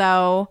up,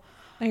 so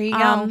there you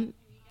go.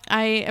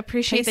 I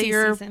appreciate Pisces that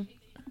you're season.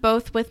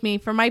 both with me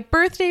for my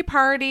birthday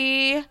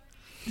party.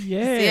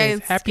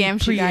 Yes, happy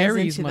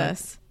pre-Aries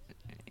month.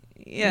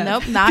 Yeah.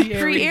 Nope, not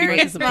Pre-Aries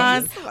pre-Aries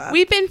month. month.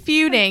 We've been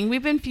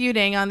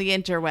feuding on the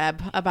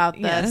interweb about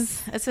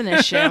this. Yes. It's an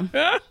issue.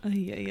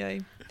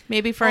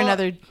 Maybe for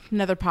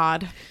another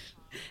pod.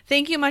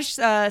 Thank you so much,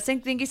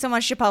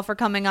 Chappelle, for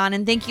coming on,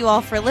 and thank you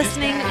all for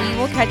listening. We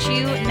will catch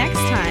you next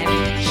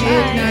time.